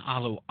Hussein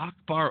Alu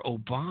Akbar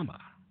Obama.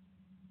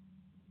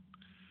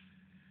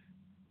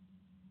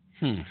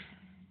 The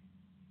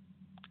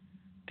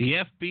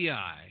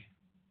FBI,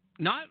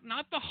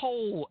 not the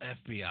whole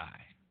FBI,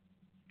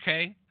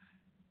 okay?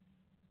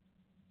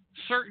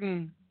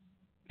 Certain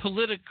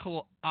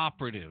political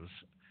operatives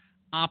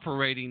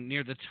operating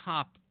near the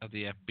top of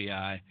the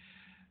FBI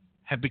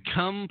have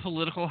become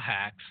political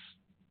hacks,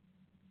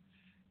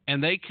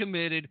 and they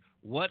committed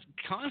what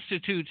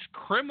constitutes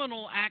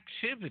criminal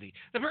activity,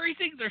 the very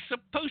thing they're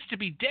supposed to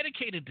be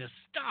dedicated to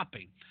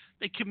stopping.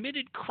 They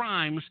committed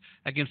crimes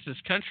against this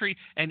country,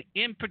 and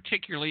in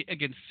particularly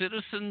against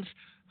citizens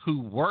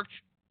who worked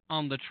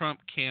on the Trump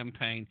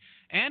campaign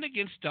and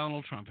against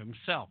Donald Trump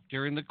himself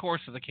during the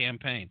course of the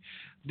campaign.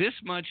 This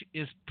much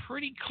is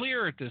pretty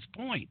clear at this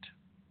point.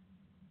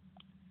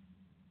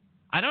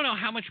 I don't know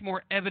how much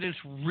more evidence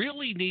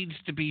really needs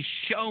to be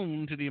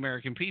shown to the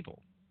American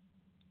people.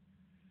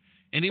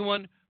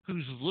 Anyone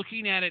who's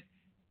looking at it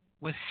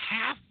with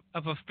half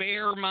of a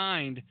fair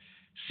mind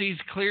sees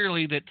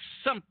clearly that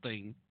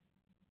something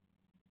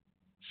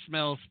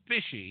smells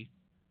fishy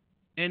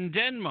in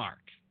Denmark.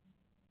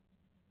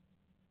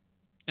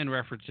 In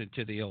referencing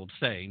to the old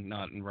saying,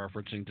 not in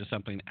referencing to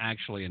something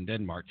actually in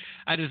Denmark.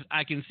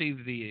 I can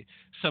see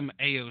some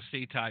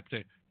AOC type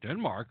thing.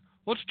 Denmark?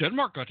 What's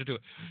Denmark got to do?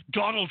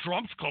 Donald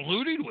Trump's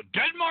colluding with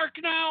Denmark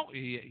now?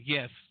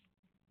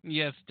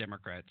 Yes,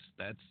 Democrats.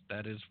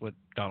 That is what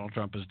Donald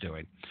Trump is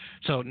doing.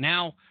 So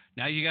now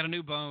you got a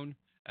new bone.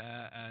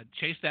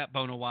 Chase that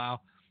bone a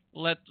while.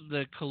 Let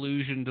the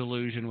collusion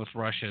delusion with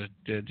Russia,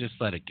 just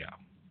let it go.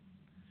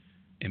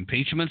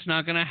 Impeachment's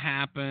not going to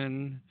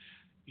happen.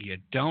 You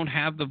don't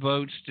have the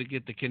votes to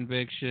get the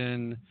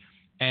conviction,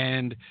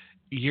 and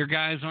your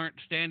guys aren't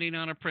standing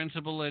on a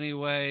principle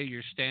anyway.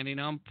 You're standing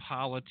on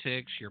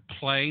politics. You're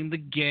playing the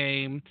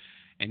game,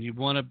 and you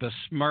want to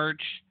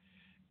besmirch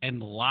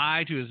and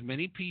lie to as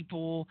many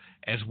people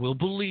as will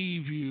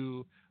believe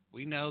you.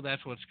 We know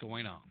that's what's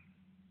going on.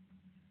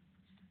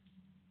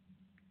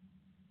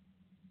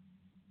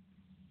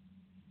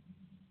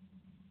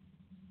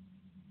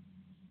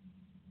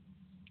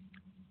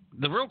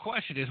 The real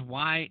question is,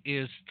 why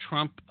is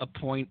Trump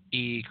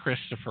appointee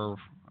Christopher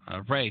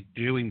Wray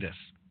doing this?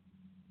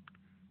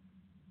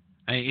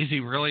 Is he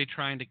really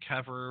trying to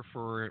cover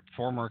for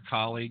former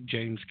colleague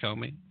James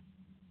Comey?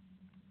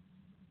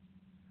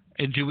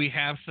 And do we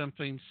have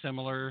something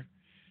similar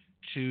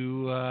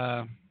to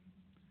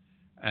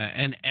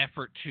an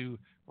effort to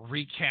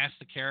recast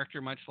the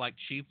character, much like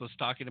Chief was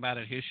talking about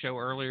at his show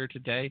earlier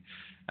today,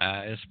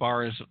 as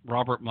far as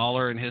Robert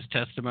Mueller and his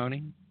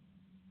testimony?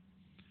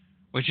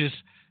 Which is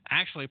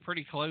actually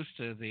pretty close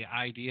to the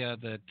idea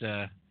that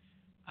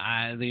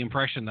the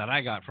impression that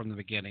I got from the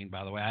beginning,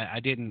 by the way. I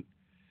didn't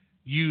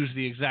use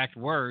the exact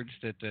words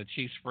that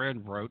Chief's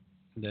friend wrote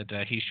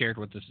that he shared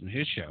with us in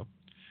his show.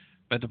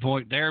 But the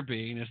point there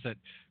being is that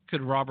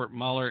could Robert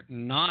Mueller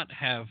not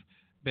have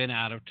been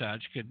out of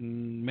touch, could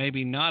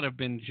maybe not have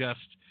been just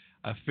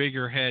a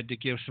figurehead to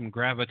give some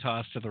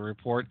gravitas to the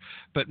report,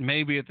 but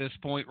maybe at this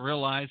point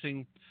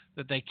realizing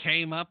that they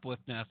came up with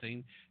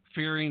nothing,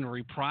 fearing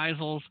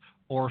reprisals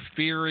or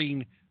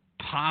fearing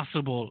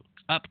possible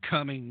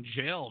upcoming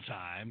jail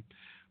time,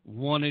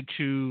 wanted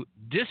to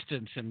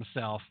distance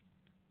himself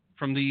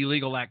from the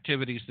illegal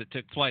activities that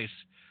took place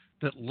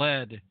that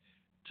led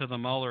to the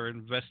Mueller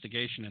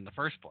investigation in the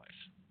first place.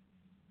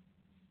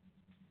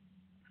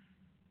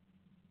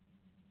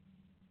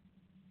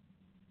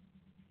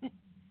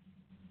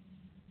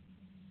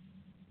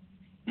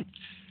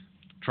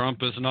 Trump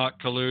is not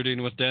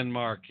colluding with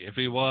Denmark. If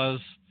he was,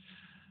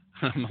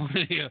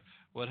 Melania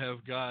would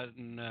have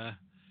gotten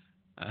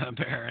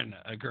Baron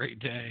a Great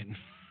Dane.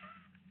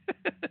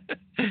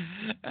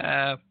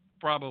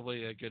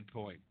 Probably a good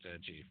point,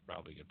 Chief.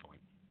 Probably a good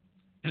point.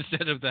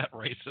 Instead of that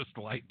racist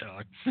white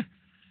dog.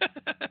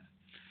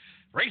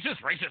 Racist.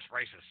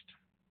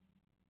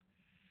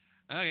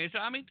 Okay, so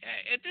I mean,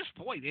 at this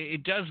point,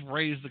 it does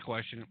raise the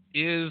question,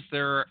 is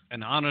there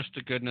an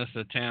honest-to-goodness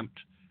attempt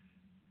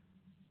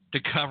to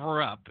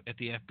cover up at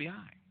the FBI?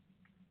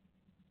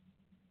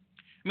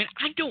 I mean,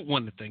 I don't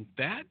want to think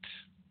that.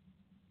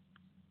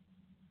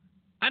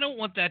 I don't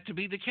want that to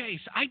be the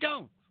case. I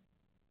don't.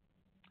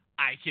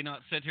 I cannot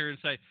sit here and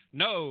say,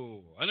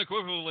 no,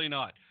 unequivocally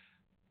not.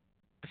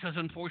 Because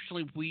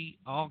unfortunately, we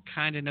all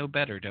kind of know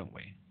better, don't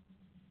we?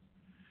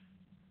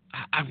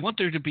 I want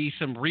there to be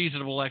some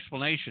reasonable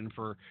explanation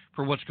for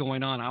what's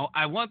going on.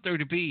 I want there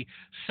to be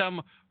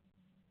some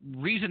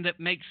reason that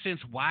makes sense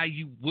why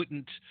you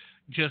wouldn't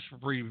just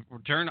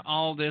return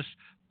all this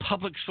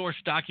public source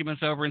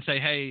documents over and say,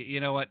 hey, you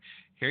know what,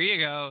 here you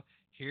go,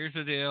 here's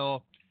the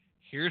deal,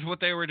 here's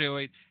what they were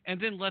doing, and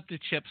then let the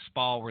chips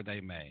fall where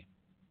they may.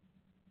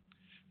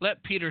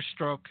 Let Peter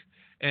Strzok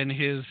and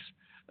his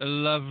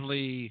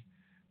lovely,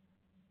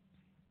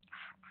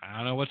 I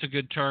don't know what's a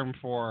good term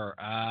for,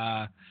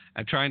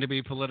 I'm trying to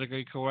be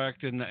politically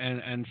correct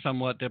and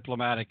somewhat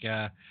diplomatic,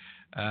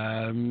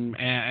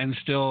 and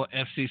still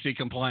FCC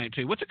compliant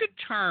too. What's a good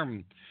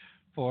term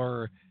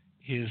for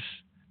his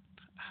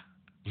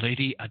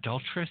lady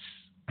adulteress?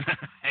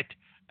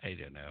 I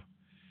don't know.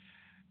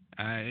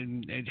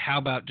 And how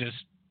about just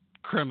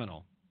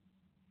criminal?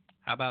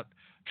 How about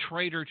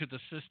traitor to the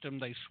system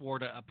they swore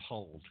to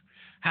uphold?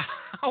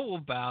 How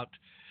about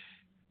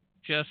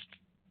just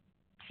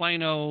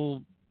plain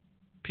old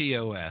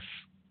POS?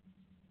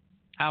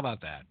 How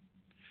about that?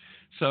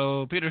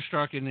 So Peter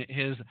Strzok and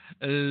his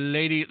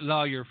lady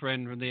lawyer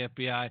friend from the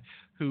FBI,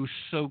 who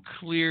so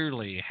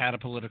clearly had a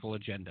political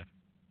agenda,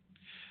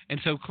 and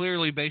so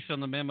clearly, based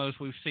on the memos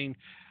we've seen,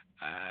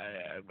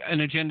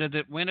 an agenda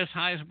that went as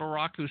high as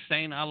Barack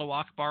Hussein, Allahu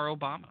Akbar,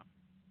 Obama.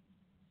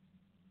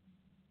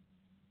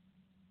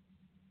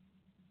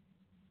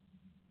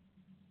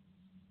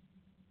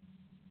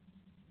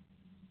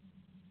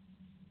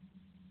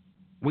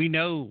 We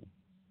know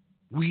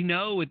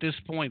at this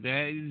point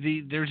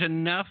that there's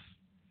enough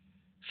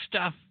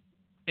stuff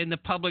in the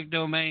public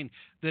domain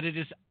that it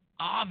is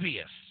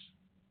obvious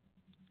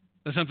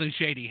that something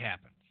shady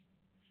happened.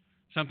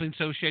 Something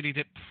so shady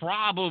that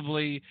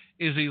probably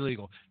is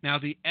illegal. Now,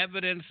 the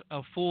evidence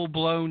of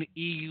full-blown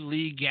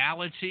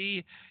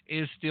illegality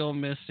is still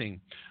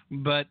missing,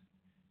 but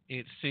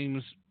it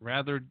seems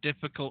rather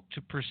difficult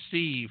to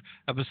perceive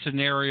of a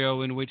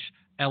scenario in which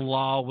a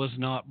law was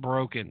not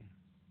broken.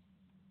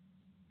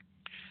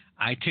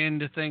 I tend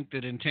to think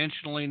that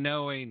intentionally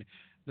knowing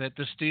that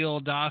the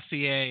Steele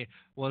dossier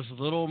was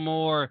little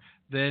more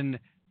than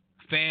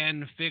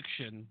fan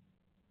fiction,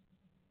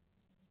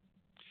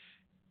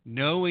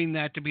 knowing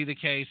that to be the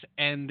case,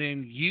 and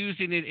then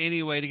using it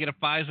anyway to get a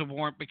FISA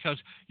warrant because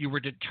you were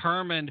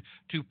determined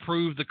to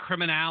prove the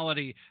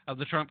criminality of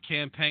the Trump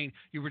campaign.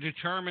 You were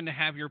determined to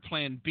have your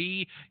plan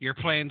B, your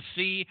plan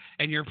C,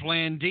 and your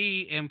plan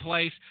D in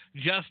place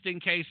just in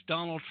case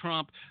Donald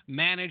Trump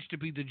managed to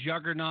be the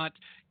juggernaut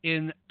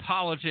in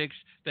politics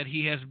that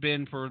he has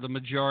been for the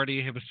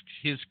majority of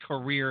his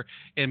career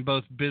in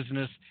both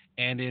business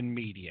and in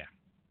media.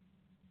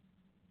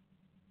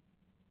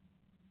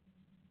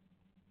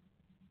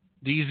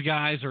 These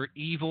guys are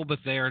evil, but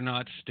they are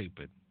not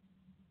stupid.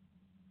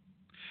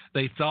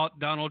 They thought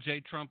Donald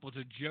J. Trump was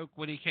a joke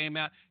when he came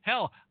out.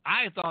 Hell,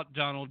 I thought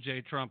Donald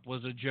J. Trump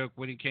was a joke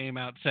when he came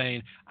out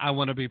saying, I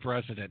want to be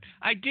president.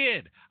 I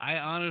did. I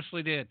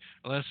honestly did.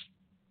 Let's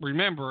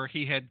remember,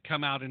 he had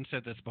come out and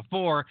said this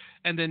before,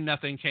 and then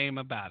nothing came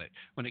about it.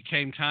 When it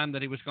came time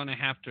that he was going to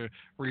have to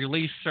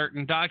release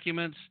certain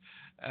documents,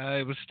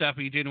 it was stuff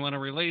he didn't want to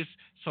release,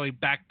 so he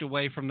backed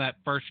away from that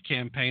first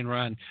campaign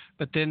run.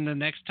 But then the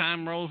next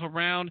time rolls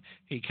around,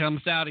 he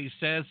comes out, he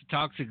says,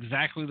 talks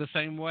exactly the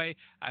same way.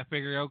 I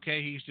figure,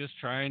 okay, he's just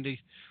trying to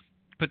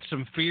put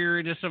some fear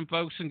into some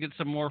folks and get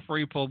some more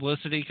free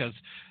publicity, because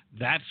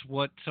that's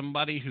what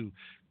somebody who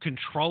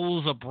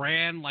controls a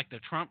brand like the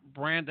Trump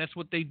brand, that's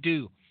what they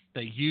do.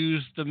 They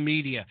use the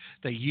media.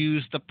 They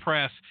use the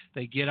press.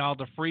 They get all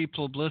the free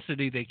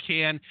publicity they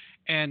can.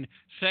 And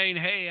saying,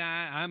 hey,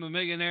 I'm a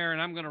millionaire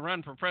and I'm going to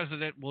run for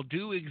president will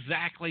do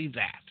exactly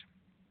that.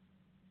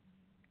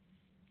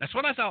 That's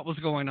what I thought was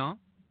going on.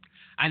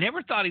 I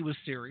never thought he was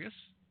serious.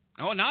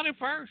 Oh, not at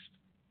first.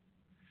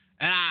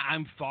 And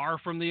I'm far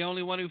from the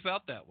only one who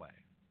felt that way.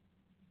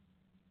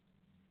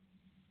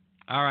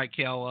 All right,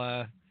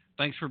 Kel,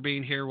 thanks for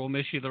being here. We'll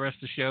miss you the rest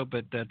of the show,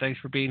 but thanks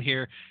for being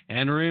here.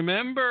 And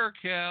remember,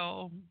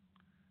 Kel,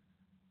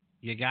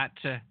 you got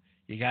to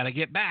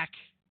get back.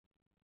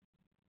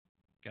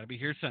 Got to be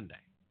here Sunday.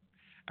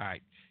 All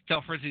right.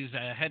 Kel Frizzy's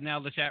heading out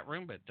of the chat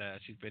room, but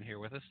she's been here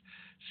with us.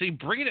 See,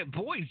 Bringing It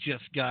Boys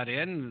just got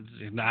in.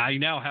 I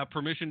now have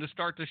permission to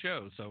start the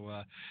show,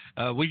 so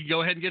we can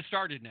go ahead and get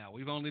started now.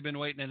 We've only been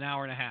waiting an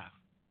hour and a half.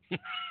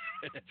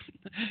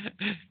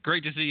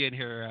 Great to see you in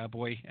here,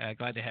 boy.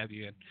 Glad to have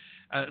you in.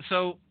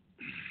 So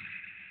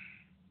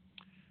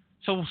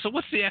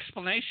what's the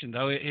explanation,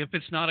 though, if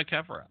it's not a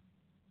cover-up?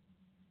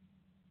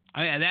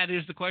 I mean, that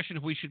is the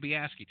question we should be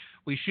asking.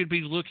 We should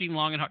be looking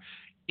long and hard.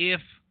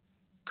 If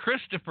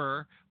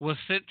Christopher was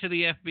sent to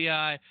the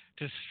FBI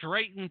to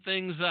straighten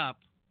things up,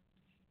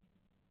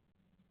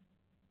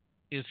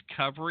 is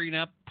covering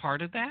up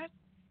part of that?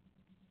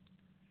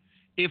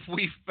 If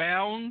we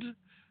found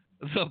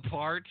the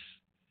parts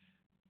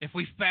If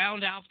we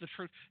found out the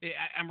truth,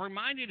 I'm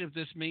reminded of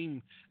this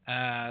meme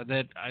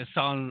that I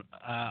saw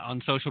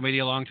on social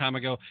media a long time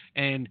ago,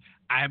 and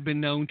I've been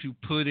known to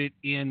put it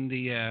in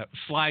the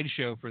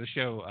slideshow for the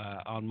show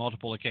on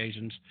multiple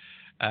occasions.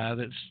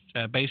 That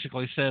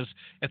basically says,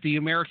 if the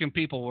American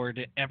people were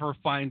to ever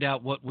find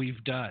out what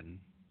we've done.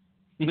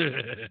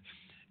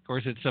 Of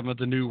course, it's some of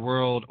the New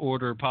World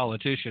Order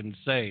politicians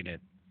saying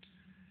it.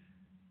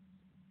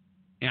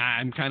 Yeah,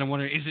 I'm kind of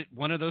wondering, is it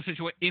one of those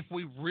situations, if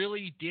we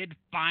really did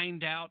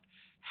find out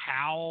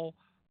how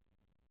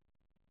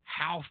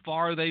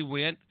far they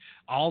went,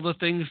 all the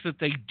things that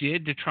they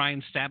did to try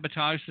and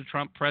sabotage the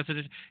Trump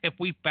president, if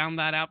we found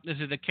that out, is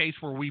it a case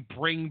where we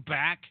bring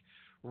back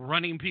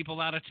running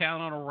people out of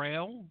town on a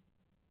rail?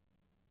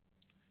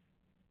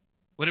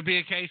 Would it be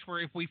a case where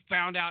if we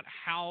found out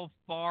how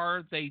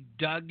far they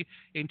dug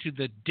into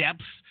the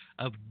depths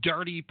of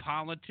dirty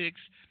politics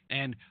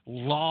and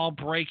law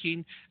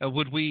breaking,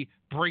 would we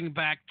bring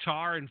back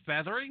tar and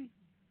feathering?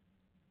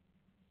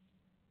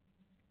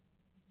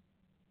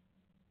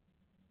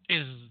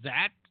 Is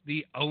that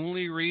the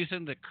only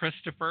reason that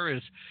Christopher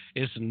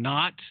is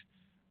not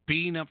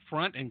being up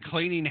front and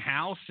cleaning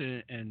house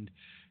and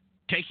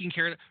taking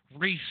care of it,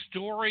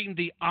 restoring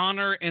the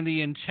honor and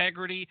the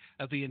integrity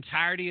of the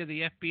entirety of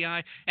the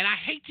FBI? And I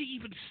hate to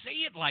even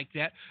say it like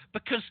that,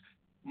 because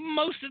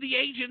most of the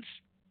agents,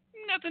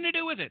 nothing to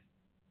do with it.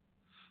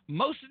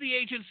 Most of the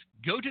agents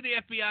go to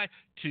the FBI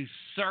to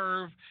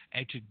serve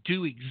and to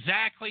do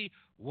exactly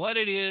what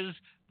it is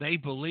they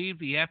believe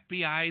the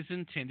FBI is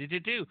intended to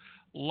do.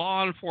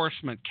 Law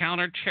enforcement,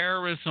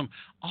 counterterrorism,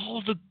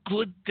 all the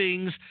good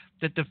things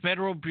that the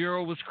Federal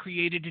Bureau was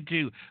created to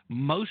do.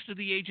 Most of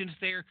the agents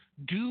there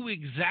do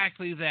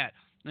exactly that.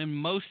 And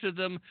most of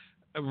them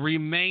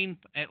remain,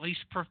 at least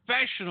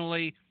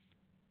professionally,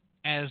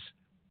 as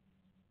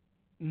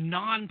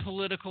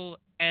non-political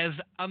as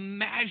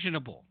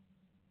imaginable.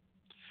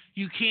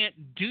 You can't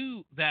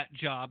do that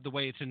job the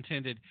way it's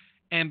intended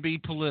and be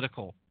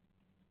political.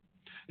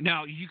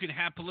 Now, you can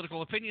have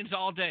political opinions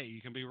all day.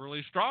 You can be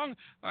really strong,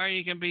 or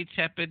you can be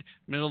tepid,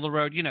 middle of the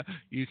road. You know,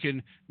 you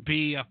can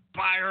be a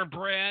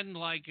firebrand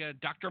like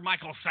Dr.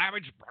 Michael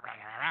Savage,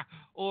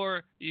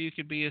 or you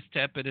could be as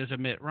tepid as a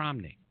Mitt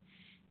Romney.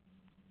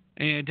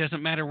 And it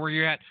doesn't matter where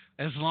you're at,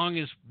 as long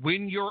as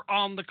when you're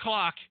on the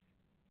clock,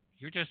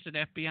 you're just an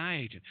FBI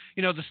agent.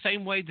 You know, the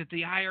same way that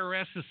the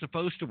IRS is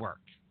supposed to work.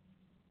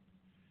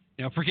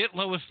 You know, forget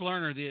Lois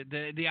Lerner.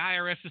 The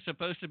IRS is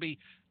supposed to be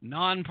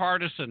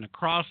nonpartisan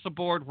across the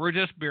board. We're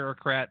just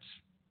bureaucrats.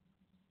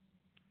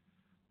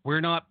 We're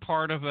not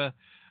part of a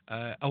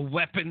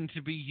weapon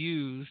to be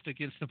used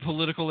against the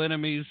political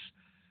enemies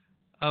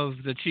of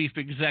the chief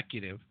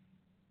executive.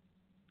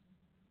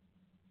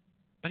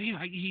 But you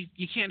know,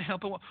 you can't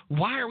help it.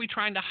 Why are we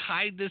trying to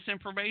hide this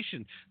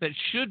information that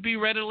should be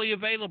readily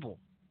available?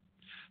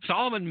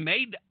 Solomon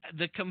made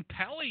the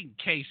compelling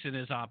case in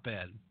his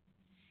op-ed.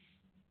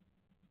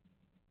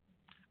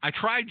 I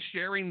tried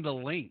sharing the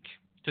link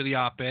to the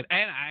op-ed,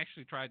 and I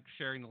actually tried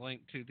sharing the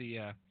link to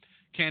the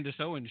Candace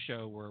Owens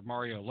Show where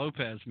Mario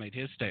Lopez made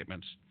his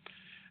statements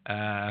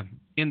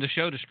in the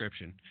show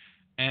description.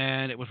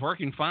 And it was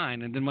working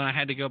fine. And then when I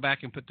had to go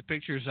back and put the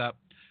pictures up,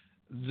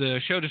 the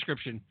show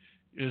description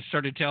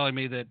started telling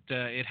me that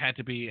it had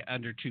to be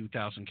under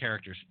 2,000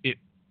 characters. It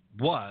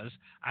was.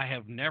 I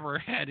have never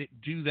had it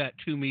do that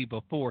to me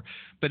before,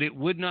 but it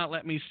would not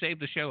let me save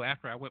the show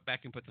after I went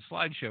back and put the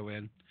slideshow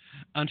in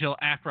until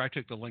after I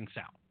took the links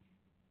out.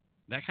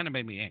 That kind of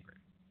made me angry.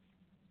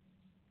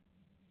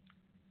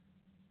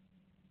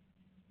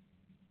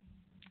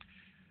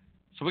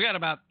 So we got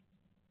about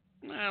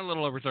a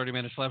little over 30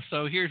 minutes left,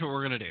 so here's what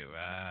we're going to do.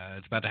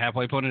 It's about the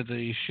halfway point of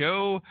the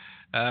show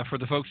for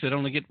the folks that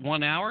only get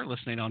 1 hour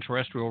listening on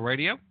terrestrial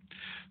radio.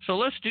 So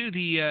let's do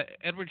the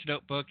Edwards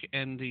Notebook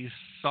and the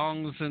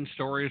Songs and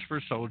Stories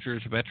for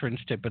Soldiers Veterans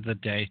Tip of the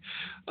Day.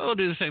 We'll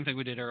do the same thing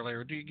we did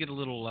earlier. Do you get a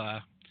little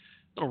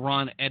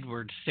Ron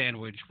Edwards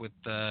sandwich with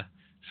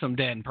some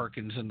Dan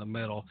Perkins in the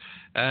middle.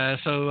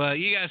 So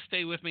you guys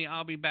stay with me.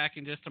 I'll be back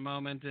in just a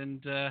moment,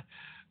 and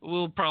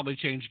we'll probably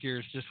change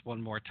gears just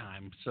one more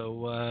time.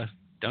 So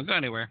don't go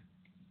anywhere.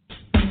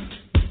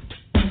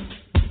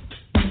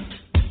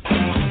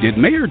 Did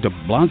Mayor de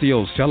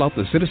Blasio sell out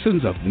the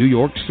citizens of New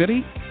York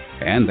City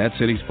and that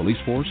city's police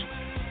force?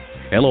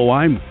 Hello,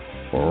 I'm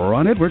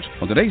Ron Edwards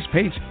on today's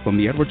page from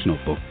the Edwards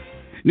Notebook.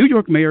 New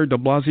York Mayor de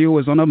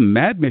Blasio is on a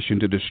mad mission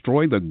to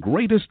destroy the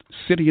greatest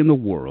city in the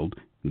world,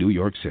 New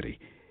York City.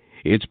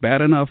 It's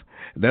bad enough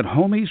that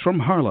homies from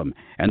Harlem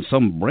and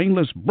some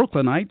brainless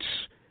Brooklynites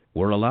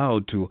were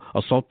allowed to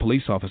assault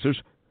police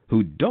officers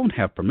who don't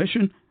have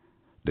permission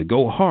to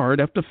go hard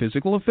after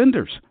physical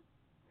offenders.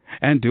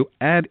 And to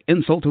add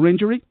insult to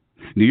injury,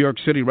 New York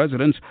City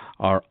residents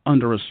are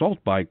under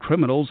assault by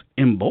criminals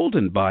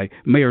emboldened by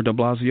Mayor de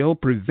Blasio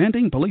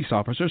preventing police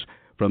officers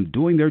from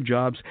doing their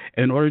jobs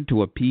in order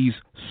to appease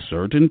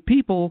certain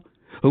people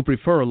who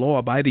prefer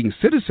law-abiding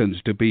citizens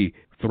to be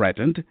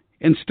threatened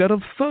instead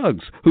of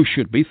thugs who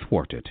should be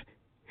thwarted.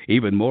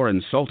 Even more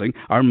insulting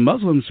are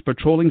Muslims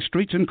patrolling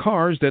streets in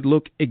cars that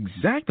look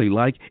exactly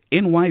like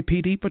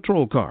NYPD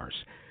patrol cars.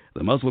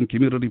 The Muslim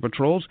community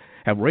patrols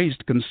have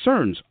raised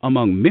concerns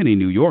among many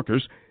New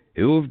Yorkers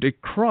who have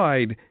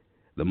decried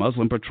the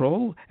Muslim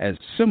patrol as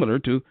similar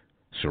to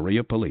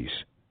Sharia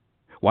police.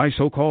 Why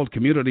so-called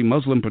community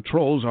Muslim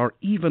patrols are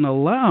even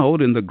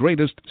allowed in the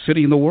greatest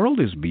city in the world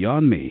is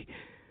beyond me.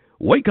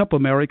 Wake up,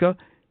 America,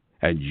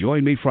 and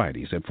join me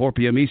Fridays at 4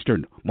 p.m.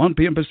 Eastern, 1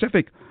 p.m.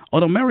 Pacific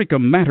on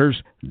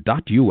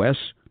americamatters.us.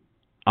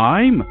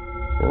 I'm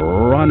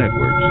Ron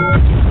Edwards.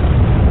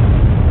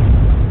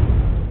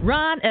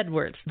 Ron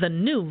Edwards, the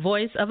new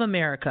voice of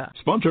America.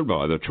 Sponsored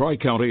by the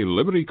Tri-County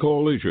Liberty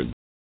Coalition.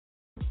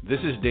 This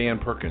is Dan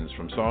Perkins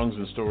from Songs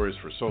and Stories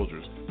for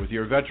Soldiers with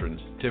your Veterans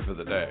Tip of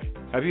the Day.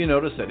 Have you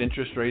noticed that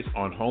interest rates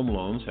on home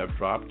loans have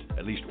dropped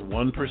at least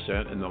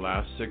 1% in the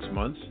last 6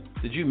 months?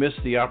 Did you miss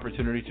the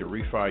opportunity to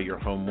refi your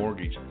home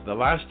mortgage the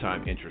last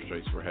time interest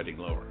rates were heading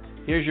lower?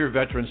 Here's your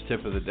Veterans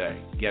Tip of the Day.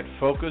 Get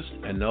focused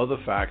and know the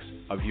facts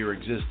of your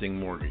existing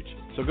mortgage.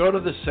 So go to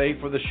the safe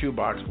or the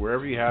shoebox,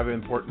 wherever you have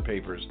important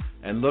papers,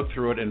 and look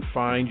through it and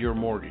find your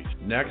mortgage.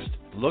 Next,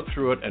 look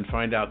through it and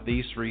find out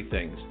these 3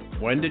 things.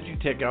 When did you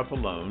take out the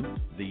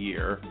loan? The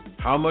year.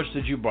 How much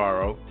did you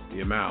borrow?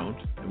 The amount.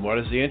 And what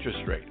is the interest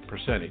rate?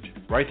 Percentage.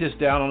 Write this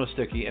down on a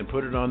sticky and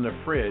put it on the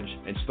fridge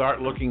and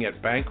start looking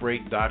at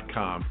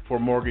bankrate.com for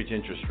mortgage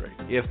interest rate.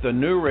 If the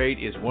new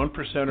rate is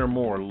 1% or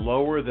more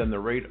lower than the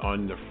rate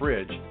on the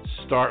fridge,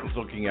 start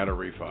looking at a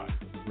refi.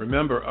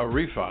 Remember, a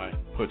refi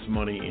puts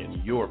money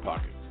in your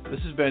pocket. This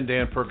has been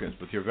Dan Perkins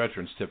with your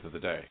Veterans Tip of the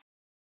Day.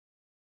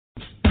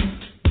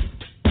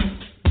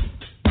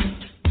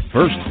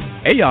 First,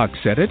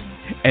 AOC said it,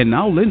 and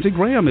now Lindsey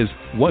Graham is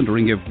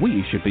wondering if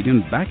we should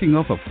begin backing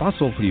off of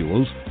fossil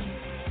fuels.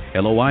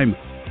 Hello, I'm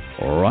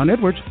Ron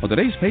Edwards. On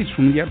today's page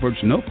from the Edwards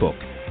Notebook.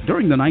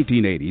 During the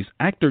 1980s,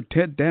 actor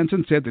Ted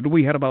Danson said that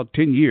we had about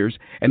 10 years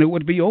and it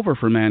would be over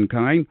for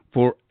mankind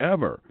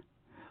forever.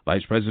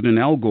 Vice President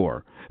Al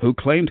Gore, who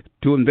claimed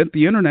to invent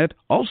the Internet,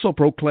 also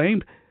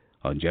proclaimed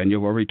on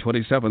January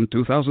 27,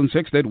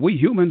 2006, that we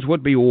humans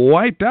would be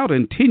wiped out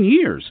in 10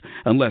 years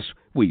unless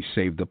we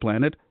saved the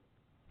planet.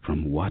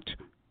 From what?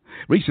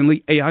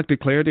 Recently, AOC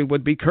declared it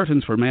would be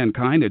curtains for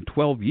mankind in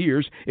 12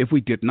 years if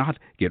we did not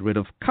get rid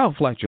of cow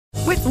flatulence.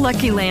 With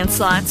Lucky Land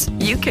Slots,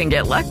 you can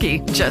get lucky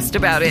just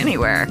about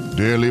anywhere.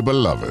 Dearly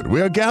beloved, we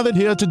are gathered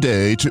here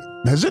today to...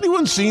 Has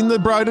anyone seen the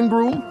bride and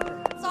groom?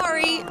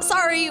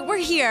 Sorry, we're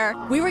here.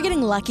 We were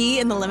getting lucky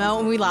in the limo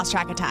and we lost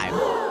track of time.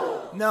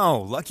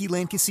 No, Lucky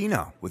Land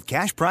Casino, with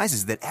cash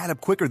prizes that add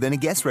up quicker than a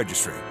guest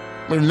registry.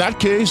 In that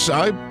case,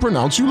 I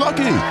pronounce you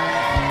lucky.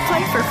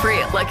 Play for free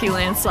at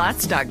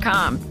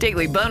LuckyLandSlots.com.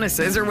 Daily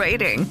bonuses are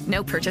waiting.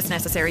 No purchase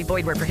necessary.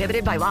 Void where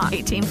prohibited by law.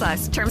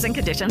 18+. Terms and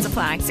conditions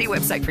apply. See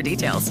website for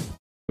details.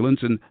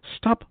 And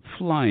stop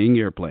flying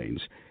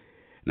airplanes.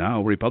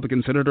 Now,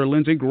 Republican Senator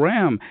Lindsey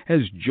Graham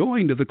has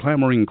joined the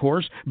clamoring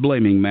chorus,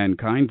 blaming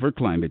mankind for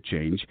climate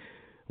change.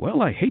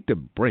 Well, I hate to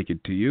break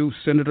it to you,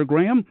 Senator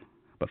Graham,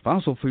 but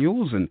fossil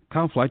fuels and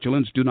cow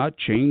flatulence do not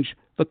change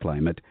the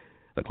climate.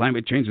 The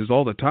climate changes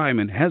all the time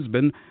and has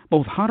been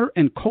both hotter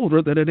and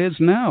colder than it is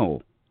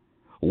now.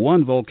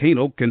 One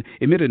volcano can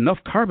emit enough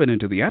carbon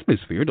into the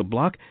atmosphere to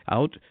block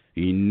out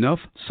enough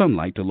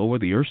sunlight to lower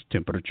the Earth's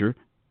temperature.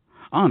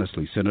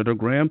 Honestly, Senator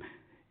Graham,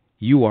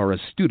 you are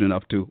astute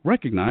enough to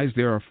recognize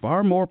there are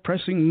far more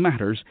pressing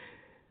matters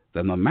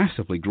than the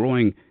massively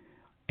growing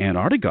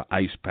Antarctica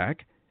ice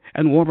pack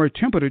and warmer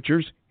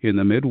temperatures in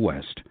the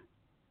Midwest.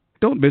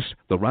 Don't miss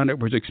the Ron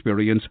Edwards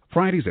Experience,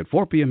 Fridays at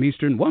 4 p.m.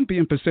 Eastern, 1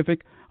 p.m.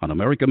 Pacific on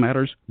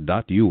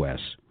americamatters.us.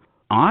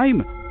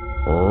 I'm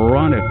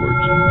Ron Edwards.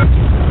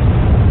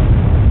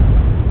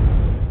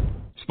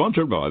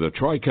 Sponsored by the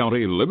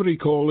Tri-County Liberty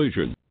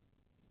Coalition.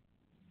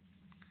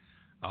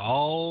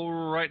 All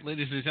right,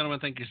 ladies and gentlemen,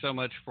 thank you so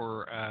much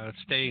for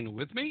staying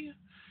with me.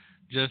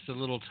 Just a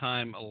little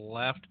time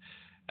left.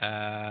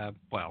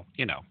 Well,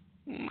 you know,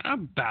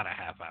 about a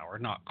half hour,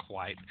 not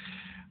quite.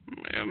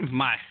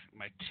 My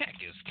tech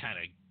is kind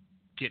of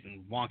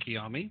getting wonky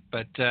on me,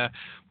 but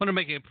want to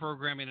make a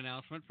programming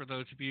announcement for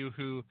those of you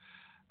who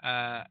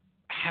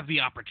have the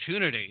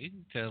opportunity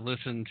to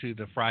listen to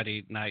the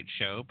Friday night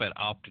show but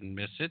often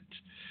miss it.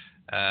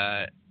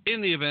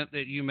 In the event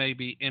that you may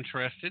be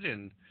interested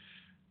in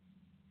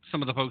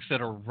some of the folks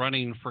that are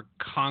running for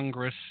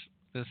Congress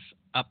this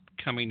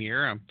upcoming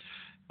year,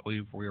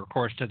 we're of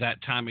course to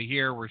that time of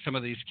year where some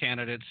of these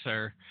candidates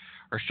are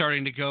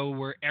starting to go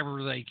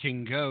wherever they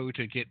can go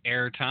to get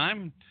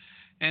airtime.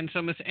 And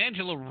so Miss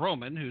Angela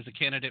Roman, who's a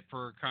candidate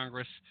for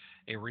Congress,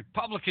 a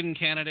Republican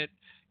candidate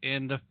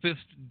in the 5th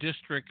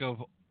District of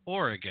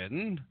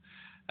Oregon,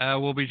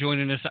 will be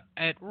joining us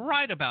at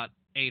right about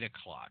 8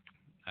 o'clock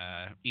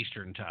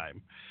Eastern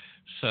Time.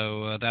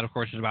 So that, of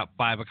course, is about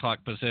 5 o'clock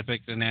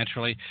Pacific,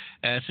 naturally.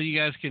 So you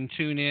guys can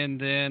tune in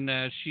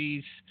then.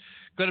 She's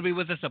going to be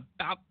with us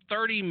about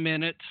 30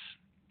 minutes,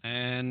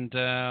 and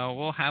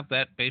we'll have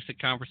that basic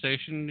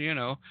conversation. You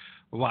know,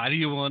 why do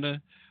you want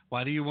to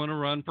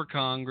run for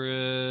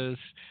Congress?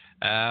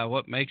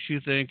 What makes you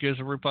think as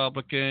a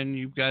Republican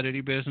you've got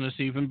any business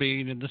even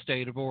being in the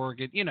state of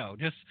Oregon?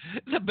 Just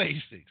the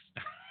basics.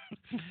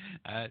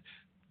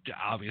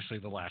 Obviously,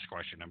 the last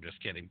question. I'm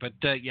just kidding. But,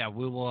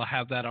 we will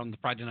have that on the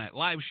Friday Night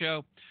Live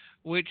show,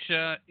 which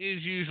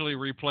is usually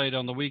replayed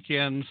on the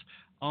weekends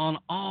on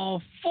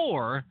all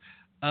 4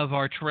 of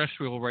our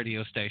terrestrial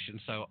radio stations.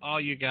 So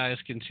all you guys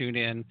can tune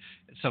in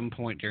at some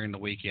point during the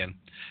weekend.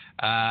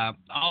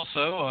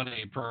 Also, on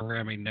a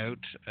programming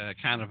note,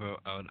 kind of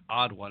an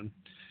odd one,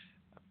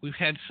 we've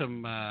had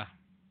some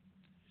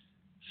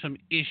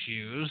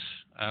issues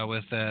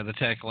with the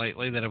tech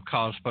lately that have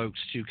caused folks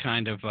to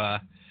kind of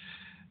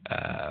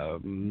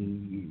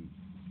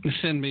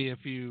send me a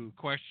few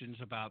questions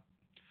about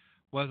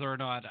whether or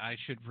not I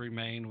should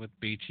remain with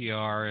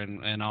BTR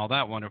and all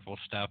that wonderful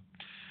stuff.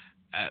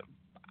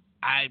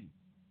 I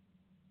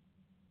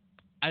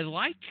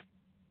like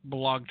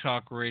Blog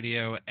Talk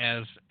Radio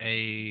as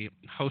a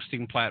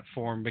hosting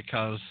platform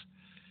because,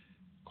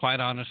 quite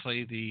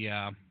honestly,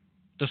 the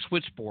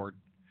switchboard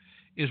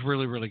is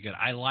really, really good.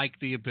 I like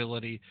the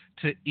ability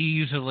to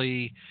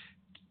easily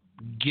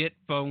get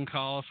phone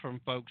calls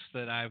from folks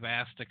that I've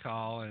asked to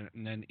call and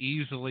then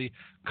easily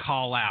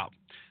call out.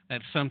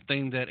 That's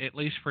something that, at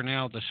least for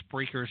now, the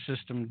Spreaker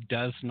system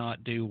does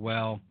not do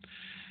well.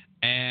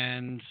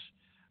 And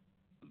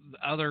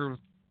other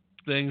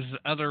things,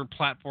 other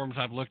platforms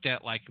I've looked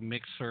at, like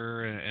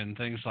Mixer and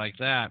things like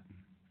that,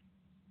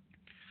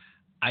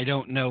 I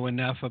don't know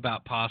enough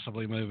about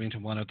possibly moving to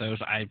one of those.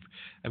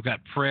 I've got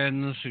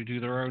friends who do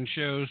their own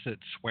shows that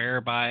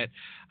swear by it.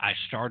 I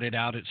started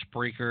out at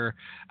Spreaker.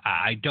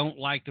 I don't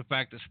like the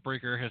fact that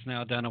Spreaker has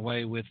now done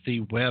away with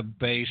the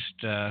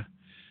web-based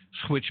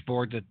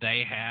switchboard that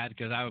they had,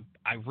 because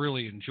I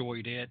really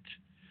enjoyed it.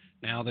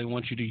 Now they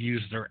want you to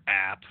use their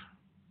app.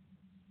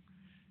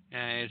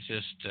 It's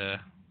just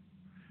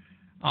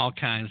all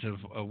kinds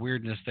of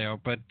weirdness there.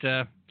 But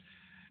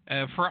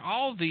for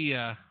all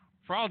the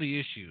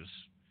issues,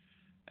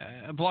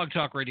 Blog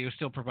Talk Radio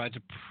still provides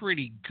a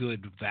pretty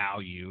good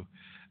value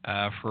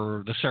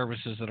for the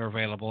services that are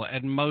available,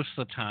 and most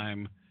of the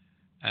time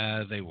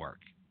they work.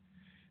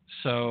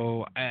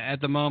 So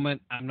at the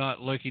moment, I'm not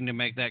looking to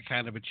make that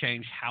kind of a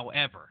change.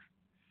 However,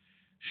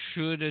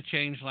 should a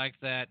change like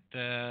that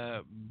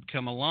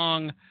come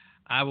along,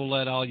 I will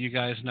let all you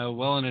guys know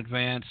well in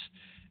advance,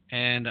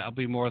 and I'll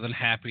be more than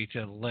happy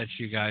to let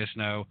you guys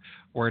know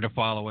where to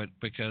follow it,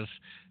 because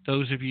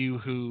those of you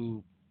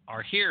who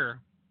are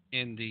here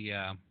in the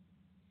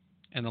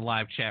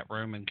live chat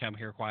room and come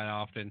here quite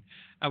often,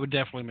 I would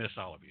definitely miss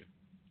all of you.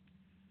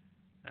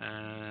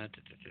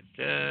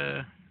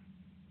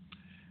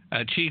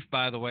 Chief,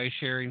 by the way,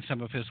 sharing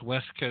some of his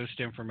West Coast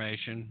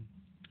information.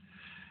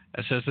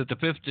 It says that the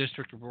 5th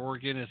District of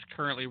Oregon is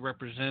currently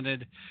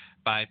represented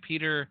by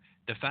Peter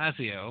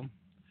DeFazio,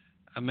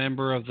 a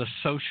member of the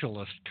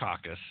Socialist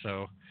Caucus.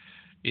 So,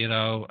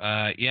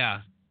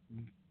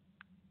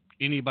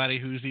 anybody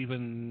who's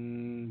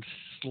even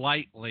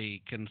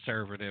slightly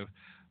conservative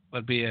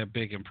would be a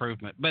big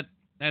improvement. But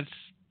that's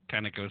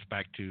kind of goes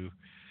back to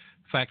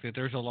the fact that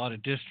there's a lot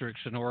of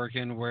districts in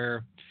Oregon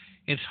where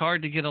it's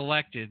hard to get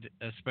elected,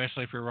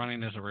 especially if you're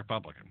running as a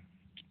Republican.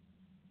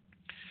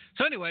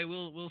 So anyway,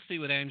 we'll see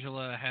what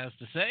Angela has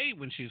to say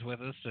when she's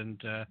with us,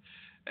 and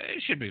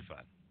it should be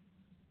fun.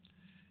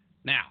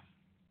 Now,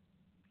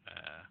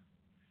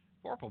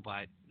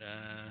 Vorpalbite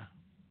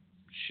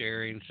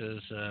sharing says,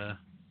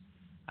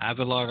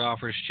 Avalog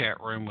offers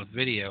chat room with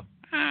video.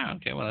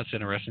 Okay, well, that's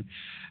interesting.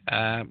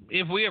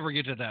 If we ever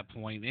get to that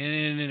point,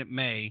 and it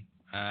may,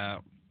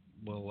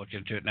 we'll look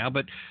into it now.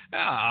 But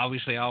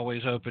obviously,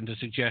 always open to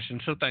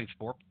suggestions. So thanks,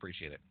 Vorp.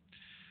 Appreciate it.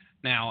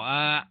 Now,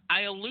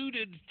 I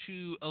alluded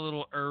to a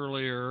little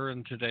earlier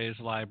in today's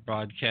live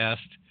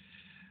broadcast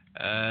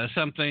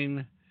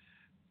something.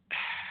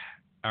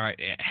 All right,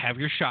 have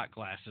your shot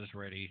glasses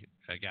ready,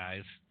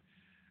 guys.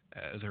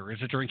 There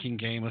is a drinking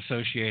game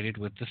associated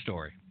with the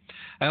story.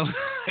 I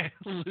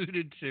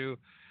alluded to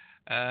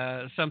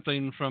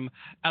something from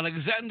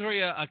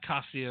Alexandria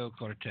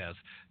Ocasio-Cortez.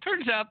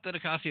 Turns out that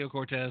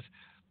Ocasio-Cortez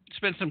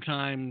spent some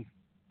time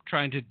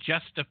trying to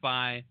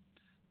justify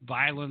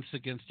violence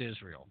against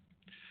Israel,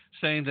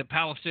 saying that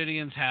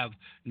Palestinians have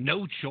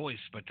no choice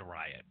but to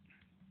riot.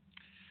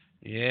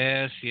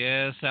 Yes,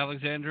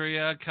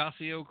 Alexandria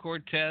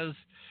Ocasio-Cortez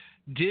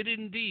did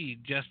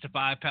indeed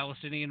justify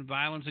Palestinian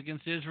violence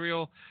against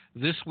Israel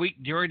this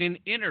week during an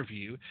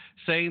interview,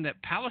 saying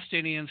that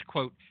Palestinians,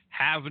 quote,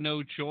 have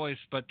no choice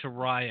but to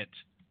riot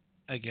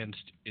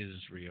against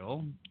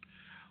Israel.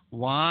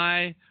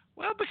 Why?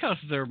 Well, because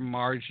they're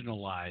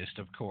marginalized,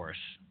 of course.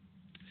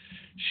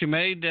 She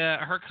made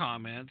her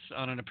comments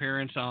on an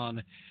appearance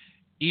on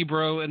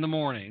Ebro in the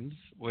Mornings,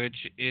 which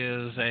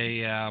is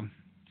a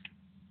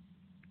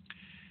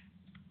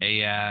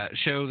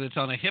show that's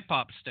on a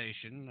hip-hop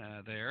station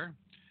there.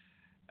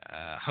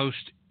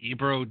 Host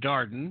Ebro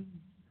Darden.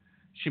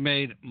 She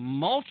made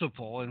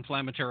multiple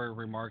inflammatory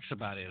remarks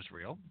about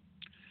Israel.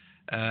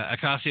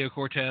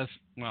 Ocasio-Cortez,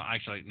 well,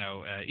 actually,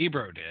 no,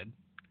 Ebro did.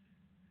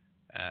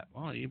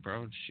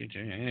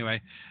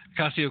 Anyway,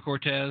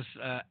 Ocasio-Cortez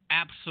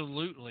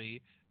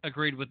absolutely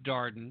agreed with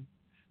Darden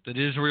that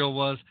Israel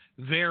was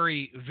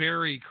very,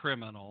 very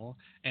criminal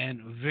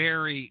and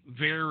very,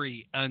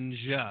 very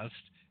unjust,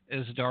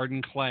 as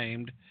Darden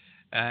claimed,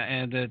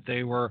 and that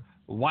they were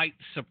white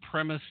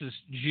supremacist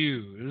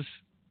Jews.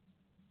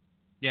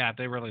 Yeah,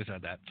 they really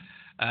said that.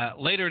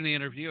 Later in the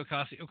interview,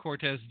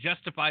 Ocasio-Cortez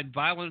justified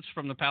violence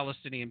from the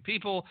Palestinian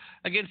people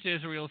against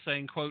Israel,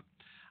 saying, quote,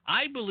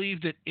 "I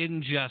believe that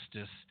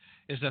injustice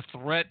is a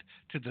threat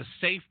to the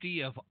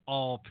safety of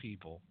all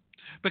people.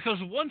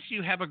 Because once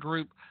you have a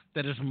group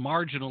that is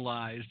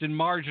marginalized and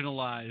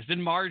marginalized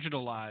and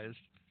marginalized,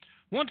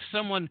 once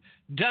someone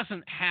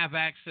doesn't have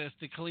access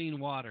to clean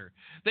water,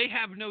 they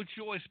have no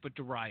choice but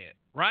to riot,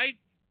 right?"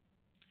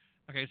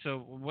 Okay, so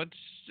what's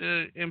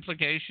the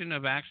implication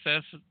of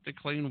access to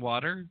clean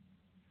water?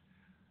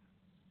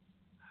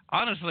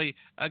 Honestly,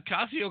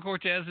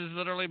 Ocasio-Cortez is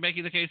literally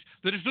making the case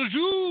that it's the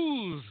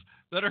Jews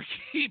that are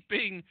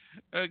keeping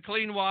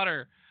clean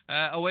water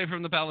away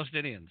from the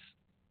Palestinians.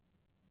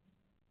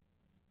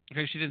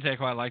 Okay, she didn't say it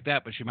quite like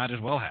that, but she might as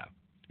well have.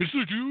 It's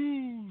the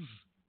Jews.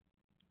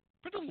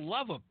 For the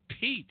love of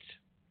Pete.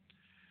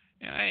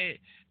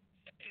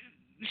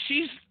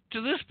 She's,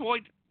 to this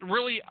point,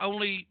 really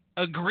only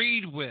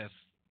agreed with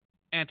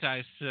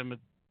anti-Semitic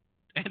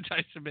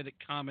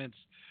comments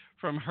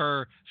from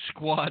her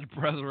squad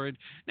brethren.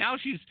 Now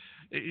she's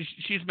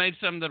made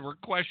some that were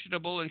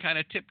questionable and kind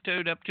of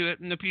tiptoed up to it,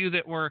 and a few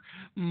that were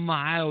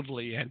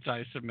mildly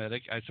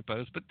anti-Semitic, I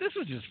suppose. But this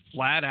was just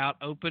flat out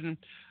open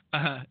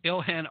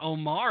Ilhan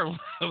Omar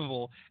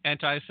level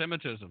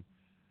anti-Semitism.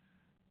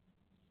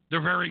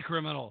 They're very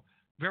criminal.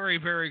 Very,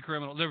 very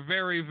criminal. They're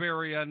very,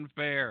 very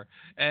unfair.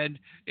 And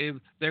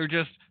they're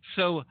just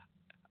so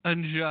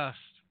unjust.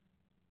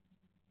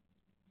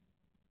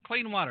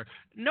 Clean water.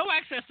 No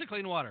access to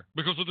clean water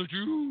because of the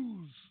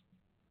Jews.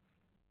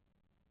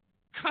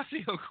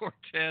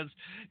 Ocasio-Cortez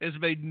has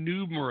made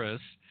numerous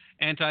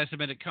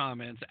anti-Semitic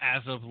comments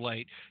as of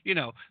late,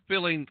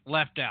 feeling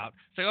left out.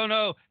 Say, oh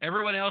no,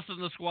 everyone else in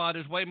the squad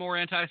is way more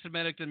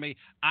anti-Semitic than me.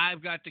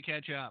 I've got to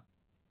catch up.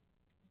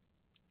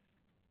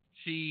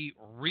 She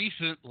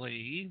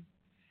recently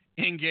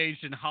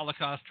engaged in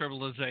Holocaust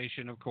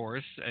trivialization, of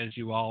course, as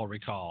you all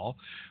recall,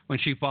 when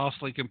she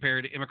falsely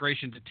compared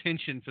immigration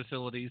detention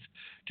facilities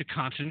to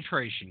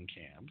concentration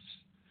camps,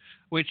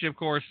 which, of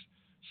course,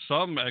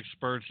 some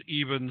experts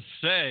even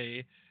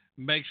say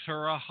makes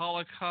her a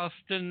Holocaust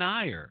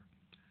denier.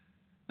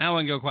 Now, I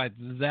wouldn't go quite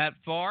that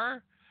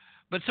far,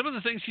 but some of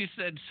the things she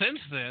said since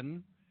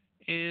then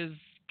is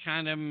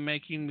kind of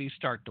making me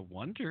start to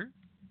wonder.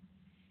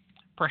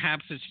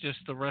 Perhaps it's just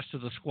the rest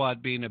of the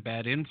squad being a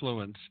bad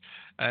influence.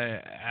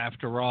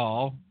 After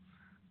all,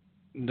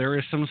 there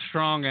is some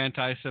strong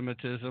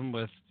anti-Semitism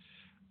with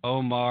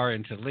Omar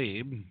and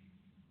Tlaib.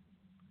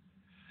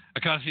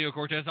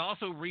 Ocasio-Cortez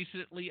also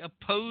recently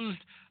opposed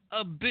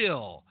a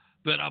bill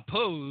that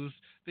opposed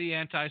the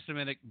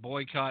anti-Semitic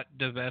boycott,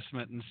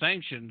 divestment, and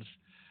sanctions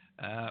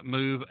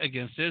move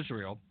against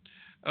Israel,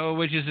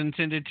 which is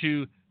intended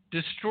to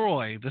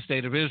destroy the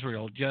state of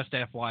Israel, just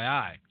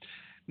FYI.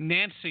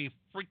 Nancy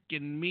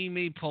freaking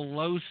Mimi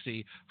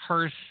Pelosi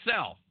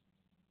herself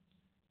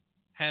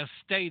has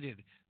stated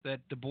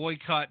that the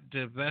boycott,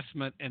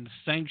 divestment, and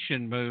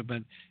sanction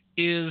movement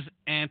is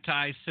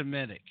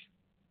anti-Semitic.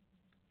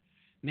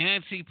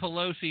 Nancy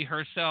Pelosi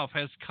herself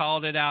has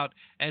called it out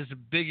as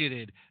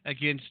bigoted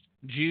against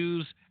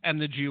Jews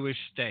and the Jewish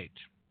state.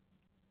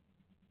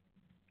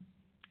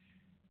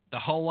 The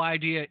whole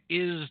idea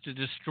is to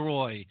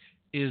destroy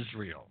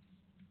Israel.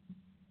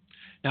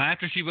 Now,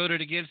 after she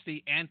voted against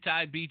the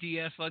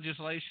anti-BDS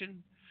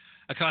legislation,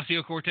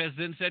 Ocasio-Cortez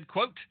then said,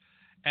 quote,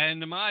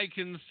 "And my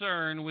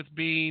concern with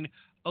being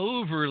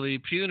overly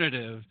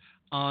punitive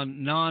on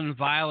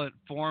nonviolent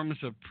forms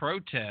of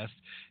protest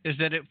is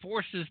that it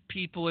forces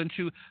people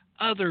into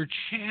other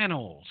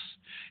channels.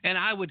 And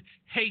I would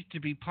hate to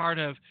be part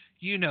of,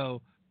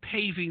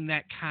 paving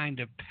that kind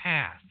of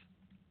path."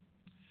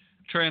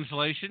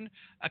 Translation,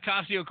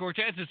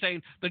 Ocasio-Cortez is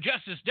saying the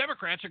Justice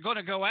Democrats are going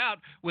to go out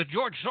with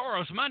George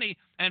Soros money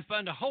and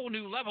fund a whole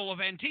new level of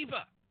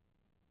Antifa.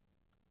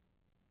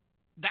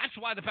 That's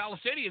why the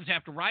Palestinians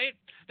have to riot.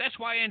 That's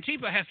why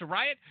Antifa has to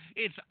riot.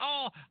 It's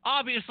all,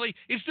 obviously,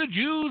 it's the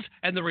Jews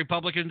and the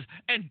Republicans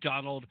and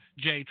Donald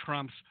J.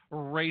 Trump's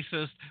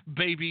racist,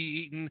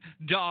 baby-eating,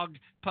 dog,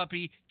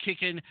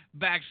 puppy-kicking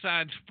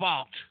backside's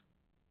fault.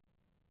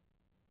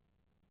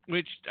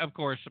 Which, of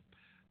course,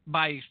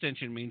 by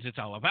extension means it's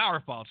all of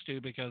our faults, too,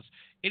 because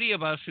any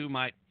of us who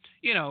might,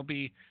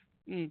 be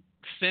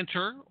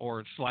center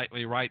or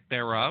slightly right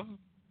thereof,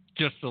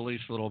 just the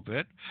least little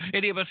bit.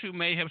 Any of us who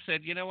may have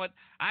said, you know what,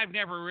 I've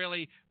never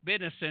really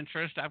been a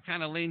centrist. I've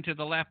kind of leaned to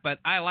the left, but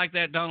I like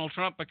that Donald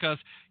Trump because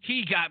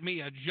he got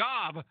me a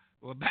job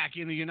back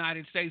in the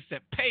United States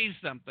that pays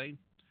something.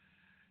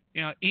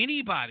 You know,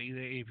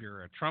 anybody, if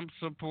you're a Trump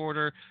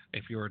supporter,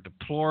 if you're a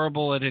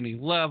deplorable at any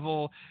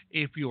level,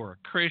 if you're a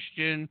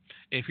Christian,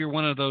 if you're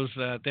one of those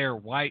they're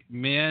white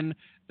men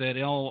that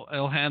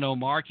Ilhan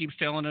Omar keeps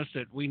telling us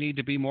that we need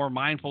to be more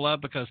mindful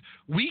of because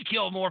we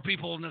kill more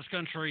people in this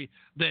country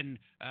than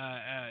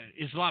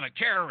Islamic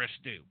terrorists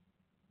do.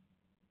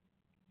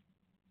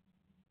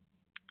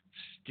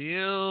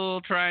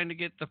 Still trying to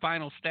get the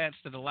final stats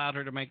that allowed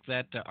her to make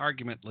that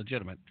argument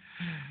legitimate.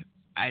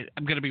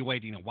 I'm going to be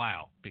waiting a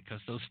while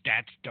because those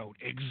stats don't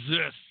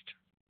exist.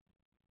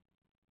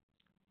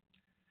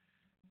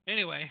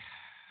 Anyway,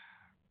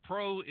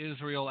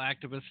 pro-Israel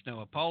activist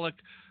Noah Pollack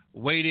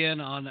weighed in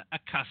on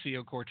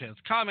Ocasio-Cortez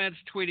comments,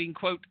 tweeting,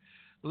 quote,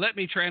 "Let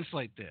me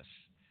translate this.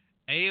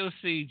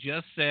 AOC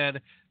just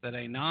said that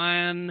a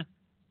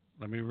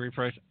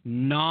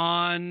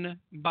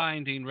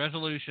non-binding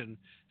resolution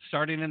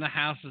stating the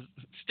House's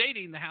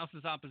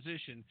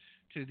opposition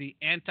to the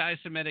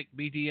anti-Semitic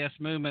BDS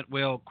movement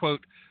will,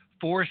 quote,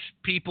 force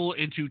people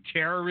into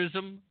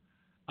terrorism,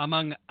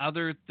 among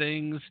other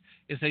things,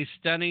 is a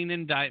stunning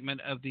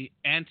indictment of the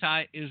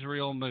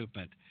anti-Israel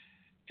movement.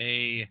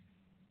 A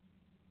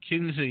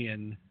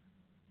Keynesian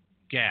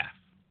gaffe."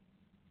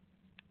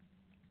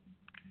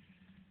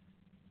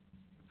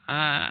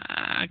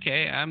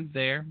 Okay, I'm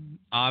there.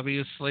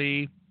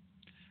 Obviously,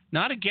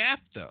 not a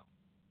gaffe, though.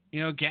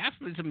 You know, gaffe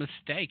is a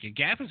mistake. A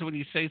gaffe is when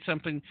you say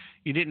something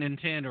you didn't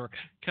intend or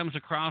comes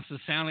across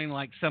as sounding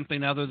like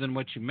something other than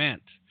what you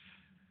meant.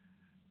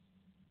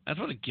 That's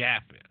what a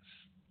gaffe is.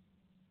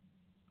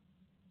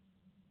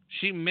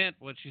 She meant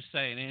what she's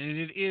saying, and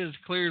it is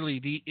clearly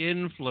the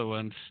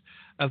influence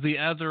of the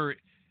other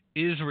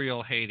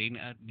Israel-hating,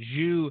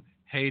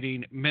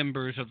 Jew-hating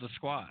members of the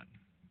squad.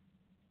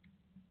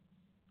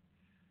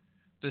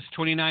 This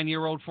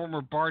 29-year-old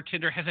former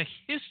bartender has a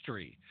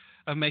history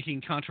of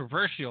making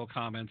controversial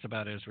comments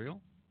about Israel,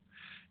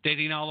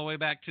 dating all the way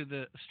back to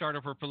the start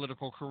of her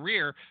political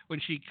career when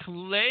she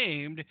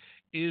claimed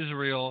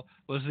Israel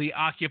was the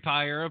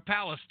occupier of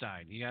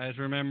Palestine. You guys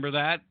remember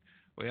that?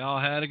 We all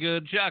had a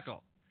good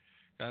chuckle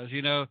because,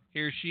 you know,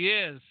 here she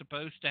is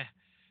supposed to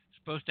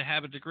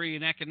have a degree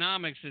in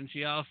economics, and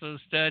she also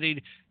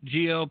studied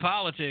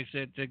geopolitics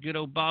at the good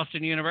old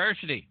Boston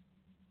University.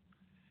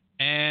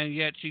 And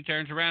yet she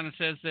turns around and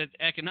says that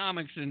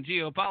economics and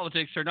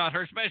geopolitics are not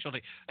her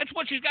specialty. That's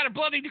what she's got her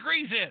bloody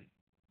degrees in.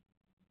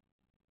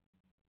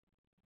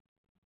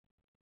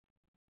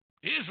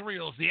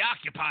 Israel's the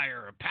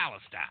occupier of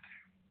Palestine.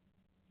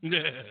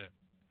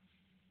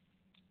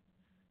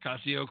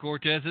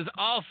 Ocasio-Cortez has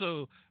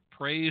also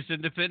praised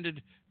and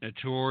defended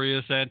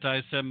notorious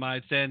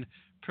anti-Semites and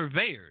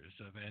purveyors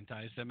of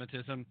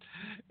anti-Semitism,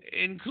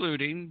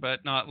 including,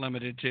 but not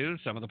limited to,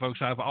 some of the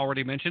folks I've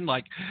already mentioned,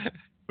 like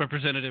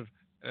Representative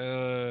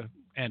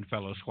and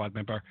fellow squad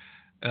member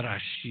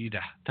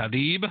Rashida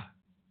Tlaib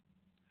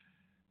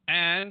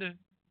and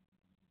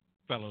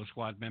fellow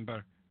squad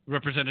member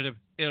Representative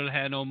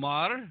Ilhan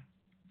Omar,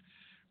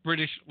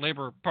 British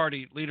Labour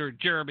Party leader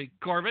Jeremy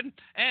Corbyn,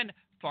 and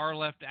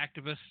far-left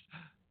activist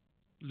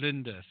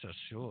Linda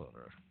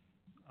Sarsour.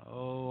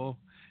 Oh,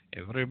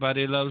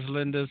 everybody loves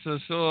Linda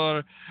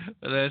Sarsour.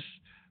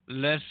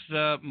 Let's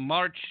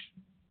march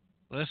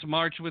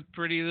with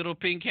pretty little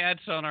pink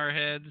hats on our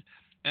heads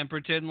and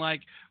pretend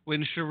like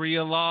when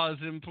Sharia law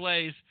is in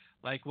place,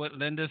 like what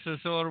Linda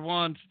Sarsour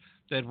wants,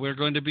 that we're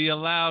going to be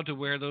allowed to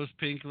wear those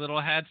pink little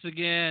hats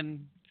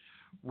again.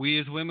 We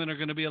as women are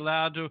going to be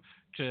allowed to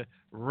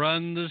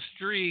run the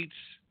streets.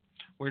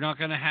 We're not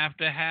going to have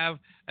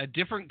a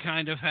different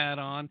kind of hat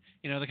on,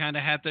 you know, the kind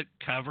of hat that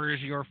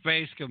covers your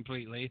face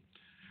completely.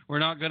 We're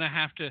not going to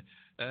have to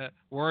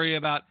worry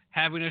about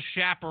having a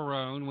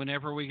chaperone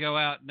whenever we go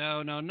out.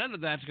 No, none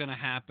of that's going to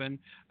happen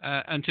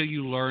until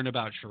you learn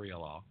about Sharia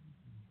law.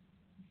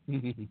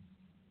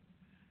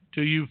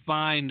 Till you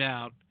find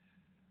out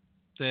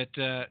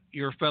that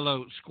your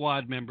fellow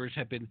squad members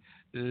have been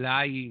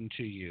lying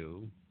to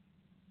you.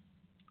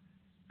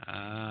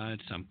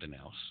 It's something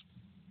else.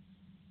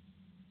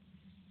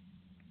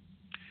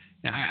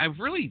 Now,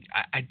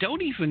 I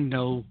don't even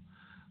know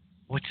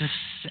what to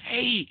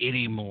say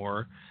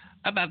anymore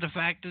about the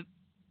fact that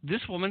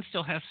this woman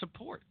still has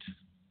support.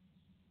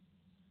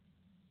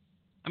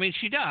 I mean,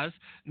 she does.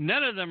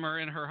 None of them are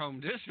in her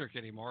home district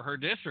anymore. Her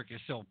district is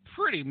still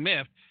pretty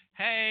miffed.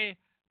 Hey,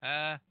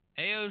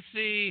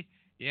 AOC,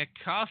 you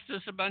cost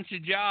us a bunch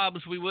of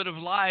jobs we would have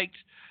liked.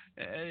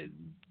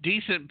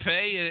 Decent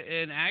pay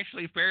and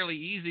actually fairly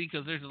easy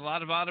because there's a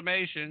lot of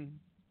automation.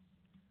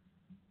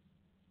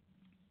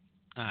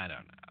 I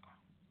don't know.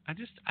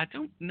 I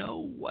don't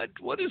know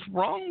what is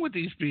wrong with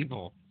these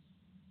people.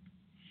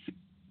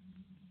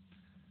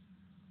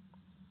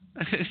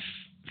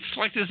 It's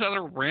like this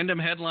other random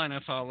headline I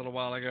saw a little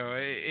while ago.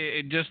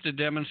 It just to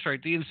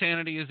demonstrate the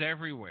insanity is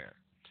everywhere.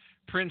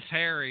 Prince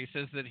Harry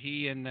says that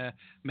he and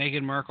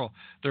Meghan Markle,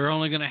 they're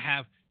only going to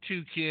have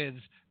 2 kids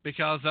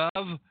because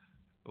of,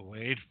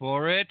 wait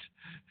for it,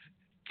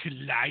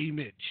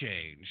 climate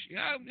change.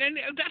 And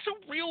that's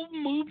a real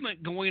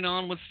movement going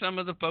on with some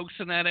of the folks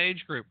in that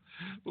age group.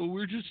 Well,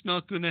 we're just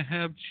not going to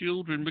have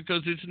children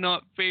because it's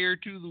not fair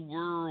to the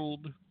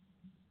world.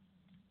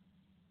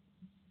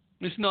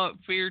 It's not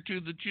fair to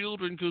the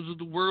children because of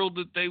the world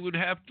that they would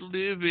have to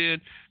live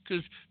in,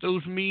 because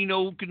those mean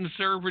old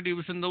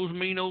conservatives and those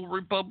mean old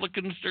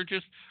Republicans, they're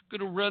just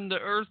going to run the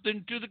earth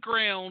into the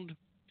ground.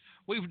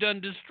 We've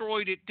done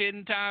destroyed it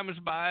 10 times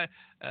by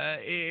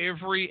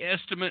every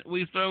estimate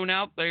we've thrown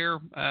out there,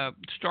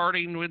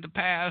 starting with the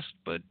past.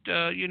 But,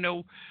 10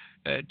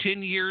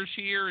 years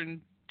here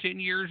and 10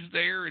 years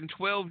there and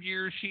 12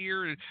 years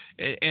here.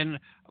 And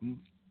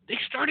they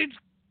started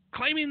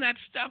claiming that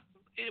stuff,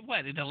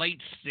 in the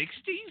late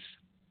 60s?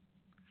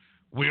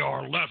 We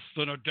are less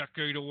than a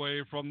decade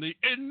away from the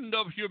end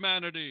of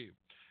humanity,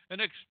 an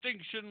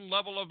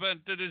extinction-level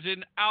event that is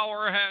in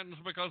our hands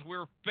because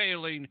we're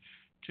failing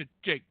to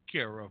take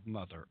care of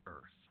Mother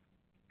Earth.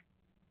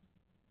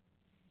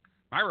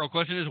 My real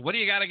question is, what do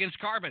you got against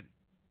carbon?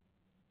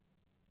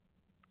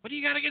 What do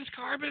you got against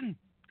carbon?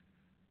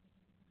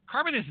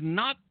 Carbon is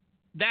not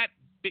that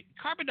big.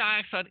 Carbon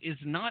dioxide is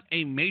not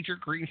a major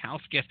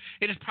greenhouse gas.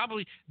 It is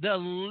probably the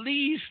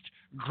least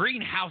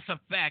greenhouse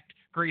effect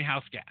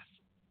greenhouse gas.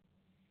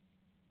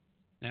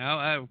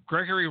 Now,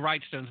 Gregory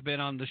Wrightstone's been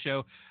on the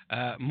show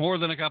more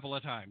than a couple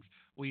of times.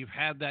 We've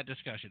had that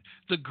discussion.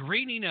 The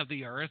greening of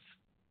the earth,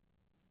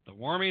 the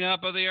warming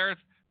up of the earth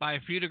by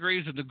a few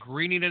degrees of the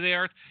greening of the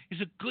earth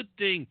is a good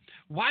thing.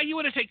 Why you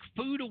want to take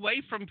food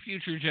away from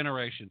future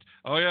generations?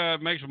 Oh, yeah,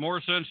 it makes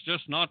more sense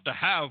just not to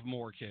have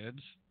more kids.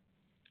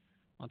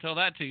 I'll tell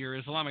that to your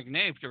Islamic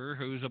neighbor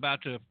who's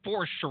about to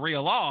force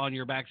Sharia law on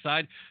your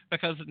backside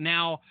because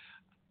now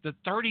the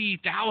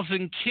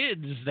 30,000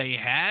 kids they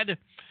had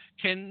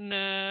can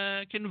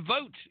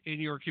vote in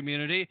your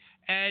community,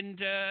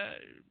 and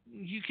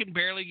you can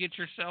barely get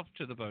yourself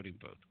to the voting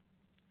booth.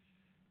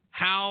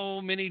 How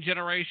many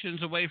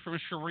generations away from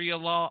Sharia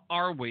law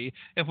are we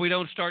if we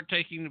don't start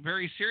taking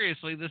very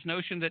seriously this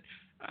notion that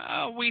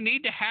we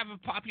need to have a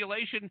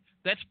population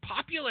that's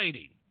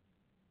populating?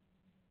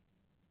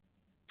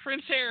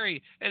 Prince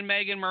Harry and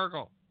Meghan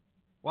Markle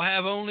will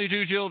have only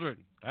 2 children.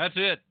 That's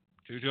it.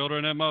 2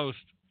 children at most.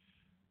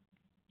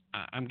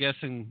 I'm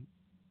guessing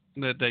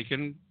that they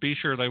can be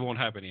sure they won't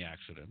have any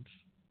accidents.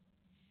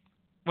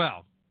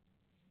 Well,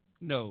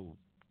 no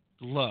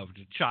loved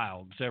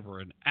child's ever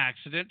an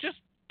accident, just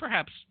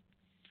perhaps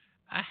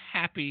a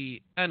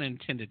happy,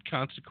 unintended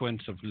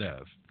consequence of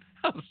love.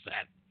 How's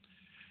that?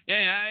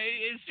 Yeah,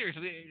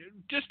 seriously,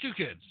 just 2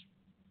 kids.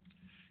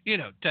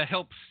 To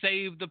help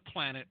save the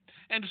planet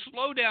and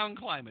slow down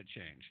climate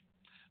change.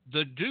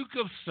 The Duke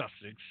of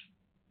Sussex,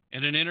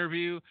 in an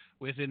interview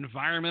with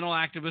environmental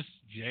activist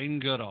Jane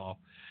Goodall,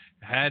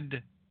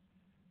 had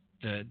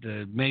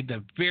made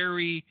the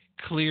very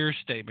clear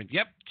statement.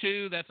 Yep,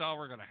 2, that's all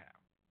we're going to have.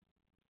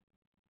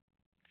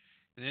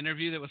 An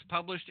interview that was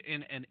published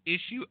in an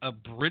issue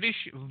of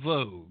British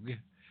Vogue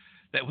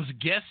that was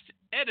guest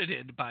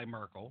edited by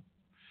Merkel.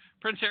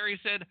 Prince Harry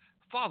said,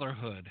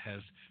 fatherhood has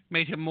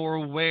made him more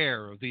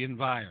aware of the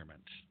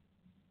environment.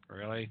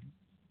 Really?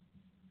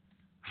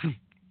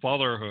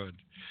 Fatherhood,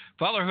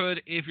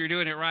 if you're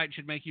doing it right,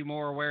 should make you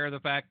more aware of the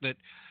fact that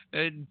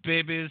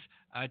babies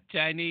are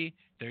tiny,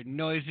 they're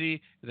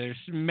noisy, they're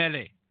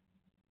smelly.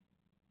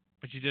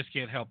 But you just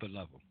can't help but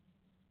love them.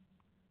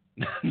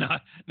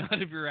 not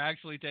if you're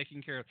actually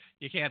taking care of them.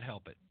 You can't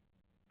help it.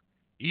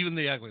 Even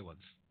the ugly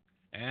ones.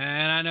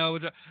 And I know,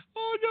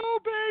 oh no,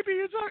 baby,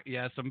 it's ugly.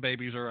 Yeah, some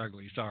babies are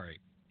ugly, sorry.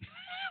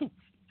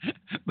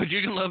 But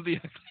you can love the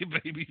ugly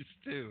babies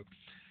too.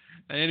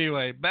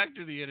 Anyway, back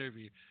to the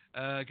interview.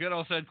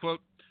 Goodall said,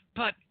 quote,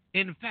 but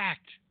in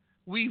fact,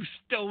 we've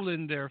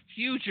stolen their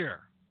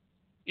future.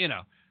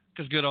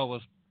 Because Goodall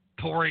was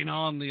pouring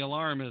on the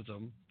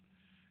alarmism.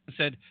 And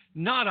said,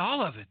 not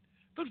all of it,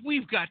 but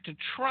we've got to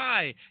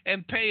try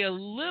and pay a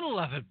little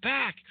of it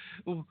back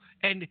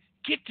and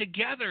get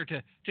together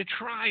to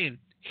try and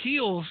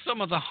heal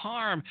some of the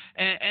harm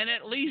and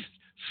at least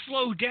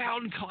slow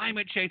down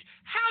climate change.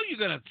 How are you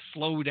going to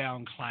slow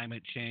down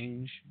climate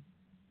change?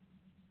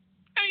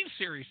 I mean,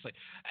 seriously,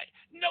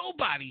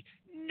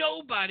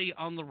 nobody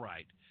on the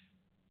right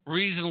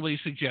reasonably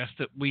suggests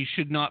that we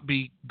should not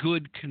be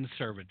good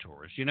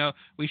conservators.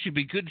 We should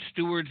be good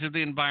stewards of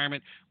the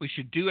environment. We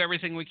should do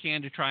everything we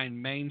can to try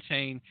and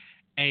maintain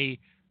a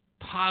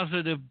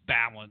positive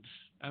balance.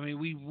 I mean,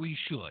 we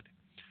should.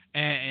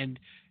 And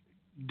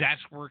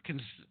that's where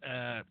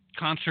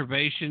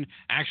conservation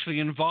actually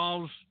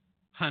involves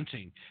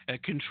hunting,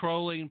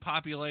 controlling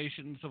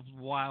populations of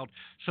wild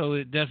so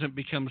it doesn't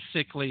become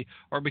sickly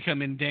or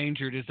become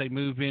endangered as they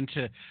move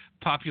into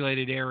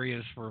populated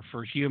areas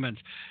for humans.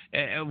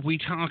 We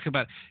talk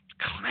about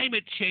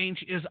climate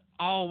change is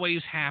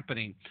always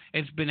happening.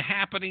 It's been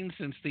happening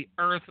since the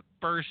Earth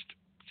first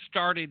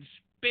started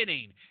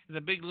spinning as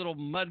a big little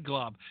mud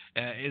glob.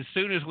 As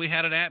soon as we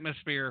had an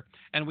atmosphere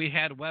and we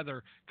had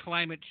weather,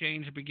 climate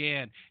change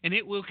began. And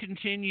it will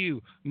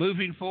continue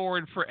moving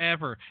forward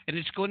forever. And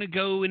it's going to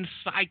go in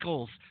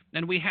cycles.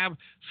 And we have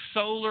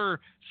solar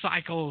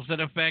cycles that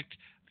affect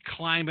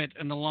climate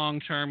in the long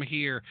term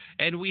here.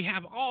 And we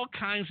have all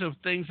kinds of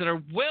things that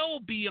are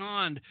well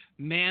beyond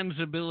man's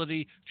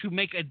ability to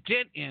make a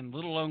dent in,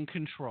 let alone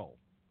control.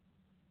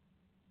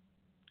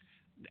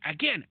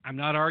 Again, I'm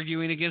not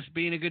arguing against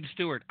being a good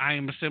steward. I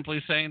am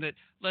simply saying that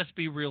let's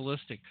be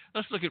realistic.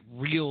 Let's look at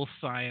real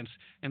science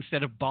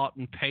instead of bought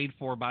and paid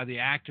for by the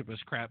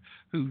activist crap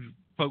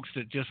folks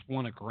that just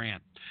want a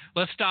grant.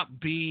 Let's stop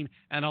being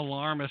an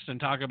alarmist and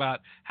talk about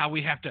how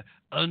we have to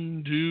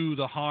undo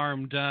the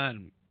harm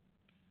done.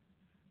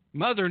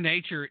 Mother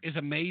Nature is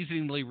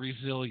amazingly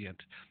resilient.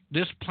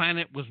 This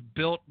planet was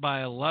built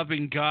by a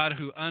loving God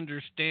who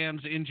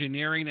understands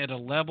engineering at a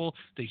level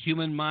the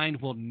human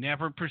mind will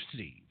never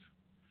perceive.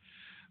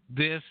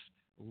 This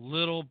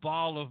little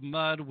ball of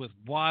mud with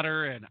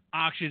water and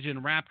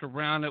oxygen wrapped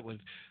around it with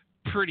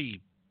pretty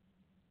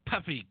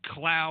puffy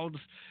clouds,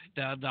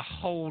 the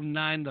whole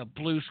nine, the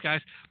blue skies.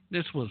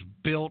 This was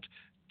built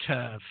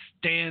to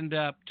stand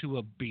up to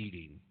a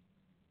beating.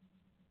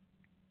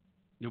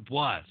 It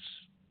was.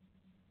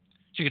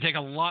 So you can take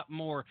a lot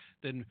more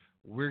than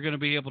we're going to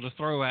be able to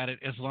throw at it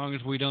as long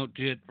as we don't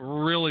get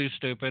really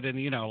stupid and,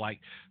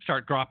 like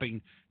start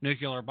dropping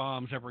nuclear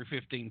bombs every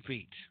 15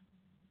 feet.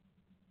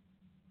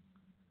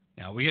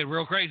 Now, we get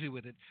real crazy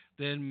with it,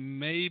 then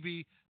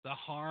maybe the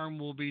harm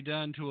will be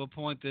done to a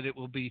point that it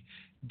will be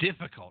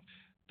difficult.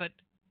 But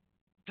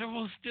there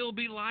will still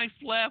be life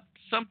left.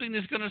 Something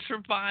is going to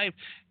survive.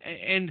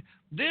 And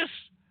this,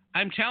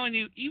 I'm telling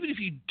you, even if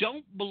you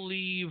don't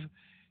believe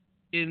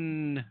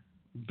in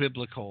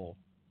biblical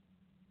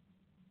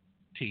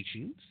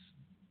teachings,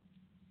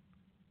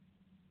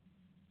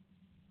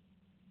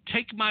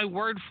 take my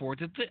word for it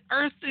that the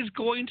earth is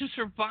going to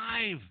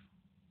survive.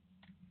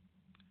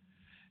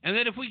 And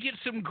that if we get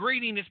some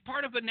greening, it's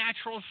part of a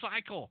natural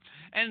cycle.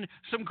 And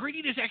some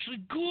greening is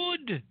actually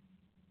good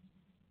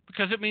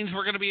because it means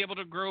we're going to be able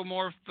to grow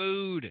more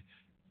food.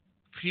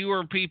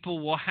 Fewer people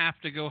will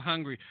have to go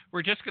hungry.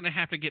 We're just going to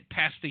have to get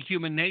past the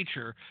human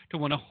nature to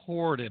want to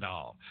hoard it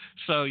all.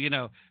 So,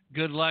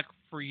 good luck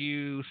for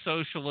you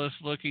socialists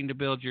looking to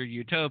build your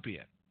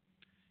utopia.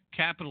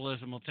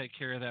 Capitalism will take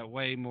care of that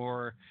way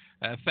more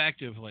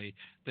effectively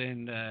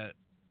than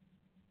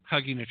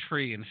hugging a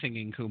tree and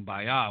singing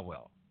Kumbaya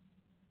will.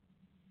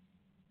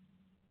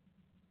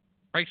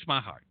 Breaks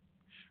my heart.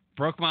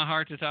 Broke my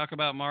heart to talk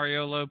about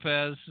Mario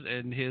Lopez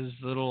and his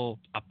little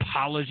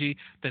apology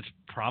that's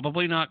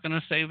probably not going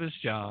to save his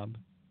job.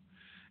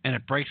 And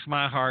it breaks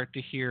my heart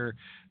to hear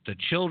the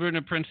children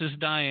of Princess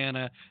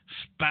Diana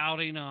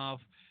spouting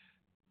off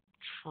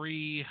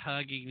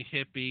tree-hugging,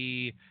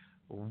 hippie,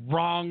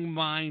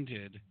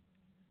 wrong-minded,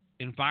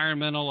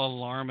 environmental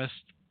alarmist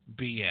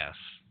BS.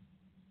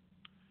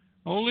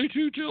 Only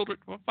 2 children.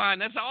 Well, fine.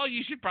 That's all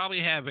you should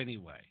probably have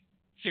anyway.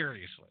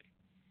 Seriously.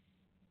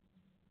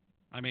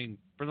 I mean,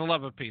 for the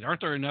love of Pete,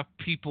 aren't there enough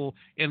people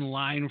in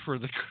line for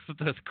the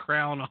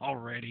crown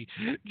already?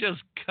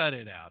 Just cut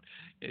it out.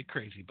 A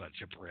crazy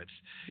bunch of Brits.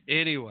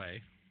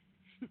 Anyway,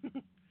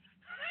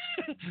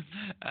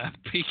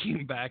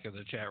 peeking back in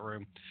the chat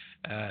room,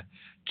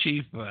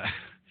 Chief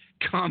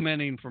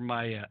commenting from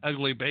my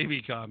ugly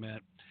baby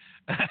comment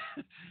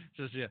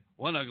says, yeah,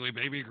 one ugly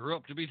baby grew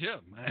up to be Tim.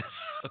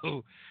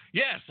 So,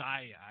 yes,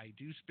 I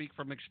do speak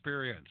from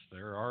experience.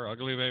 There are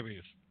ugly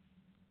babies.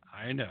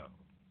 I know.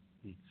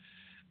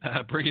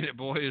 Bringing It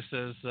Boy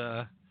says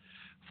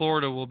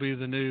Florida will be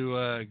the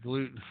new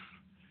gluten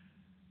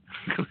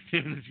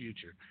in the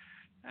future.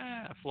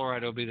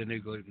 Fluoride will be the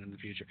new gluten in the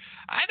future.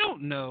 I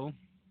don't know.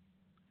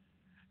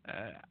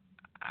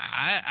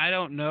 I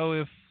don't know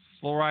if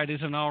fluoride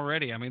isn't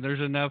already. I mean, there's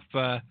enough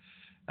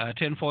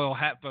tinfoil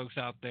hat folks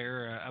out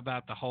there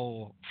about the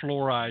whole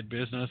fluoride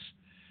business.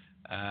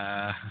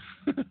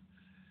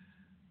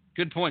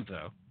 Good point,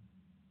 though.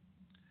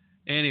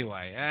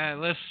 Anyway,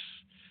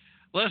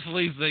 let's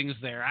leave things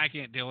there. I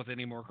can't deal with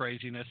any more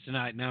craziness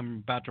tonight, and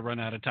I'm about to run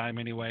out of time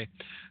anyway.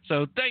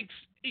 So thanks,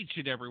 each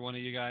and every one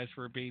of you guys,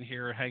 for being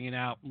here, hanging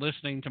out,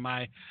 listening to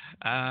my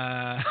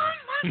mad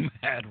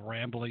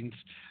ramblings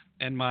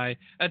and my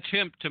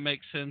attempt to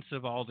make sense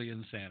of all the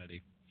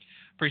insanity.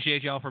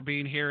 Appreciate y'all for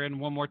being here. And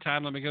one more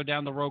time, let me go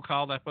down the roll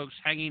call. That folks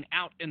hanging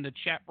out in the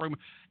chat room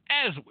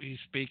as we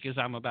speak, as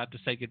I'm about to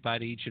say goodbye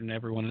to each and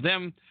every one of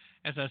them,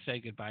 as I say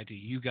goodbye to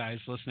you guys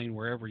listening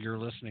wherever you're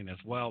listening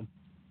as well.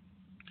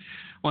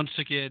 Once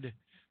again,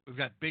 we've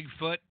got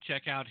Bigfoot.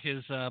 Check out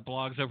his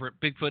blogs over at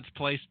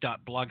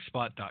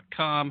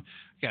bigfootsplace.blogspot.com.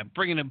 We've got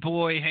Bringing It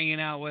Boy hanging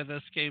out with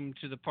us. Came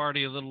to the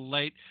party a little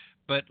late,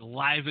 but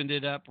livened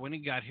it up when he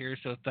got here,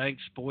 so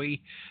thanks, boy.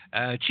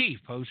 Chief,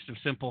 host of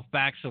Simple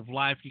Facts of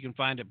Life. You can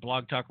find it at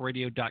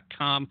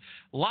blogtalkradio.com,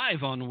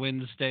 live on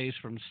Wednesdays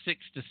from 6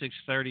 to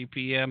 6:30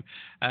 p.m.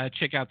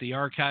 Check out the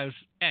archives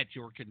at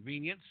your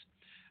convenience.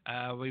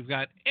 We've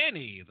got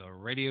Annie, the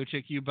Radio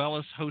Chick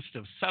Ubellis, host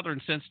of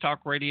Southern Sense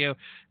Talk Radio,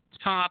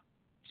 top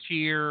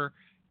tier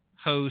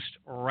host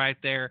right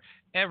there.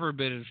 Every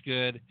bit as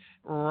good.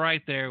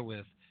 Right there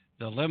with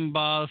the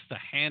Limbaughs, the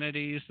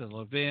Hannitys, the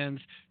Levins.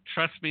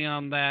 Trust me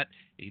on that.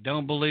 If you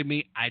don't believe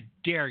me, I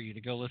dare you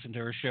to go listen to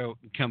her show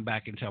and come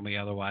back and tell me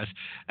otherwise.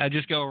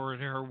 Just go over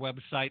to her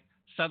website,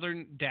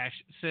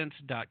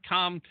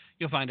 southern-sense.com.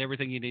 You'll find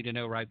everything you need to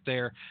know right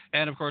there.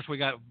 And, of course, we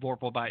got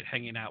Vorpalbite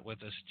hanging out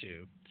with us,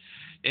 too.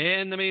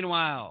 In the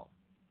meanwhile,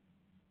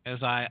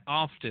 as I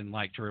often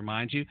like to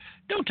remind you,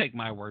 don't take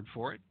my word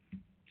for it.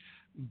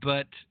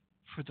 But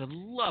for the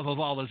love of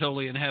all that's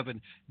holy in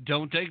heaven,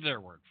 don't take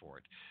their word for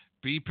it.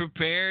 Be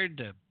prepared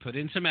to put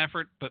in some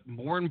effort, but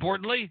more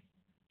importantly,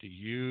 to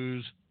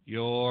use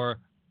your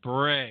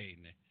brain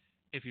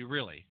if you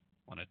really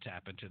want to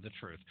tap into the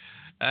truth.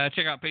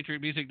 Check out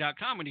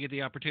patriotmusic.com when you get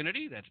the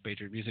opportunity. That's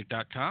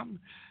patriotmusic.com.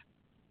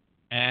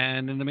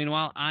 And in the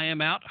meanwhile, I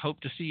am out.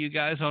 Hope to see you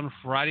guys on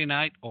Friday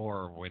night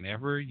or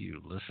whenever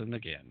you listen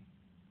again.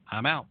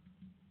 I'm out.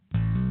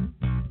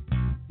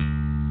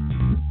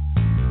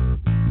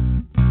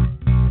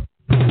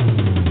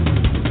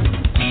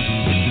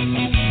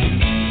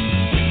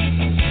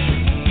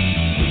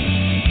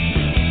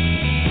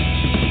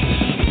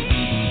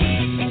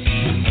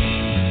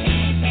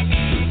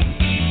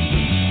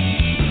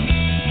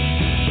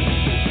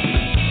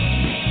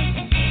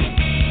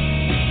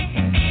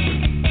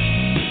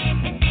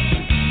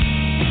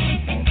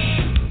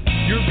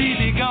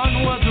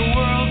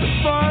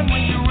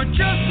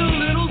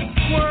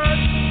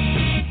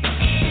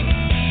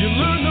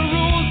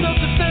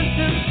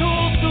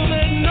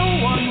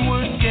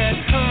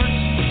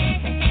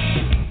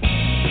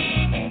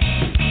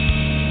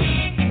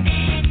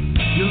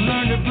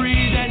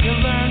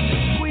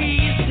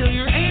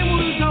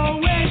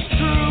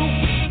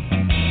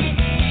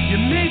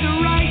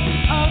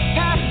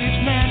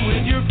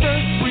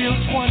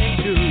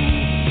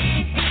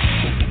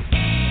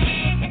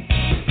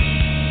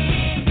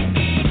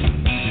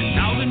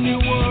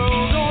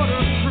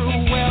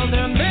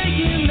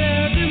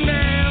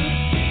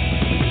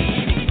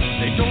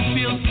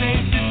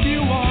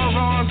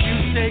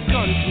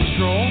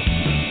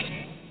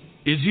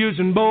 Is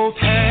using both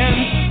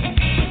hands.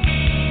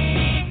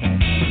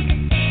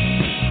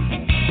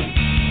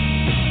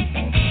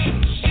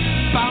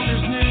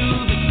 Founders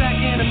knew the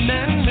Second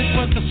Amendment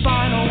was the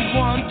final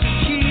one to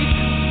keep,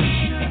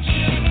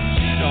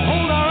 to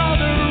hold our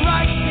other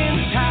rights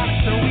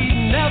intact so we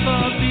never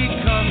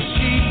become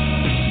sheep.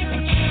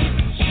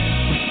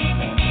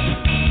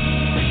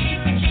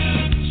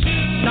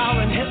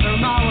 Stalin, Hitler,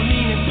 Mao,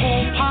 and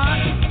Pol Pot,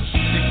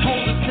 they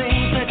told us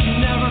things that you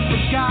never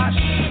forgot.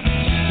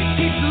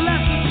 Teach the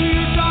lesson to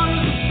your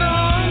daughters and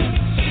sons.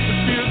 The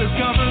fear of the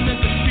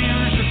government, the fear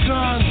is your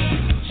gun.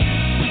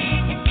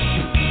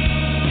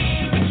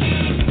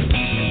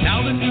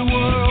 Now the New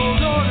World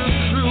Order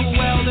crew,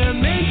 well, they're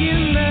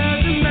making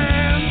their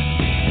demands.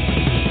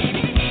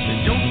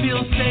 They don't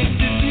feel safe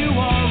if you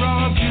are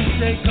armed. You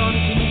say gun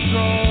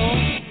control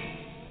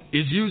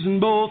is using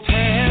both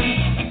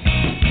hands.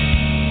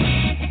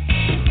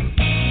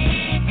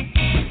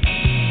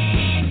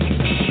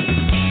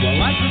 Well,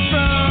 I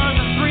prefer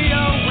the 308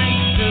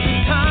 to the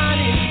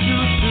tiny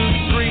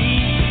 223.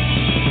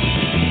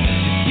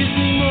 It gives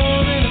me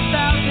more than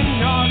 1,000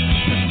 yards to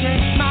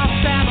protect my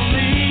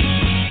family.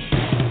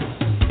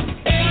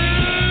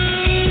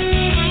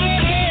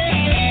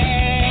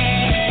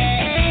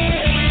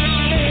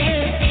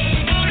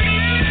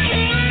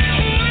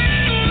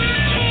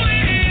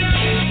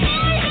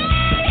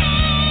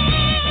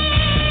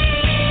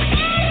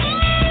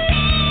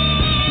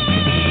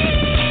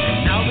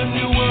 Now the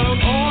New World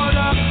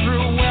Order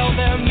crew, well,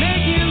 they're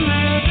making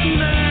their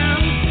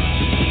demands.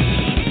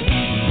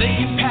 They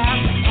can pass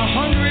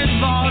 100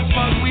 laws,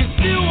 but we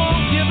still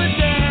won't give a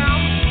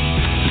damn.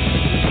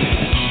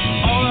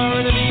 All our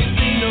enemies,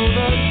 they know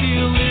the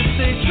deal if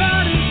they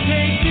try to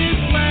take this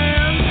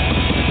land.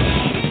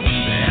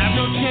 They have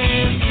no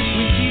chance if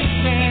we keep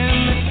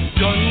standing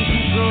gun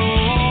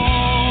control.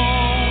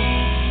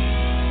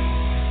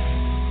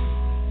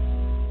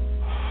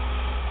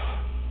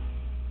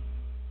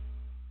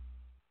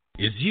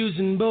 Is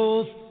using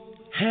both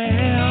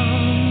hands.